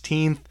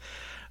 16th.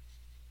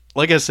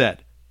 Like I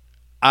said,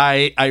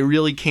 I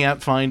really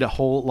can't find a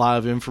whole lot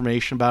of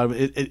information about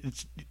him.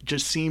 It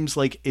just seems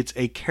like it's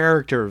a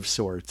character of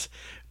sorts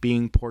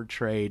being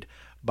portrayed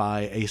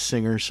by a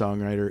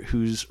singer-songwriter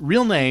whose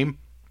real name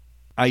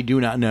I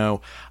do not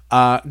know.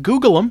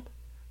 Google him.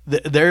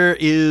 There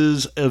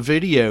is a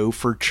video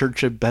for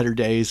Church of Better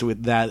Days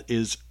that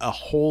is a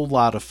whole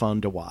lot of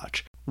fun to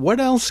watch. What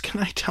else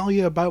can I tell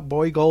you about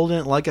Boy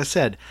Golden? Like I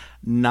said,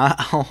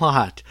 not a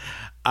lot.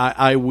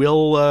 I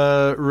will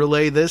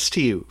relay this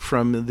to you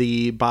from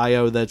the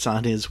bio that's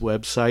on his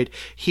website.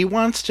 He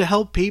wants to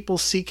help people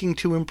seeking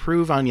to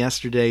improve on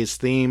yesterday's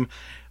theme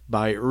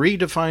by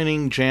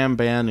redefining jam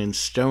band and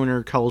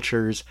stoner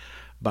cultures,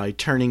 by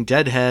turning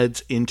dead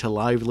heads into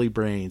lively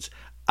brains.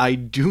 I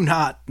do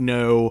not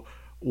know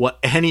what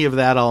any of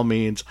that all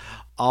means.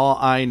 All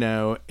I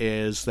know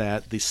is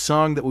that the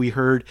song that we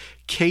heard,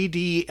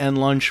 KD and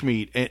Lunch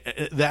Meat,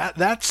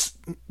 that's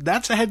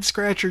a head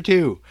scratcher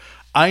too.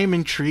 I am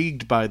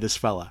intrigued by this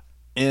fella,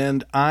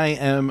 and I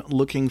am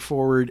looking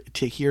forward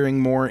to hearing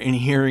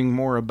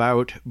more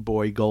about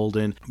Boy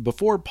Golden.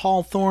 Before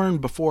Paul Thorn,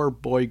 before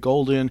Boy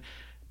Golden,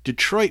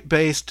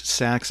 Detroit-based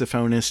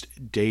saxophonist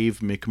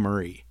Dave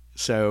McMurray.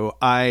 So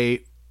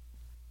I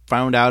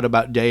found out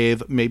about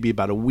Dave maybe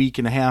about a week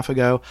and a half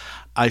ago.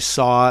 I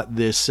saw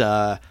this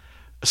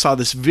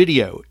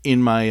video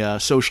in my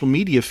social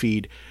media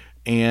feed,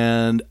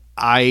 and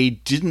I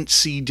didn't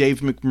see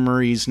Dave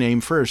McMurray's name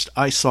first.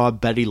 I saw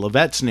Betty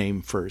LaVette's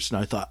name first, and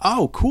I thought,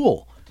 oh,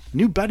 cool,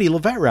 new Betty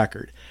LaVette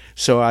record.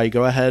 So I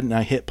go ahead and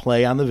I hit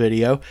play on the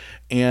video,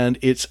 and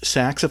it's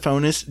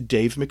saxophonist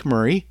Dave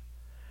McMurray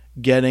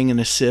getting an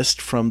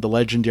assist from the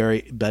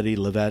legendary Betty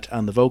LaVette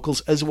on the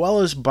vocals, as well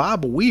as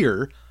Bob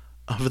Weir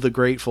of the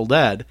Grateful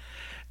Dead.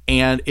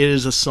 And it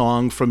is a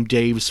song from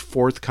Dave's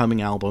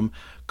forthcoming album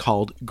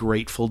called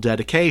Grateful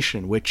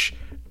Dedication, which,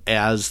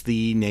 as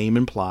the name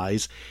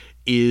implies,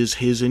 is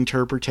his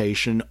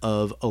interpretation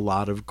of a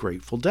lot of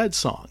Grateful Dead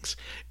songs.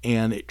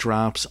 And it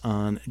drops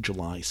on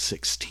July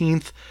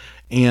 16th.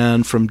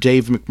 And from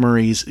Dave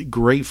McMurray's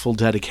Grateful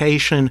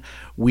Dedication,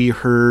 we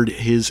heard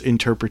his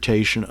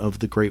interpretation of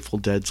the Grateful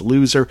Dead's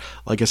Loser,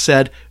 like I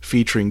said,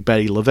 featuring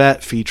Betty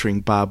LaVette,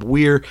 featuring Bob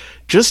Weir,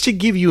 just to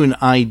give you an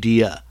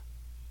idea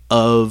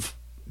of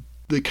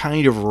the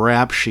kind of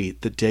rap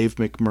sheet that Dave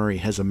McMurray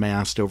has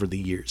amassed over the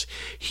years.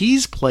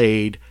 He's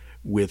played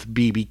with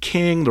B.B.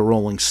 King, the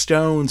Rolling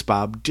Stones,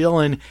 Bob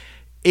Dylan,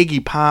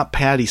 Iggy Pop,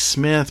 Patti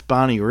Smith,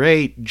 Bonnie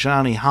Raitt,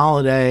 Johnny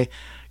Holiday,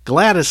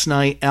 Gladys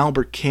Knight,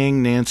 Albert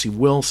King, Nancy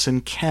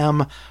Wilson,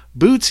 Kem,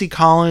 Bootsy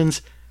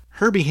Collins,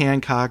 Herbie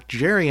Hancock,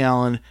 Jerry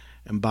Allen,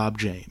 and Bob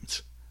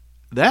James.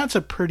 That's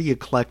a pretty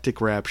eclectic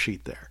rap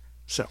sheet there.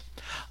 So,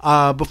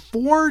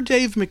 before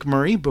Dave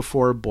McMurray,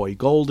 before Boy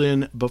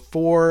Golden,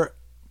 before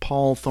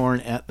Paul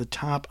Thorn at the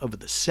top of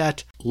the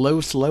set,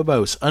 Los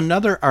Lobos,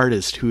 another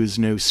artist who is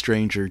no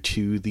stranger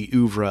to the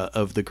oeuvre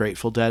of the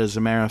Grateful Dead. As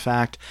a matter of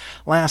fact,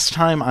 last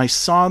time I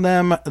saw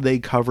them, they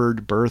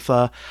covered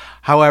Bertha.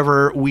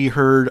 However, we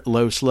heard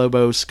Los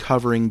Lobos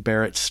covering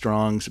Barrett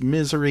Strong's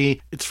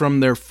Misery. It's from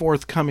their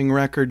forthcoming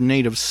record,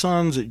 Native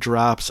Sons. It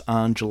drops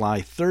on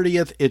July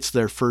 30th. It's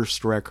their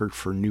first record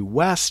for New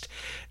West,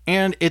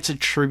 and it's a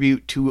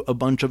tribute to a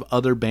bunch of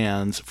other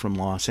bands from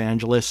Los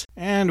Angeles.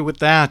 And with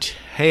that,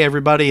 hey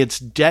everybody, it's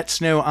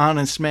Debts No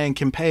Honest Man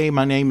Can Pay.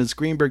 My name is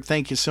Greenberg.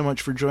 Thank you so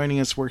much for joining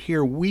us. We're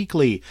here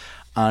weekly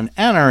on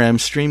NRM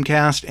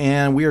Streamcast,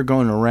 and we are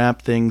going to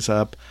wrap things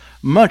up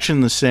much in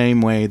the same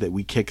way that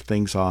we kick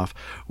things off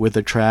with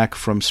a track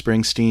from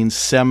Springsteen's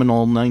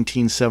seminal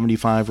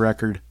 1975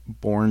 record,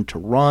 Born to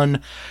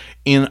Run,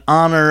 in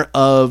honor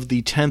of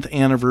the 10th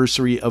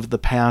anniversary of the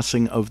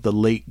passing of the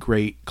late,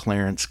 great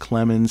Clarence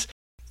Clemons,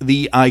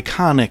 the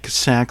iconic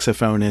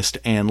saxophonist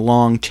and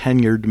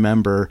long-tenured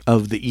member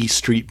of the E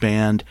Street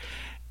Band.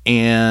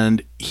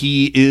 And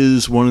he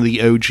is one of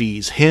the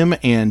OGs. Him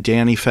and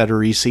Danny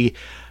Federici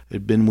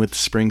had been with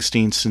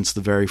Springsteen since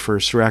the very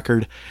first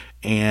record,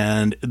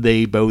 and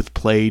they both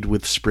played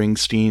with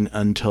Springsteen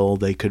until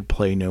they could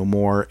play no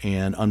more,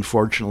 and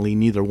unfortunately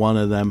neither one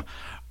of them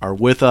are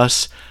with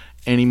us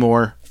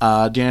anymore.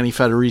 Danny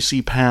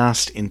Federici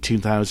passed in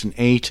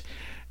 2008,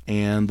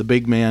 and the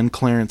big man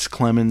Clarence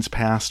Clemons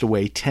passed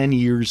away 10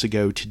 years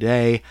ago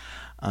today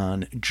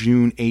on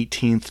June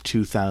 18th,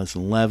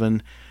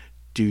 2011,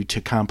 due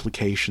to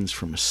complications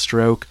from a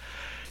stroke.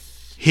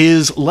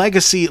 His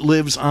legacy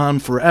lives on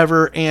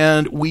forever,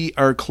 and we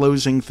are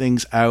closing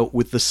things out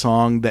with the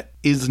song that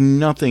is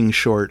nothing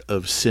short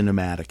of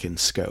cinematic in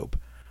scope.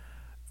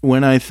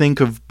 When I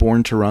think of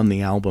Born to Run,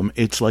 the album,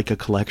 it's like a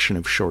collection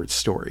of short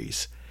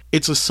stories.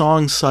 It's a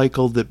song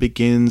cycle that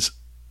begins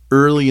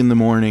early in the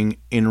morning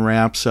and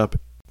wraps up,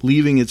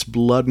 leaving its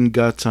blood and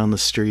guts on the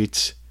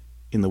streets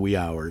in the wee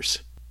hours.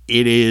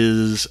 It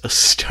is a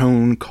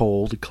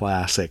stone-cold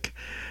classic.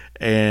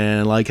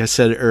 And like I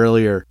said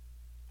earlier,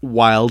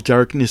 while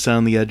Darkness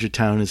on the Edge of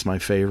Town is my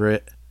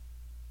favorite,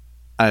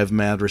 I have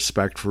mad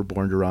respect for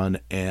Born to Run,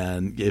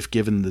 and if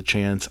given the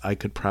chance, I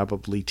could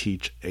probably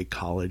teach a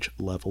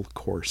college-level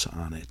course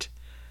on it.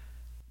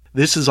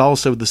 This is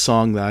also the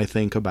song that I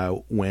think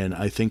about when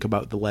I think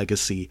about the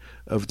legacy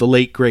of the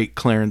late, great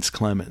Clarence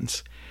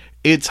Clemons.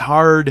 It's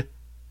hard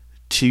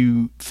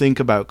to think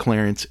about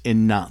Clarence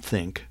and not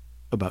think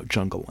about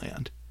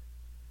Jungleland.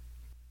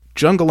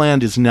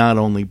 Jungleland is not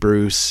only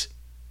Bruce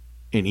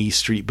and E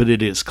Street, but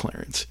it is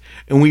Clarence.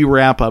 And we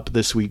wrap up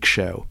this week's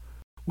show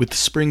with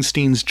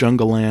Springsteen's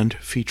Jungleland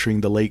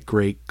featuring the late,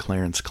 great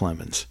Clarence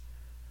Clemons.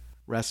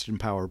 Rest in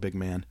power, big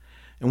man.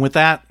 And with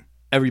that,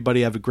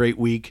 everybody have a great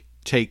week.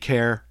 Take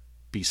care,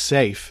 be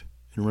safe,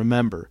 and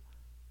remember,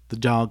 the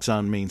dogs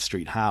on Main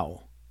Street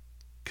howl,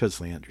 'cause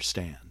they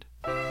understand.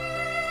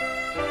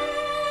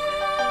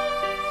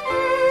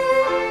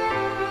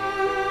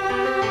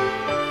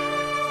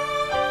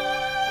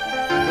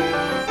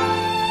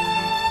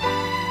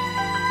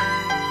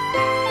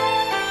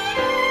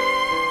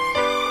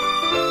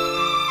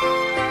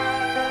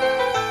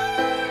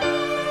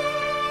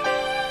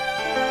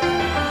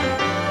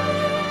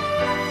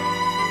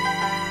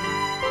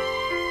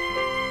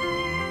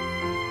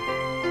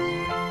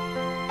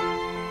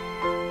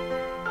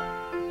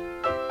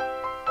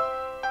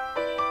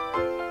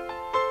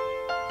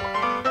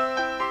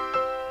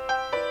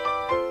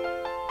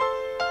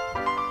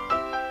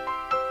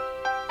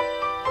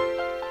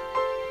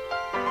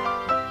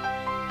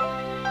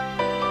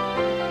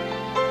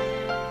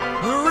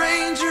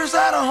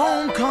 At a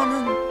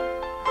homecoming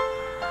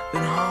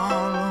in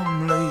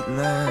Harlem late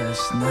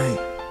last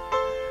night,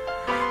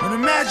 and a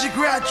magic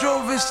rat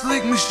drove his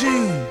sleek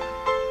machine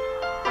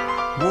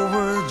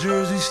over a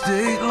Jersey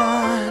state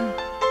line.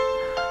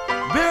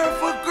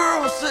 Barefoot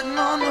girl sitting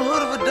on the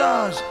hood of a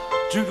Dodge,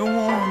 drinking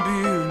warm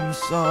beer in the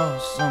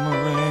soft summer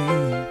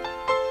rain.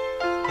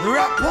 The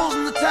rat pulls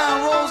in the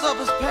town, rolls up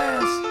his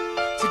pants.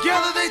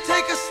 Together they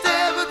take a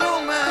stab at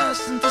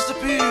romance and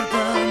disappear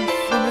down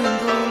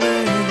Flamingo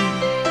Lane.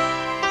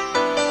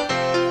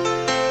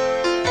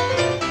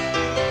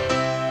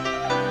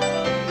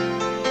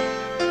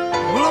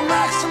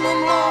 Maximum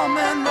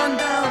lawman run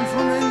down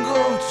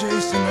Flamingo,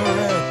 chasing a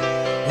rat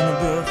and a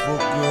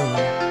barefoot girl.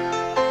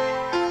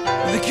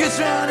 The kids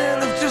around here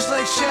look just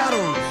like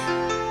shadows,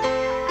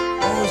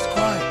 always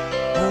quiet,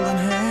 holding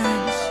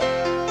hands.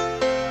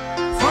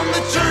 From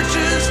the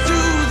churches to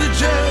the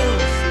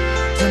jails,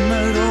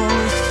 tonight all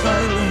is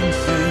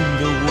silence in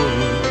the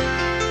world.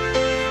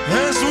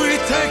 As we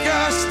take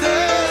our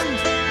stand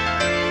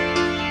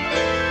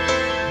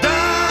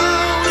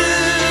down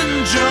in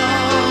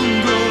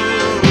jungle.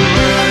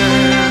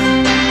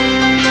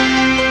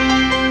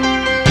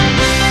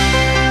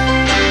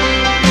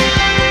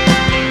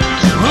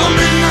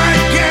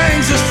 Midnight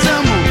gangs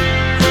assemble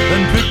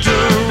and picked up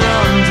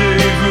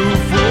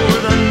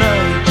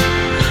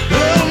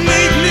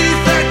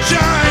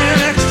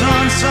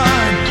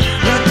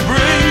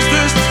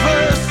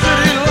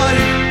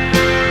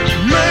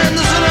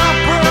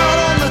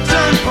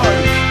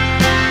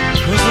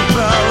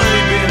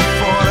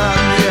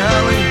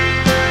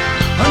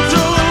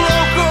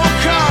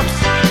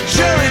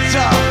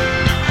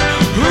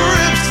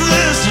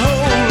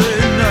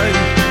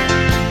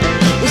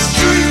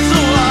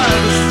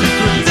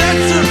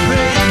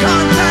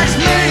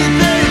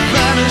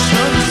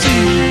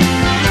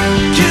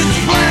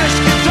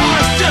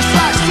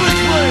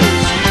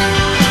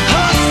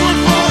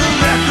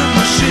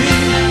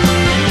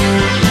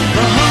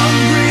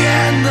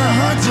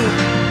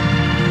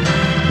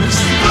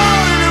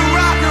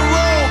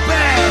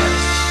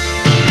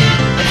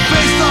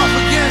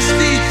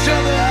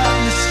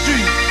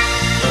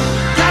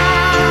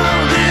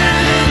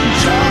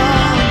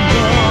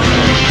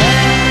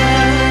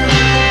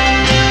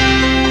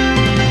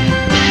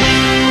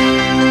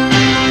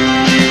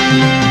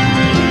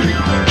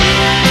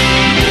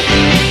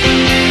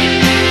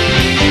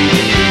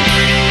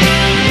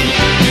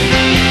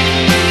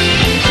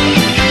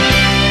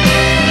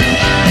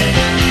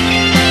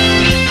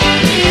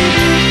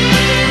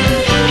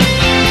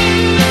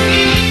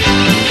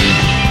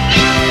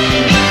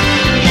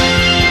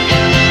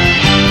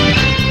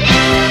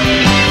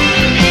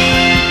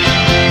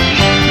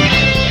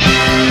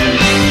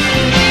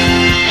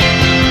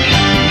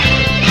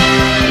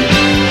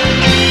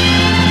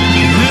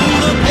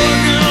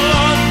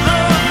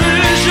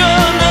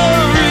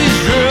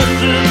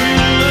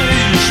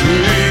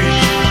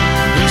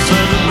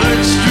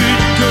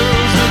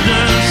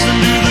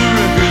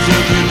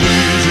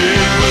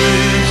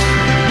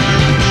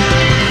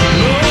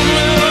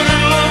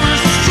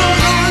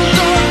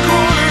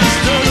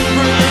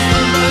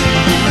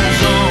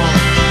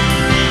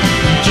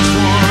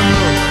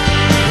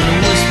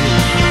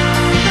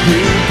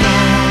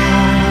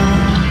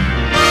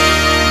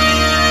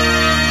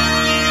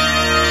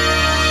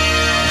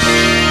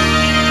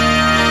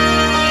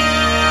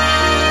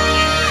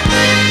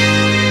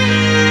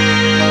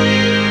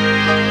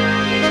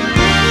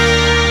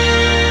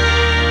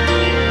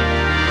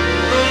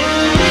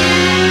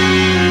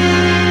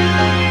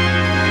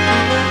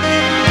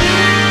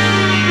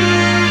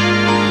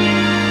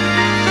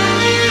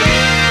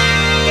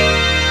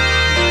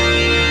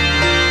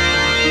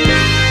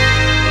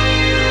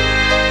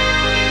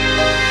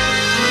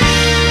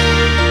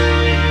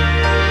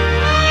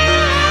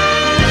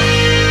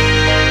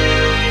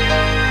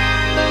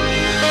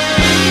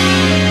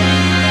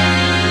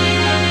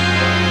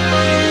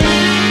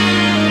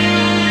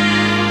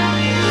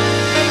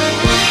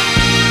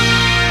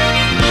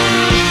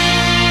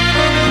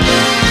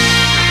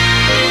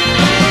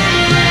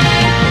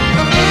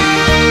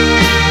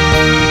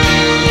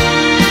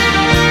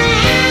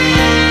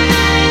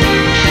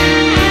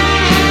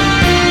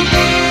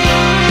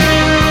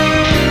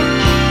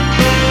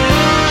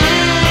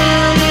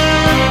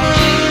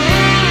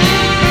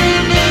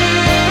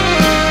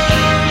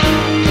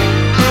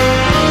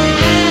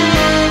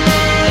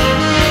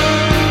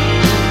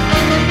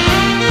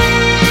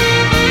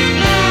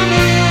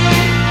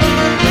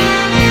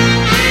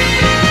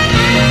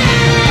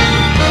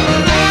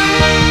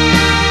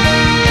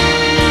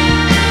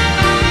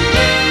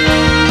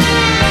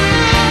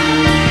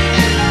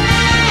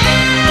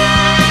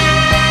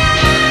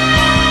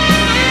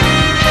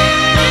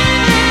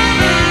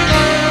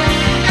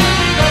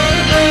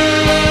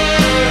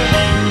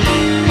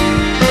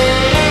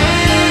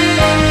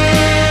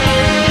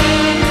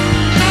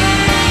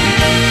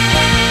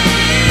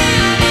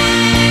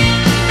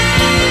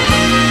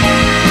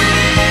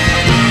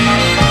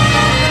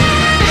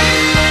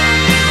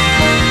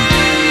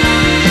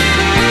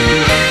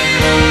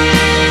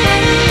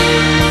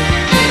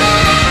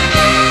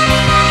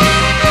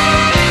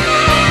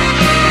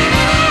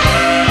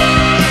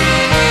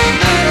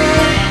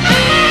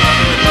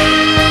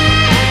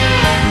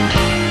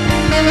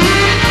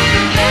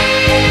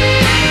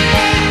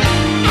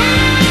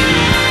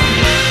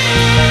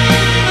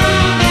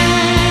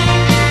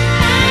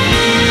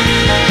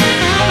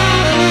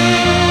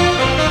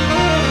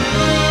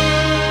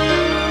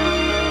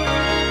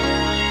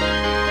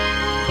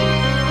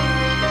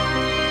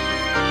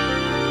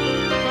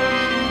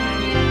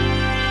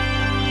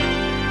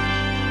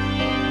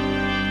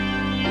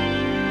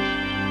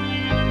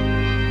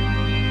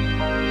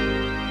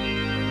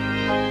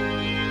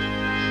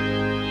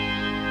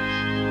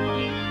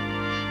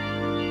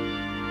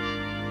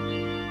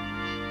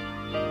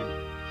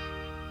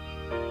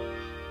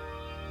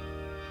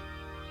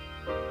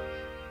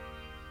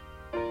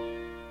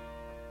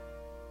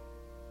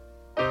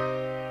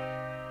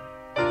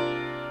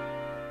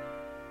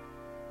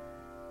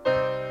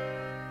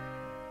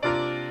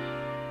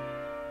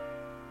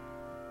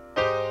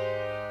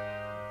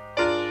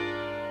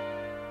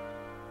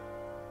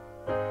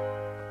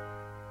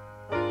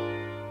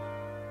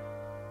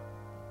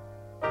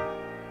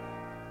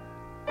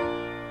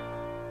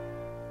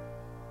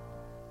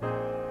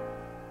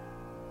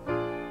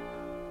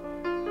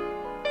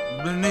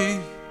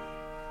beneath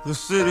the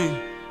city,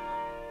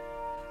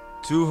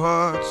 two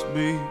hearts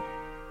beat,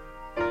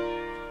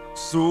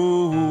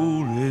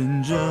 soul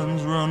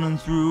engines running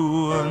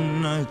through a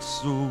night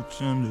so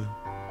tender.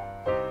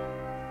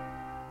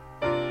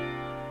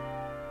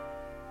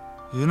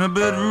 In a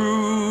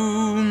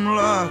bedroom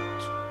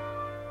locked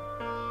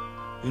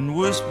in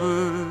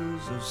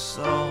whispers of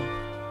soft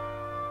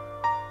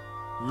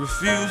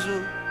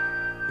refusal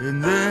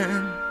and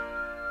then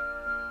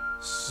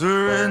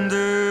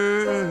surrender.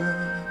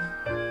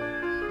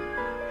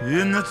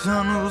 In the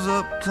tunnels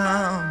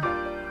uptown,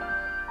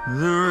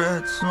 the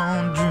rats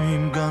on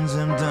dream guns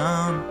him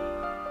down.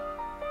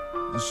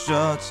 The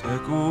shots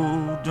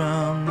echo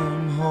down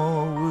them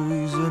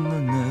hallways in the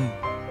night.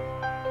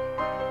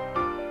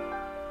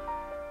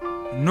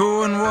 No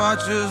one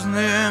watches and the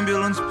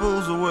ambulance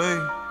pulls away.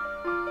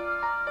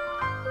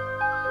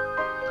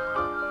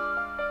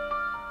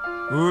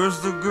 Where's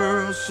the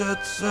girl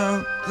shuts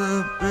out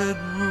the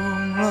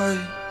bedroom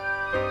light?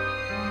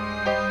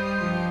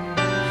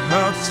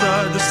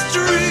 Outside the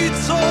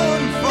streets on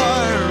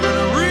fire in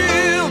a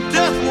real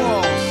death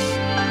waltz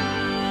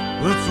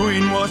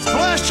between what's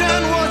flesh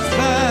and what's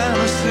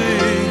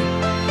fantasy.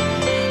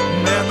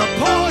 Man, the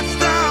poets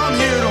down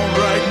here don't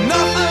write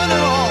nothing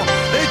at all.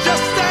 They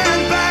just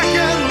stand back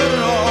and let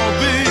it all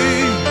be.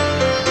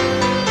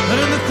 And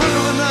in the quick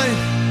of the night,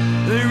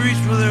 they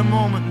reach for their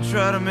moment and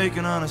try to make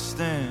an honest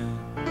stand.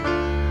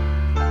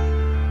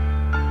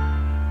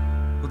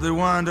 But they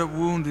wind up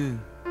wounded,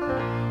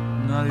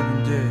 not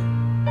even dead.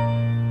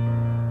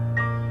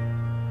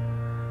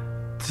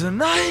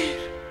 Tonight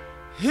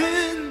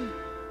in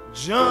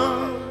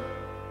jungle